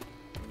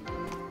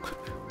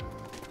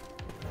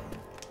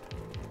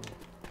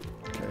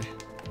 Okay.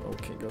 Oh,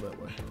 can't go that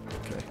way.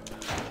 Okay.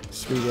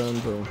 Speed run,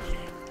 boom.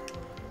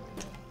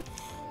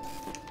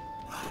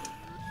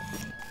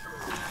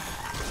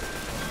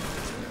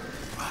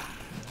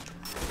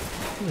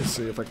 Let me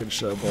see if I can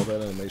shove all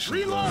that animation.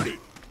 Reloading!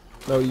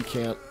 No, you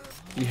can't.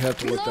 You have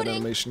to let that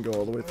animation go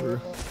all the way through.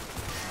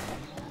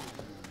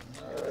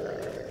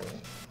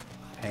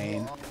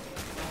 Pain.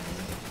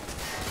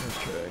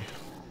 Okay.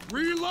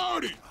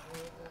 Reloading!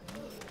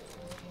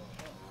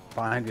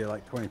 Behind you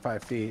like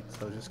 25 feet,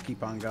 so just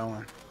keep on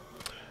going.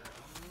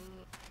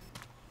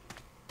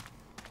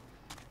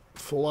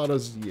 Full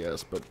autos,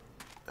 yes, but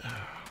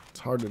it's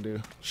hard to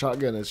do.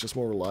 Shotgun is just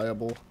more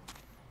reliable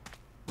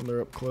when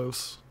they're up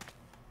close.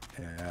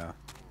 Yeah.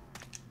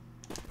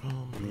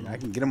 I mean, I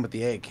can get them with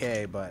the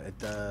AK, but it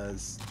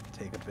does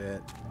take a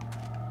bit.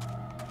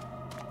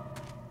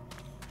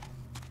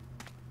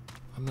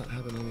 I'm not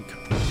having any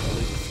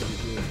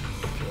colleagues here.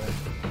 Okay.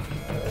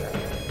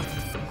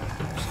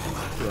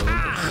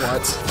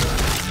 What?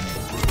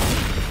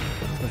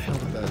 What the hell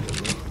did that hit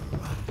me?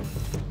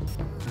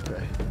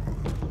 Okay.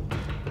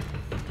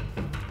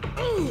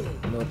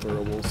 No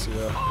throwables,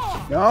 yeah.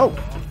 No!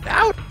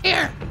 Out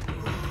here!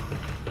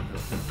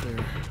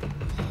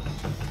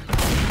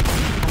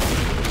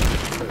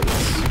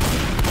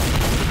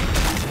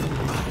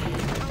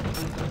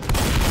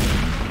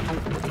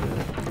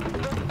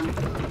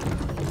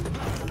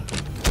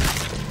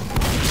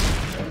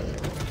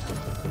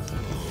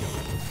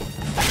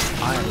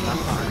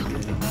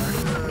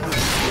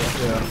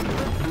 There.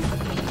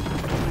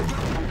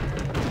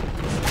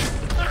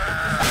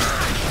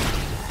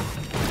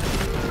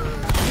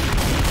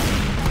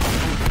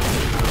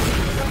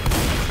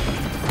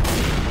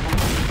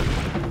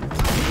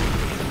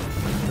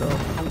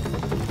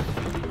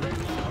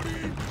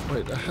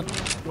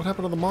 What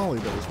happened to the molly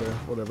that was there?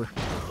 Whatever.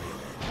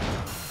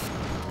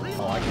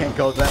 Oh, I can't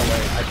go that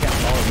way. I can't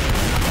follow you.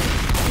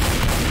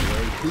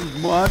 Way too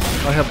much.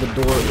 I have the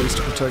door at least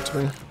to protect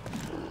me.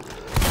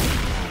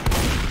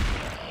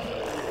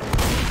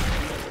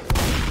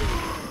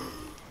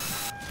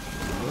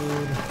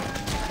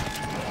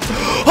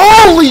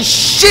 Holy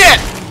shit!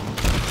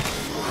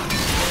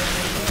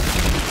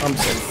 I'm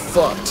so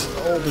fucked.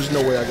 Oh, there's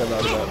no way I got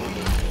out of that.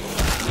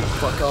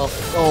 Fuck off.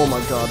 Oh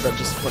my god, that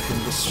just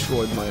fucking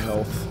destroyed my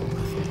health.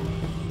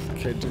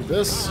 Okay, do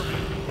this.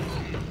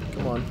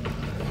 Come on.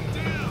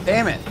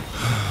 Damn it!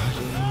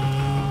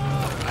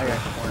 I got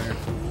cornered.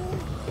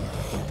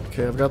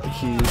 Okay, I've got the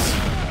keys.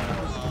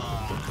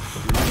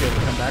 You might be able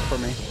to come back for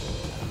me.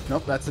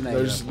 Nope, that's an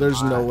negative.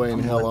 There's no way in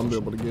hell I'm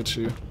able to get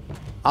you.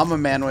 I'm a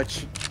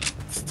manwich.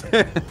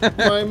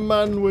 My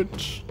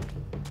manwich.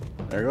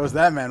 There goes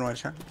that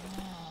manwich, huh?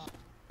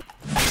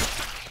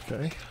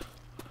 Okay.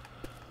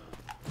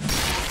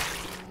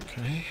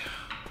 Okay.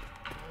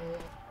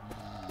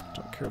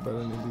 Don't care about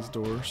any of these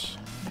doors.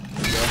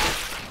 Okay.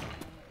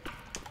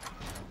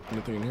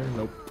 Anything in here?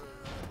 Nope.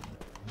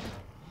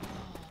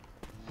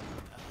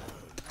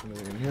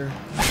 Anything in here?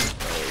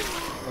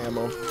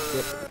 Ammo. Yep.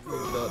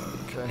 Look at that.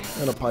 Okay.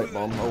 And a pipe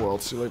bomb. Oh well,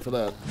 it's too late for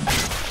that.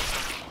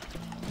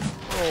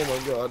 Oh my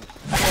god.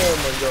 Oh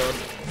my god.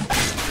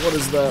 What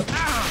is that?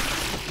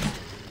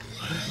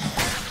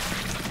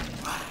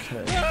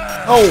 Okay.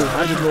 Oh!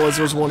 I didn't realize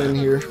there was one in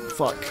here.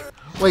 Fuck.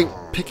 Wait,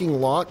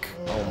 picking lock?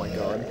 Oh my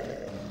god.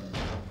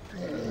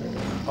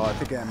 Oh, I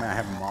think I might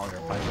have a molly or a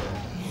pipe.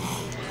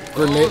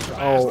 Grenade.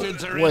 Oh,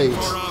 wait.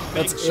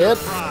 That's it?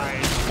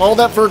 All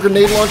that for a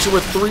grenade launcher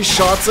with 3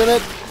 shots in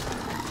it?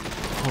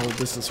 Oh,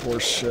 this is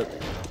horse shit.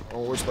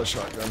 Oh, where's my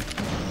shotgun?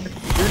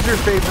 Here's your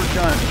favorite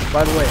gun.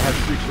 By the way, it has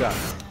 3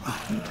 shots.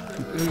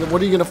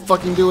 What are you gonna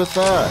fucking do with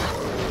that?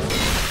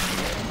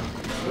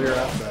 Clear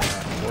out the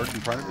board in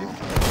front of you?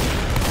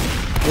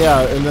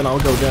 Yeah, and then I'll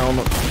go down.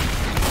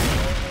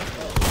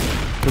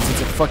 Because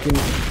it's a fucking...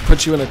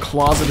 Put you in a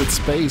closeted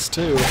space,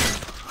 too.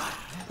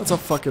 That's a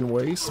fucking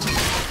waste.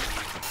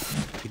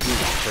 You do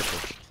that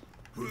perfect.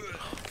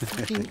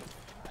 Fucking...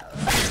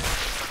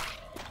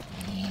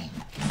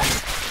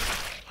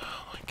 Oh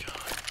my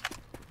god.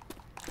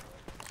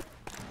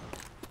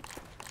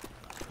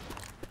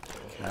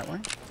 That way?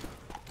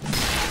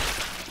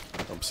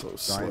 I'm so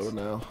slow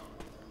now.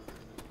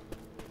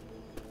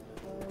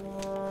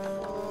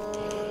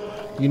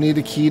 You need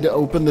a key to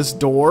open this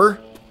door?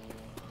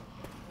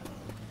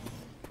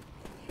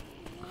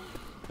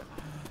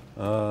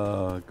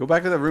 Go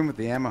back to the room with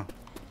the ammo.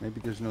 Maybe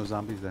there's no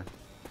zombies there.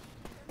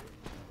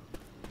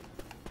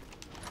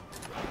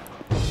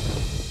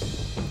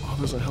 Oh,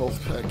 there's a health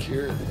pack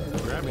here.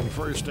 Grabbing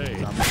first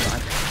aid.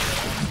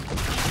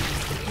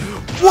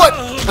 What?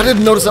 I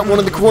didn't notice that one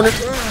in the corner.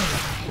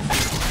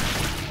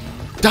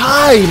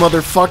 Die,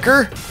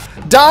 motherfucker!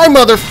 Die,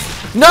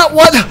 Not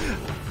what?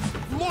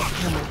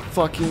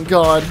 fucking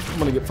god. I'm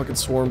gonna get fucking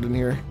swarmed in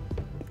here.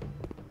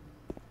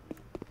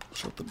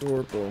 Shut the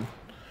door, boom.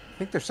 I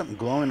think there's something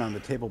glowing on the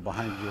table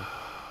behind you.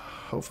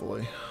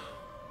 Hopefully.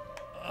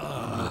 I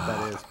don't know what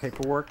that is.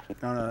 Paperwork?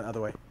 No, no,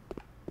 other way.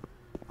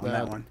 On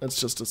that one. That's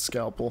just a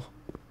scalpel.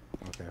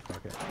 Okay,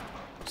 fuck it.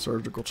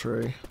 Surgical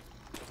tray.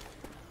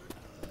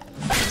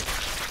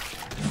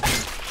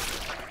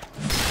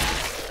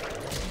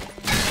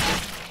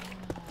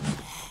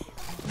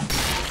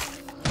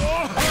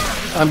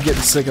 I'm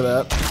getting sick of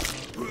that.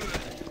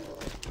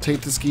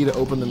 Take this key to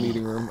open the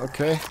meeting room.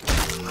 Okay.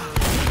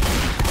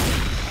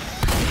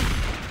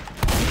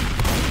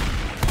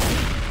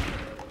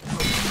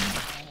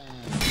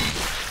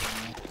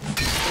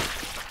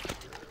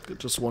 Get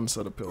just one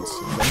set of pills.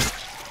 Okay.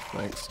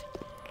 Thanks.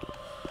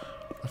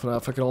 If I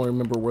can only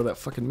remember where that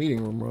fucking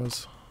meeting room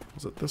was.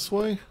 Was it this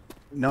way?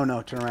 No,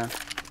 no, turn around.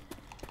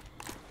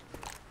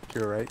 To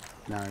your right.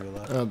 Now you're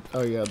left.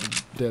 Oh yeah,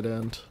 the dead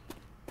end.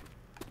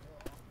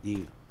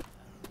 You.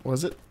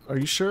 Was it? Are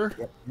you sure?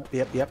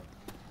 Yep.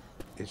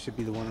 It should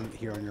be the one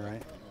here on your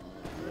right.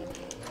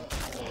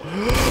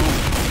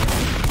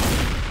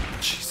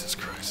 Jesus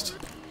Christ.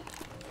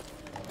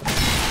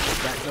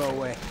 Let that go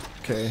away.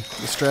 Okay,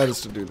 the strat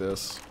is to do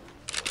this.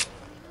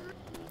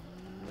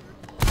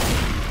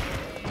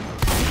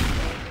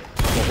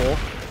 The hole.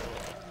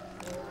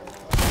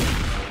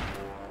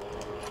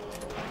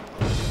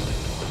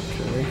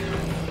 Okay.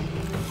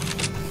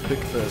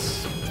 Pick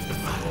this.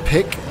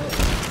 Pick?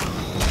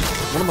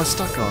 What am I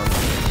stuck on?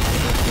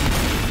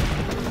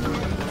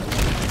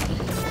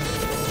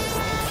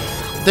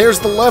 There's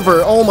the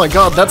lever. Oh my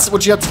god, that's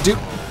what you have to do.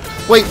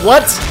 Wait,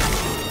 what?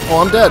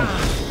 Oh, I'm dead.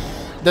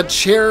 That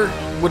chair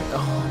would...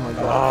 Oh my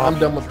god. I'm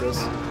done with this.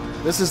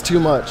 This is too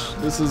much.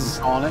 This is...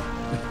 On it?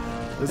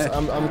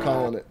 I'm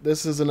calling it.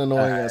 This is an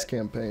annoying ass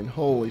campaign.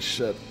 Holy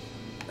shit.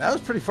 That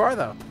was pretty far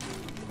though.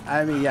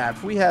 I mean, yeah,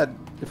 if we had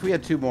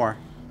 2 more,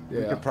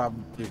 we Yeah. could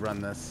probably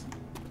run this.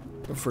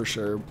 For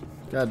sure.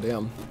 God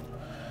damn.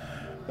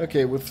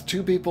 Okay, with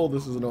 2 people,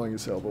 this is annoying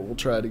as hell, but we'll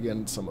try it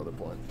again at some other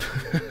point.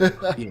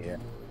 Yeah.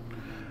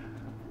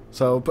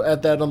 So,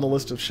 add that on the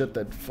list of shit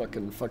that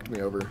fucking fucked me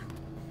over.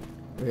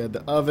 We had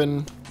the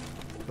oven,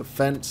 the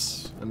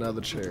fence, and now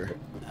the chair.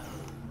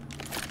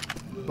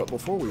 But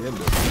before we end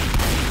it...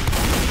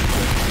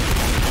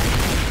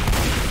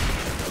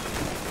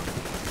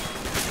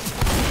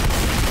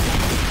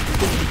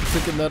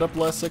 Picking that up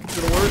last second's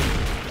gonna work?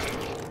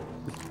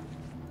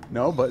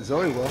 No, but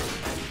Zoe will.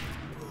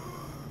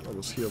 I'll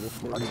just heal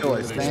before Until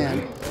I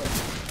stand.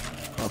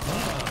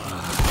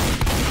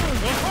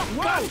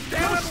 God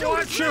damn it,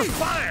 watch your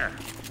fire!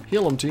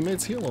 Heal him,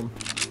 teammates, heal him.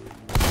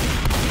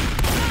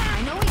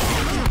 I know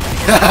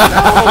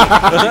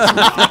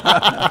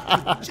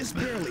we Just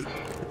barely.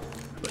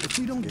 But if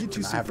we don't get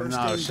you I some have first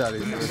another aid, shot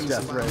in this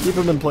death ray. Keep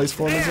him in place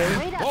for me, Zoe.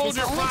 Wait up, Hold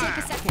this'll your only fire.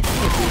 take a second.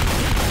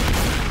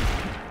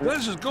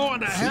 This is going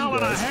to hell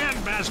in a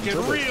handbasket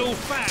real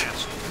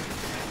fast.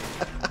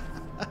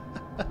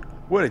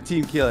 What a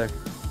team killer.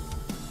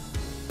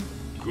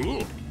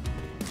 Cool.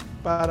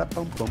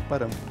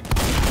 Ba-da-bum-bum-ba-dum.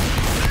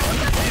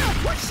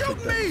 what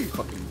shoot me?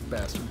 Fucking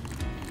bastard.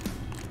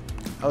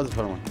 That was a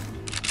fun one.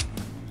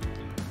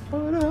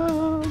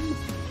 Ba-dum.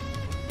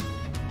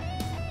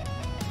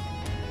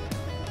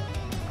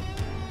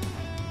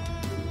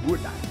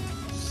 Good night.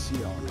 See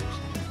you all next time.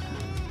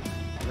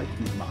 I like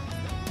these mocks.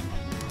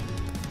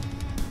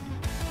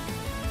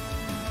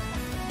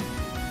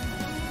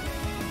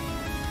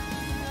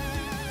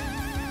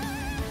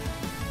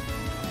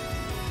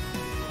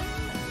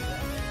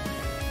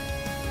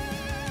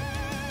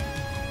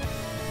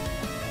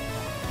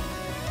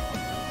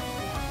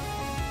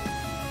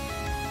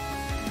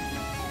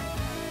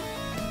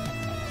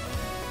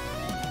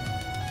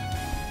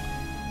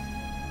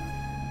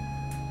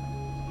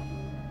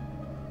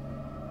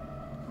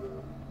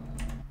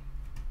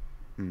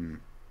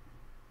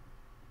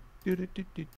 Do do do do